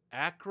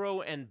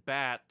 Acro, and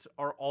Bat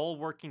are all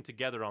working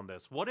together on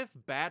this? What if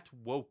Bat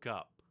woke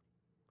up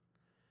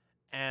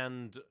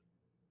and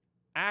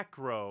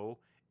Acro,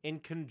 in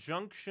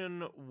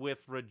conjunction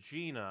with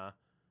Regina,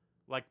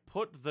 like,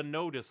 put the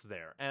notice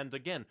there? And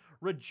again,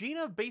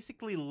 Regina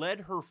basically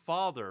led her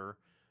father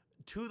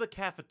to the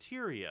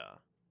cafeteria.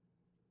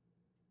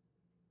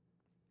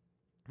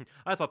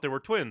 I thought they were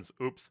twins.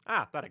 Oops.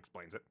 Ah, that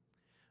explains it.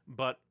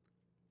 But,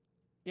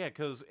 yeah,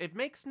 because it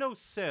makes no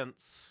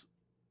sense.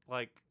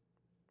 Like,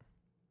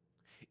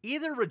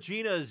 either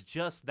Regina is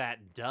just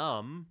that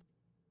dumb,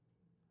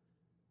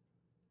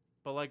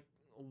 but, like,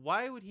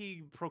 why would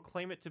he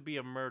proclaim it to be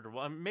a murder?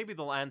 Well, maybe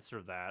they'll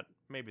answer that.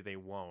 Maybe they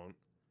won't.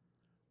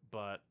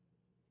 But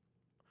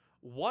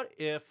what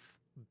if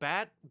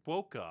Bat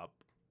woke up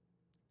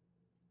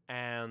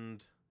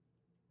and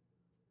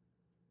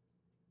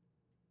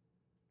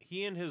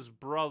he and his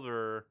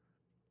brother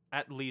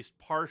at least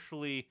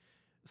partially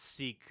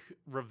seek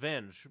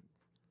revenge?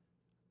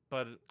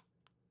 But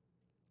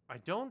I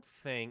don't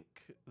think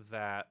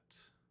that...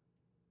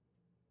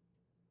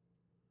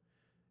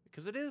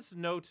 Because it is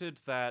noted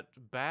that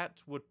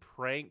Bat would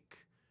prank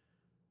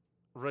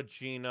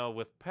Regina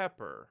with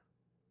pepper.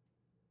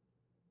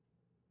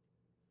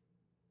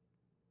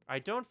 I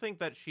don't think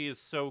that she is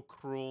so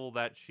cruel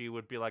that she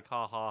would be like,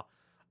 haha,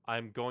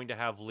 I'm going to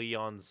have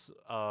Leon's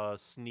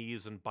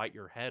sneeze and bite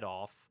your head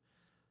off.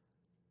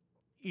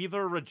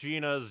 Either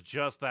Regina's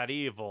just that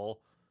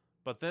evil,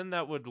 but then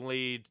that would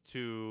lead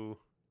to...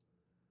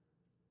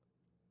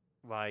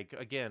 Like,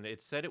 again,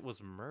 it said it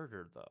was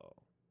murder, though.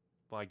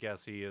 Well, I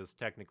guess he is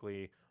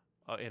technically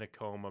in a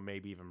coma,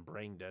 maybe even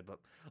brain dead. But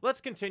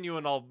let's continue,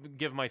 and I'll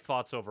give my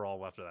thoughts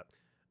overall after that.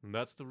 And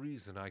that's the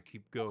reason I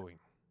keep going.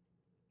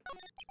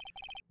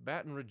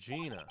 Bat and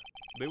Regina,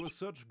 they were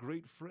such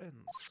great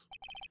friends.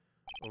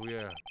 Oh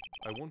yeah,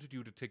 I wanted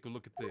you to take a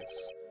look at this.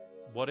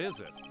 What is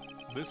it?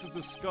 This is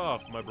the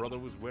scarf my brother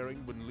was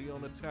wearing when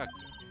Leon attacked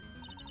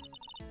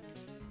him.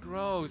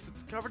 Gross,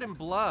 it's covered in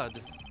blood.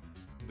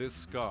 This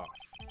scarf.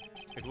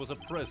 It was a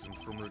present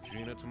from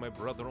Regina to my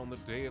brother on the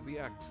day of the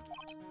accident.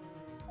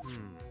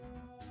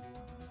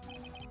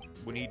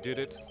 When he did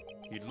it,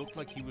 he looked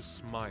like he was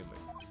smiling.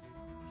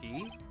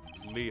 He?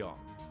 Leon,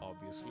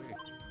 obviously.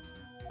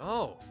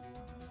 Oh.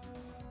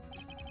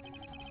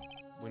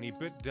 When he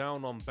bit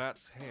down on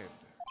Bat's head,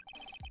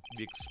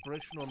 the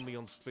expression on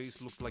Leon's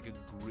face looked like a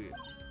grin.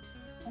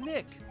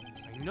 Nick,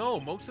 I know,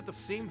 most of the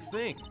same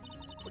thing.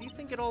 What do you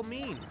think it all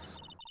means?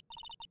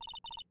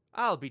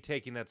 I'll be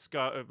taking that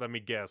scar. Let me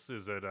guess,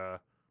 is it,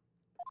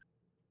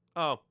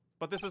 Oh,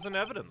 but this isn't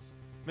evidence.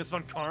 Miss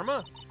Von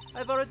Karma?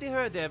 I've already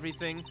heard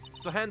everything,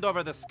 so hand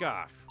over the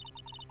scarf.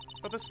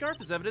 But the scarf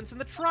is evidence in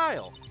the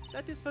trial.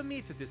 That is for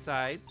me to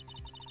decide.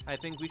 I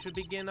think we should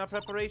begin our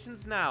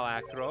preparations now,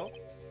 Acro.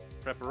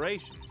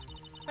 Preparations?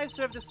 I've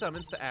served a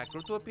summons to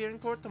Acro to appear in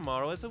court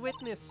tomorrow as a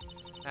witness.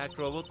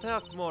 Acro will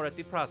talk more at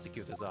the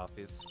prosecutor's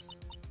office.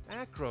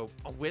 Acro,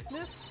 a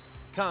witness?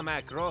 Come,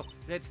 Acro,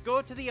 let's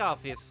go to the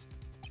office.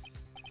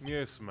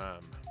 Yes,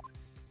 ma'am.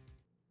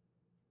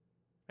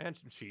 And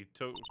she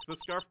took the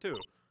scarf, too.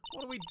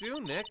 What do we do,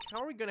 Nick?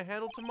 How are we going to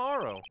handle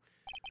tomorrow?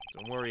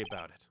 Don't worry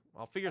about it.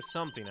 I'll figure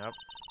something out.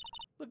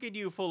 Look at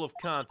you, full of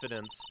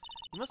confidence.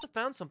 You must have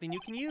found something you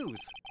can use.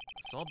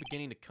 It's all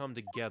beginning to come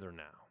together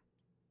now.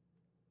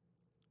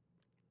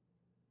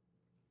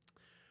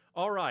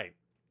 All right.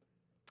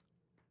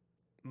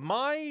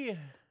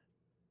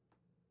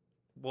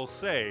 We'll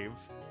save,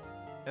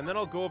 and then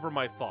I'll go over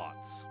my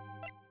thoughts.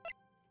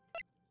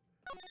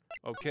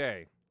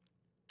 Okay.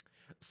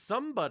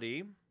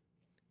 Somebody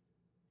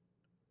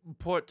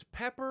put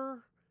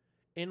pepper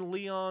in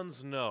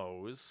Leon's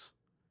nose,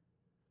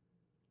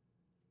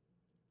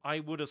 I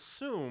would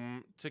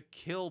assume, to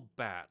kill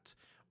Bat.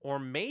 Or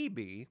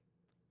maybe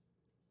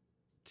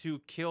to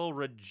kill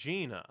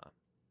Regina.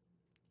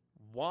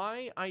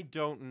 Why? I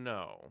don't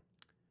know.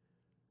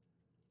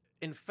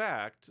 In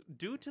fact,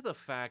 due to the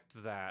fact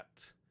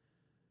that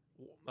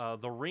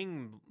the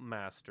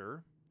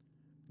ringmaster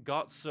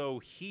got so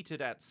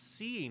heated at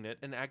seeing it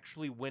and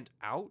actually went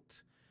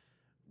out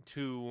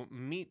to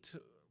meet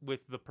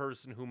with the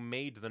person who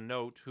made the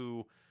note,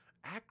 who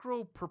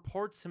Acro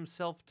purports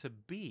himself to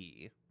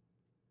be,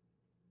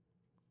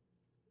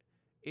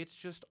 it's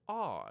just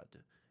odd.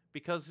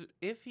 Because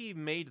if he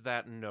made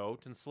that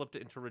note and slipped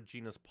it into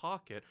Regina's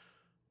pocket,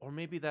 or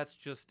maybe that's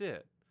just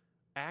it,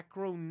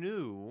 Acro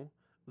knew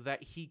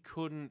that he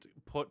couldn't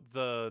put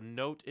the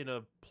note in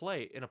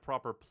a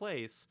proper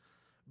place,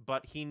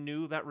 but he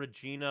knew that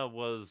Regina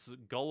was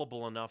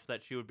gullible enough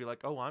that she would be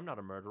like, oh, I'm not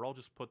a murderer, I'll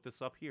just put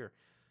this up here.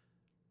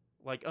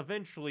 Like,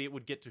 eventually it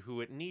would get to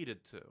who it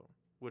needed to,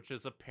 which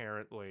is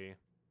apparently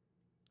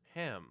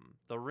him,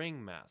 the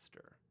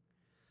ringmaster.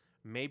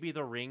 Maybe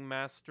the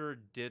ringmaster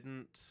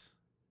didn't...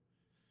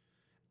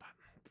 But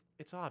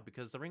it's odd,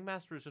 because the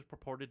ringmaster is just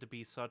purported to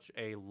be such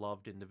a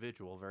loved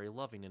individual, very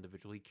loving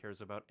individual. He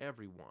cares about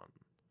everyone.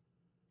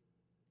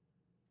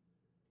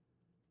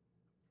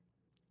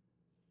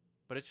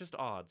 But it's just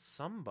odd.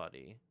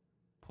 Somebody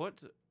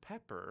put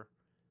pepper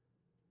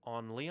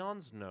on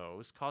Leon's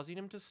nose, causing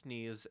him to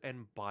sneeze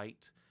and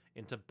bite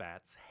into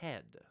Bat's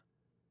head.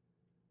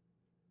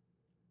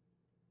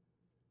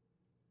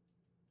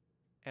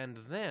 And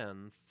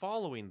then,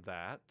 following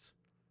that,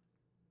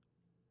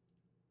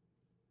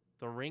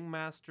 the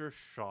ringmaster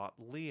shot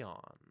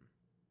Leon.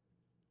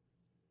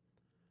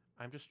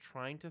 I'm just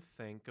trying to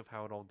think of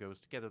how it all goes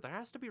together. There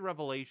has to be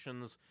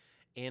revelations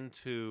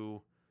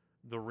into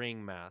the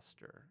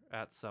ringmaster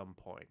at some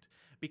point.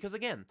 Because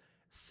again,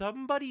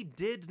 somebody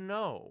did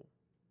know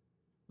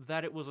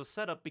that it was a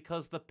setup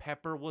because the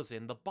pepper was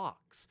in the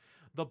box.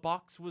 The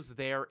box was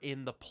there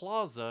in the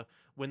plaza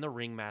when the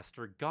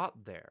ringmaster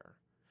got there.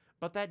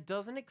 But that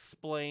doesn't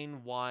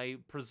explain why,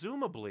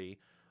 presumably,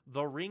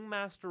 the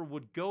ringmaster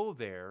would go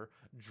there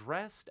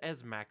dressed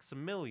as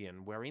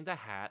Maximilian, wearing the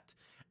hat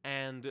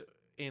and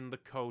in the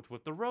coat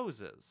with the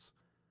roses.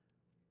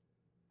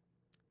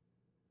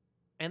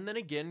 And then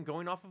again,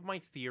 going off of my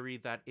theory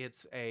that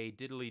it's a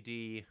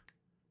diddly-dee,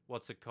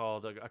 what's it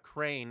called, a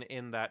crane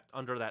in that,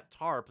 under that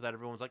tarp, that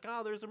everyone's like,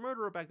 oh, there's a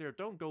murderer back there,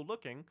 don't go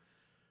looking.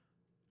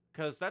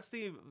 Because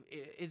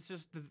it's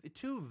just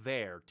too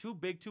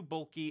big, too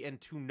bulky, and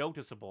too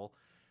noticeable,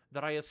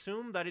 that I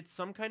assume that it's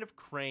some kind of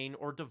crane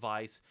or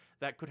device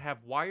that could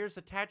have wires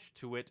attached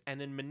to it and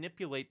then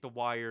manipulate the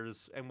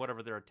wires and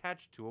whatever they're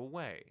attached to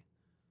away.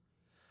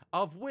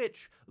 Of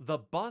which the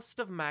bust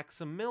of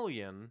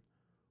Maximilian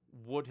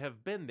would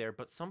have been there,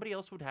 but somebody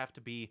else would have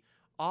to be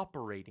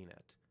operating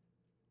it.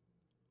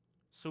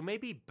 So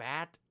maybe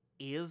Bat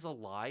is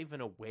alive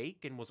and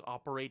awake and was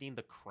operating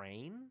the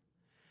crane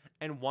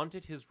and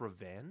wanted his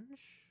revenge?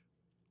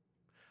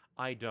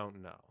 I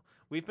don't know.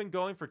 We've been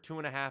going for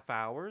 2.5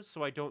 hours,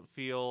 so I don't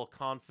feel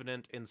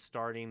confident in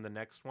starting the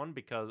next one,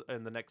 because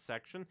in the next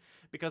section,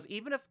 because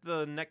even if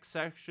the next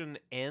section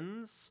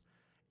ends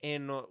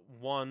in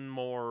one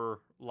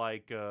more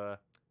like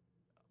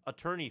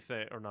attorney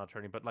thing, or not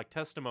attorney, but like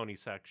testimony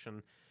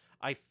section,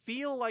 I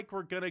feel like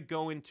we're gonna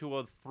go into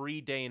a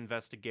 3-day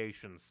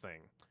investigations thing.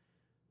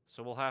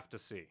 So we'll have to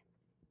see.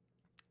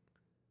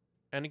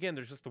 And again,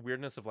 there's just the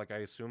weirdness of, like, I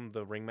assume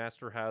the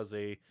ringmaster has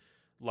a,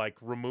 like,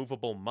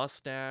 removable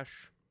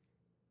mustache.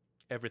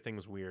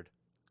 Everything's weird.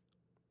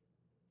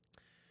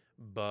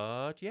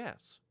 But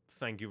yes,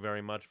 thank you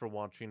very much for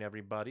watching,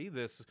 everybody.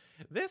 This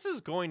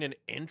is going in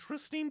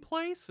interesting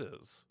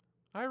places.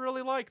 I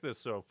really like this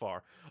so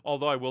far.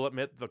 Although I will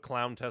admit the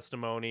clown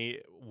testimony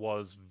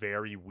was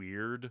very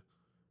weird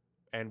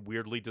and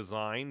weirdly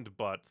designed,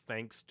 but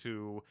thanks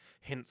to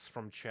hints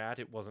from chat,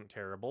 it wasn't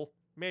terrible.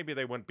 Maybe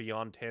they went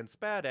beyond hints,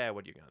 but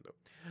what you gonna do?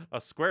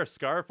 A square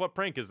scarf? What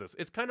prank is this?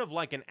 It's kind of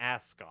like an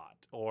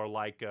ascot, or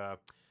like,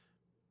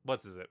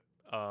 what is it?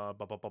 I'm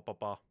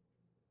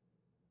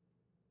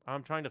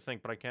trying to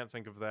think, but I can't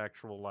think of the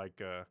actual,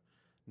 like,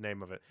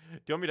 name of it. Do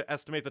you want me to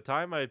estimate the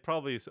time? I'd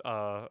probably,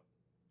 yeah,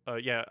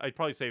 I'd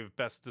probably say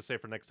best to say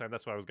for next time.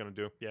 That's what I was gonna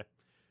do, yeah.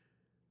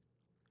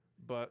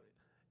 But,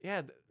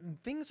 yeah,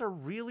 things are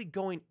really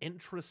going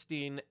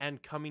interesting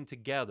and coming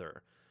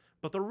together.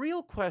 But the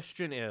real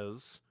question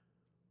is,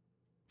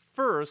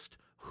 first,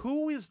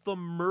 who is the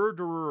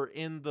murderer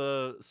in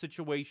the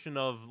situation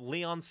of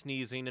Leon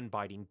sneezing and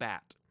biting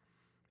Bat?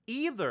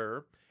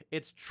 Either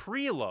it's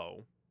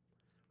Trilo,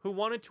 who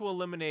wanted to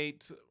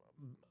eliminate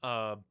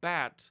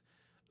Bat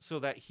so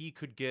that he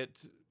could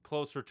get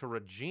closer to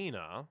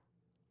Regina,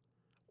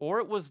 or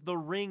it was the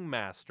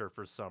ringmaster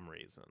for some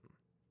reason.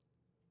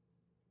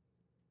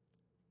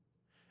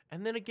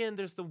 And then again,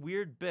 there's the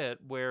weird bit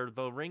where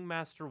the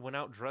ringmaster went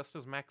out dressed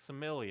as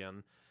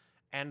Maximilian,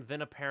 and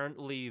then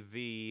apparently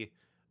the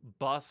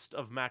bust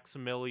of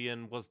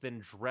Maximilian was then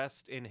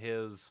dressed in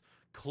his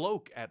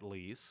cloak, at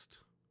least,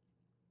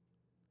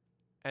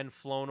 and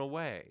flown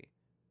away.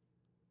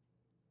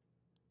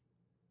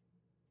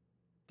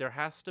 There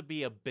has to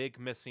be a big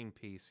missing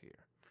piece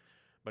here.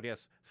 But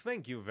yes,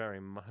 thank you very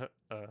much.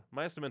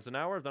 My estimate's an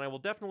hour, then I will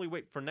definitely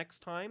wait for next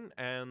time,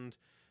 and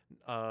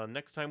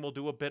next time we'll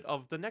do a bit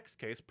of the next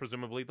case,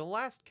 presumably the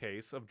last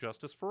case of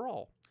Justice for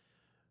All.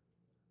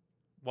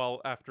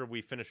 Well, after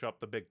we finish up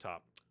the big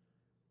top.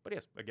 But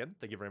yes, again,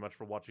 thank you very much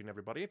for watching,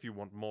 everybody. If you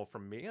want more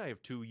from me, I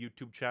have 2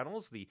 YouTube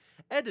channels. The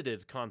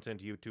edited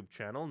content YouTube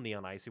channel,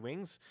 Neon Icy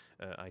Wings.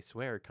 I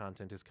swear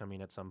content is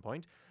coming at some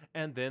point.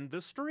 And then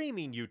the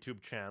streaming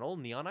YouTube channel,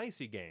 Neon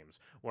Icy Games,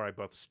 where I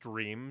both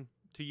stream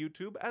to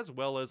YouTube as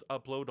well as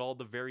upload all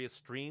the various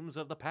streams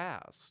of the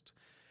past.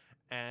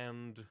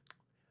 And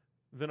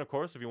then, of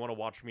course, if you want to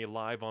watch me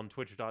live on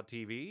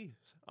twitch.tv,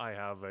 I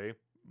have a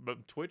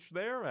Twitch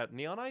there at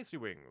Neon Icy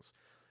Wings.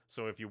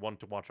 So if you want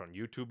to watch on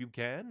YouTube, you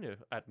can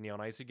at Neon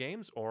Icy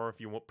Games, or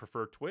if you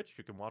prefer Twitch,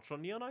 you can watch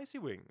on Neon Icy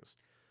Wings.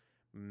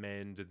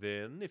 And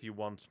then, if you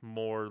want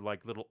more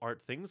like little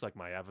art things, like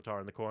my avatar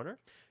in the corner,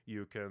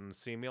 you can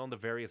see me on the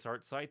various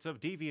art sites of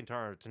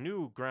DeviantArt,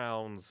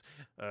 Newgrounds,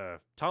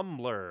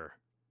 Tumblr,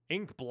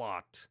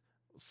 Inkblot,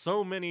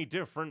 so many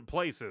different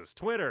places,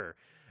 Twitter,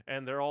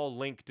 and they're all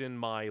linked in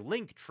my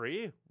link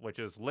tree, which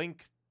is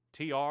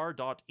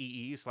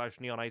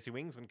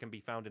linktr.ee/neonicywings, and can be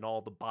found in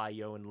all the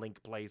bio and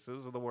link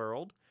places of the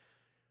world.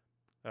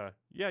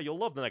 Yeah, you'll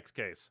love the next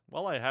case.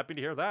 Well, I'm happy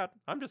to hear that.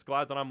 I'm just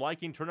glad that I'm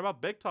liking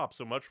Turnabout Big Top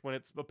so much when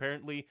it's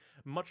apparently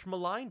much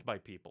maligned by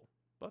people.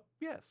 But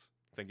yes,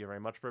 thank you very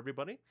much for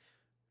everybody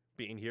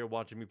being here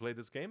watching me play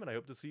this game, and I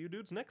hope to see you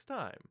dudes next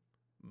time.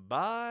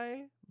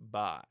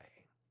 Bye-bye.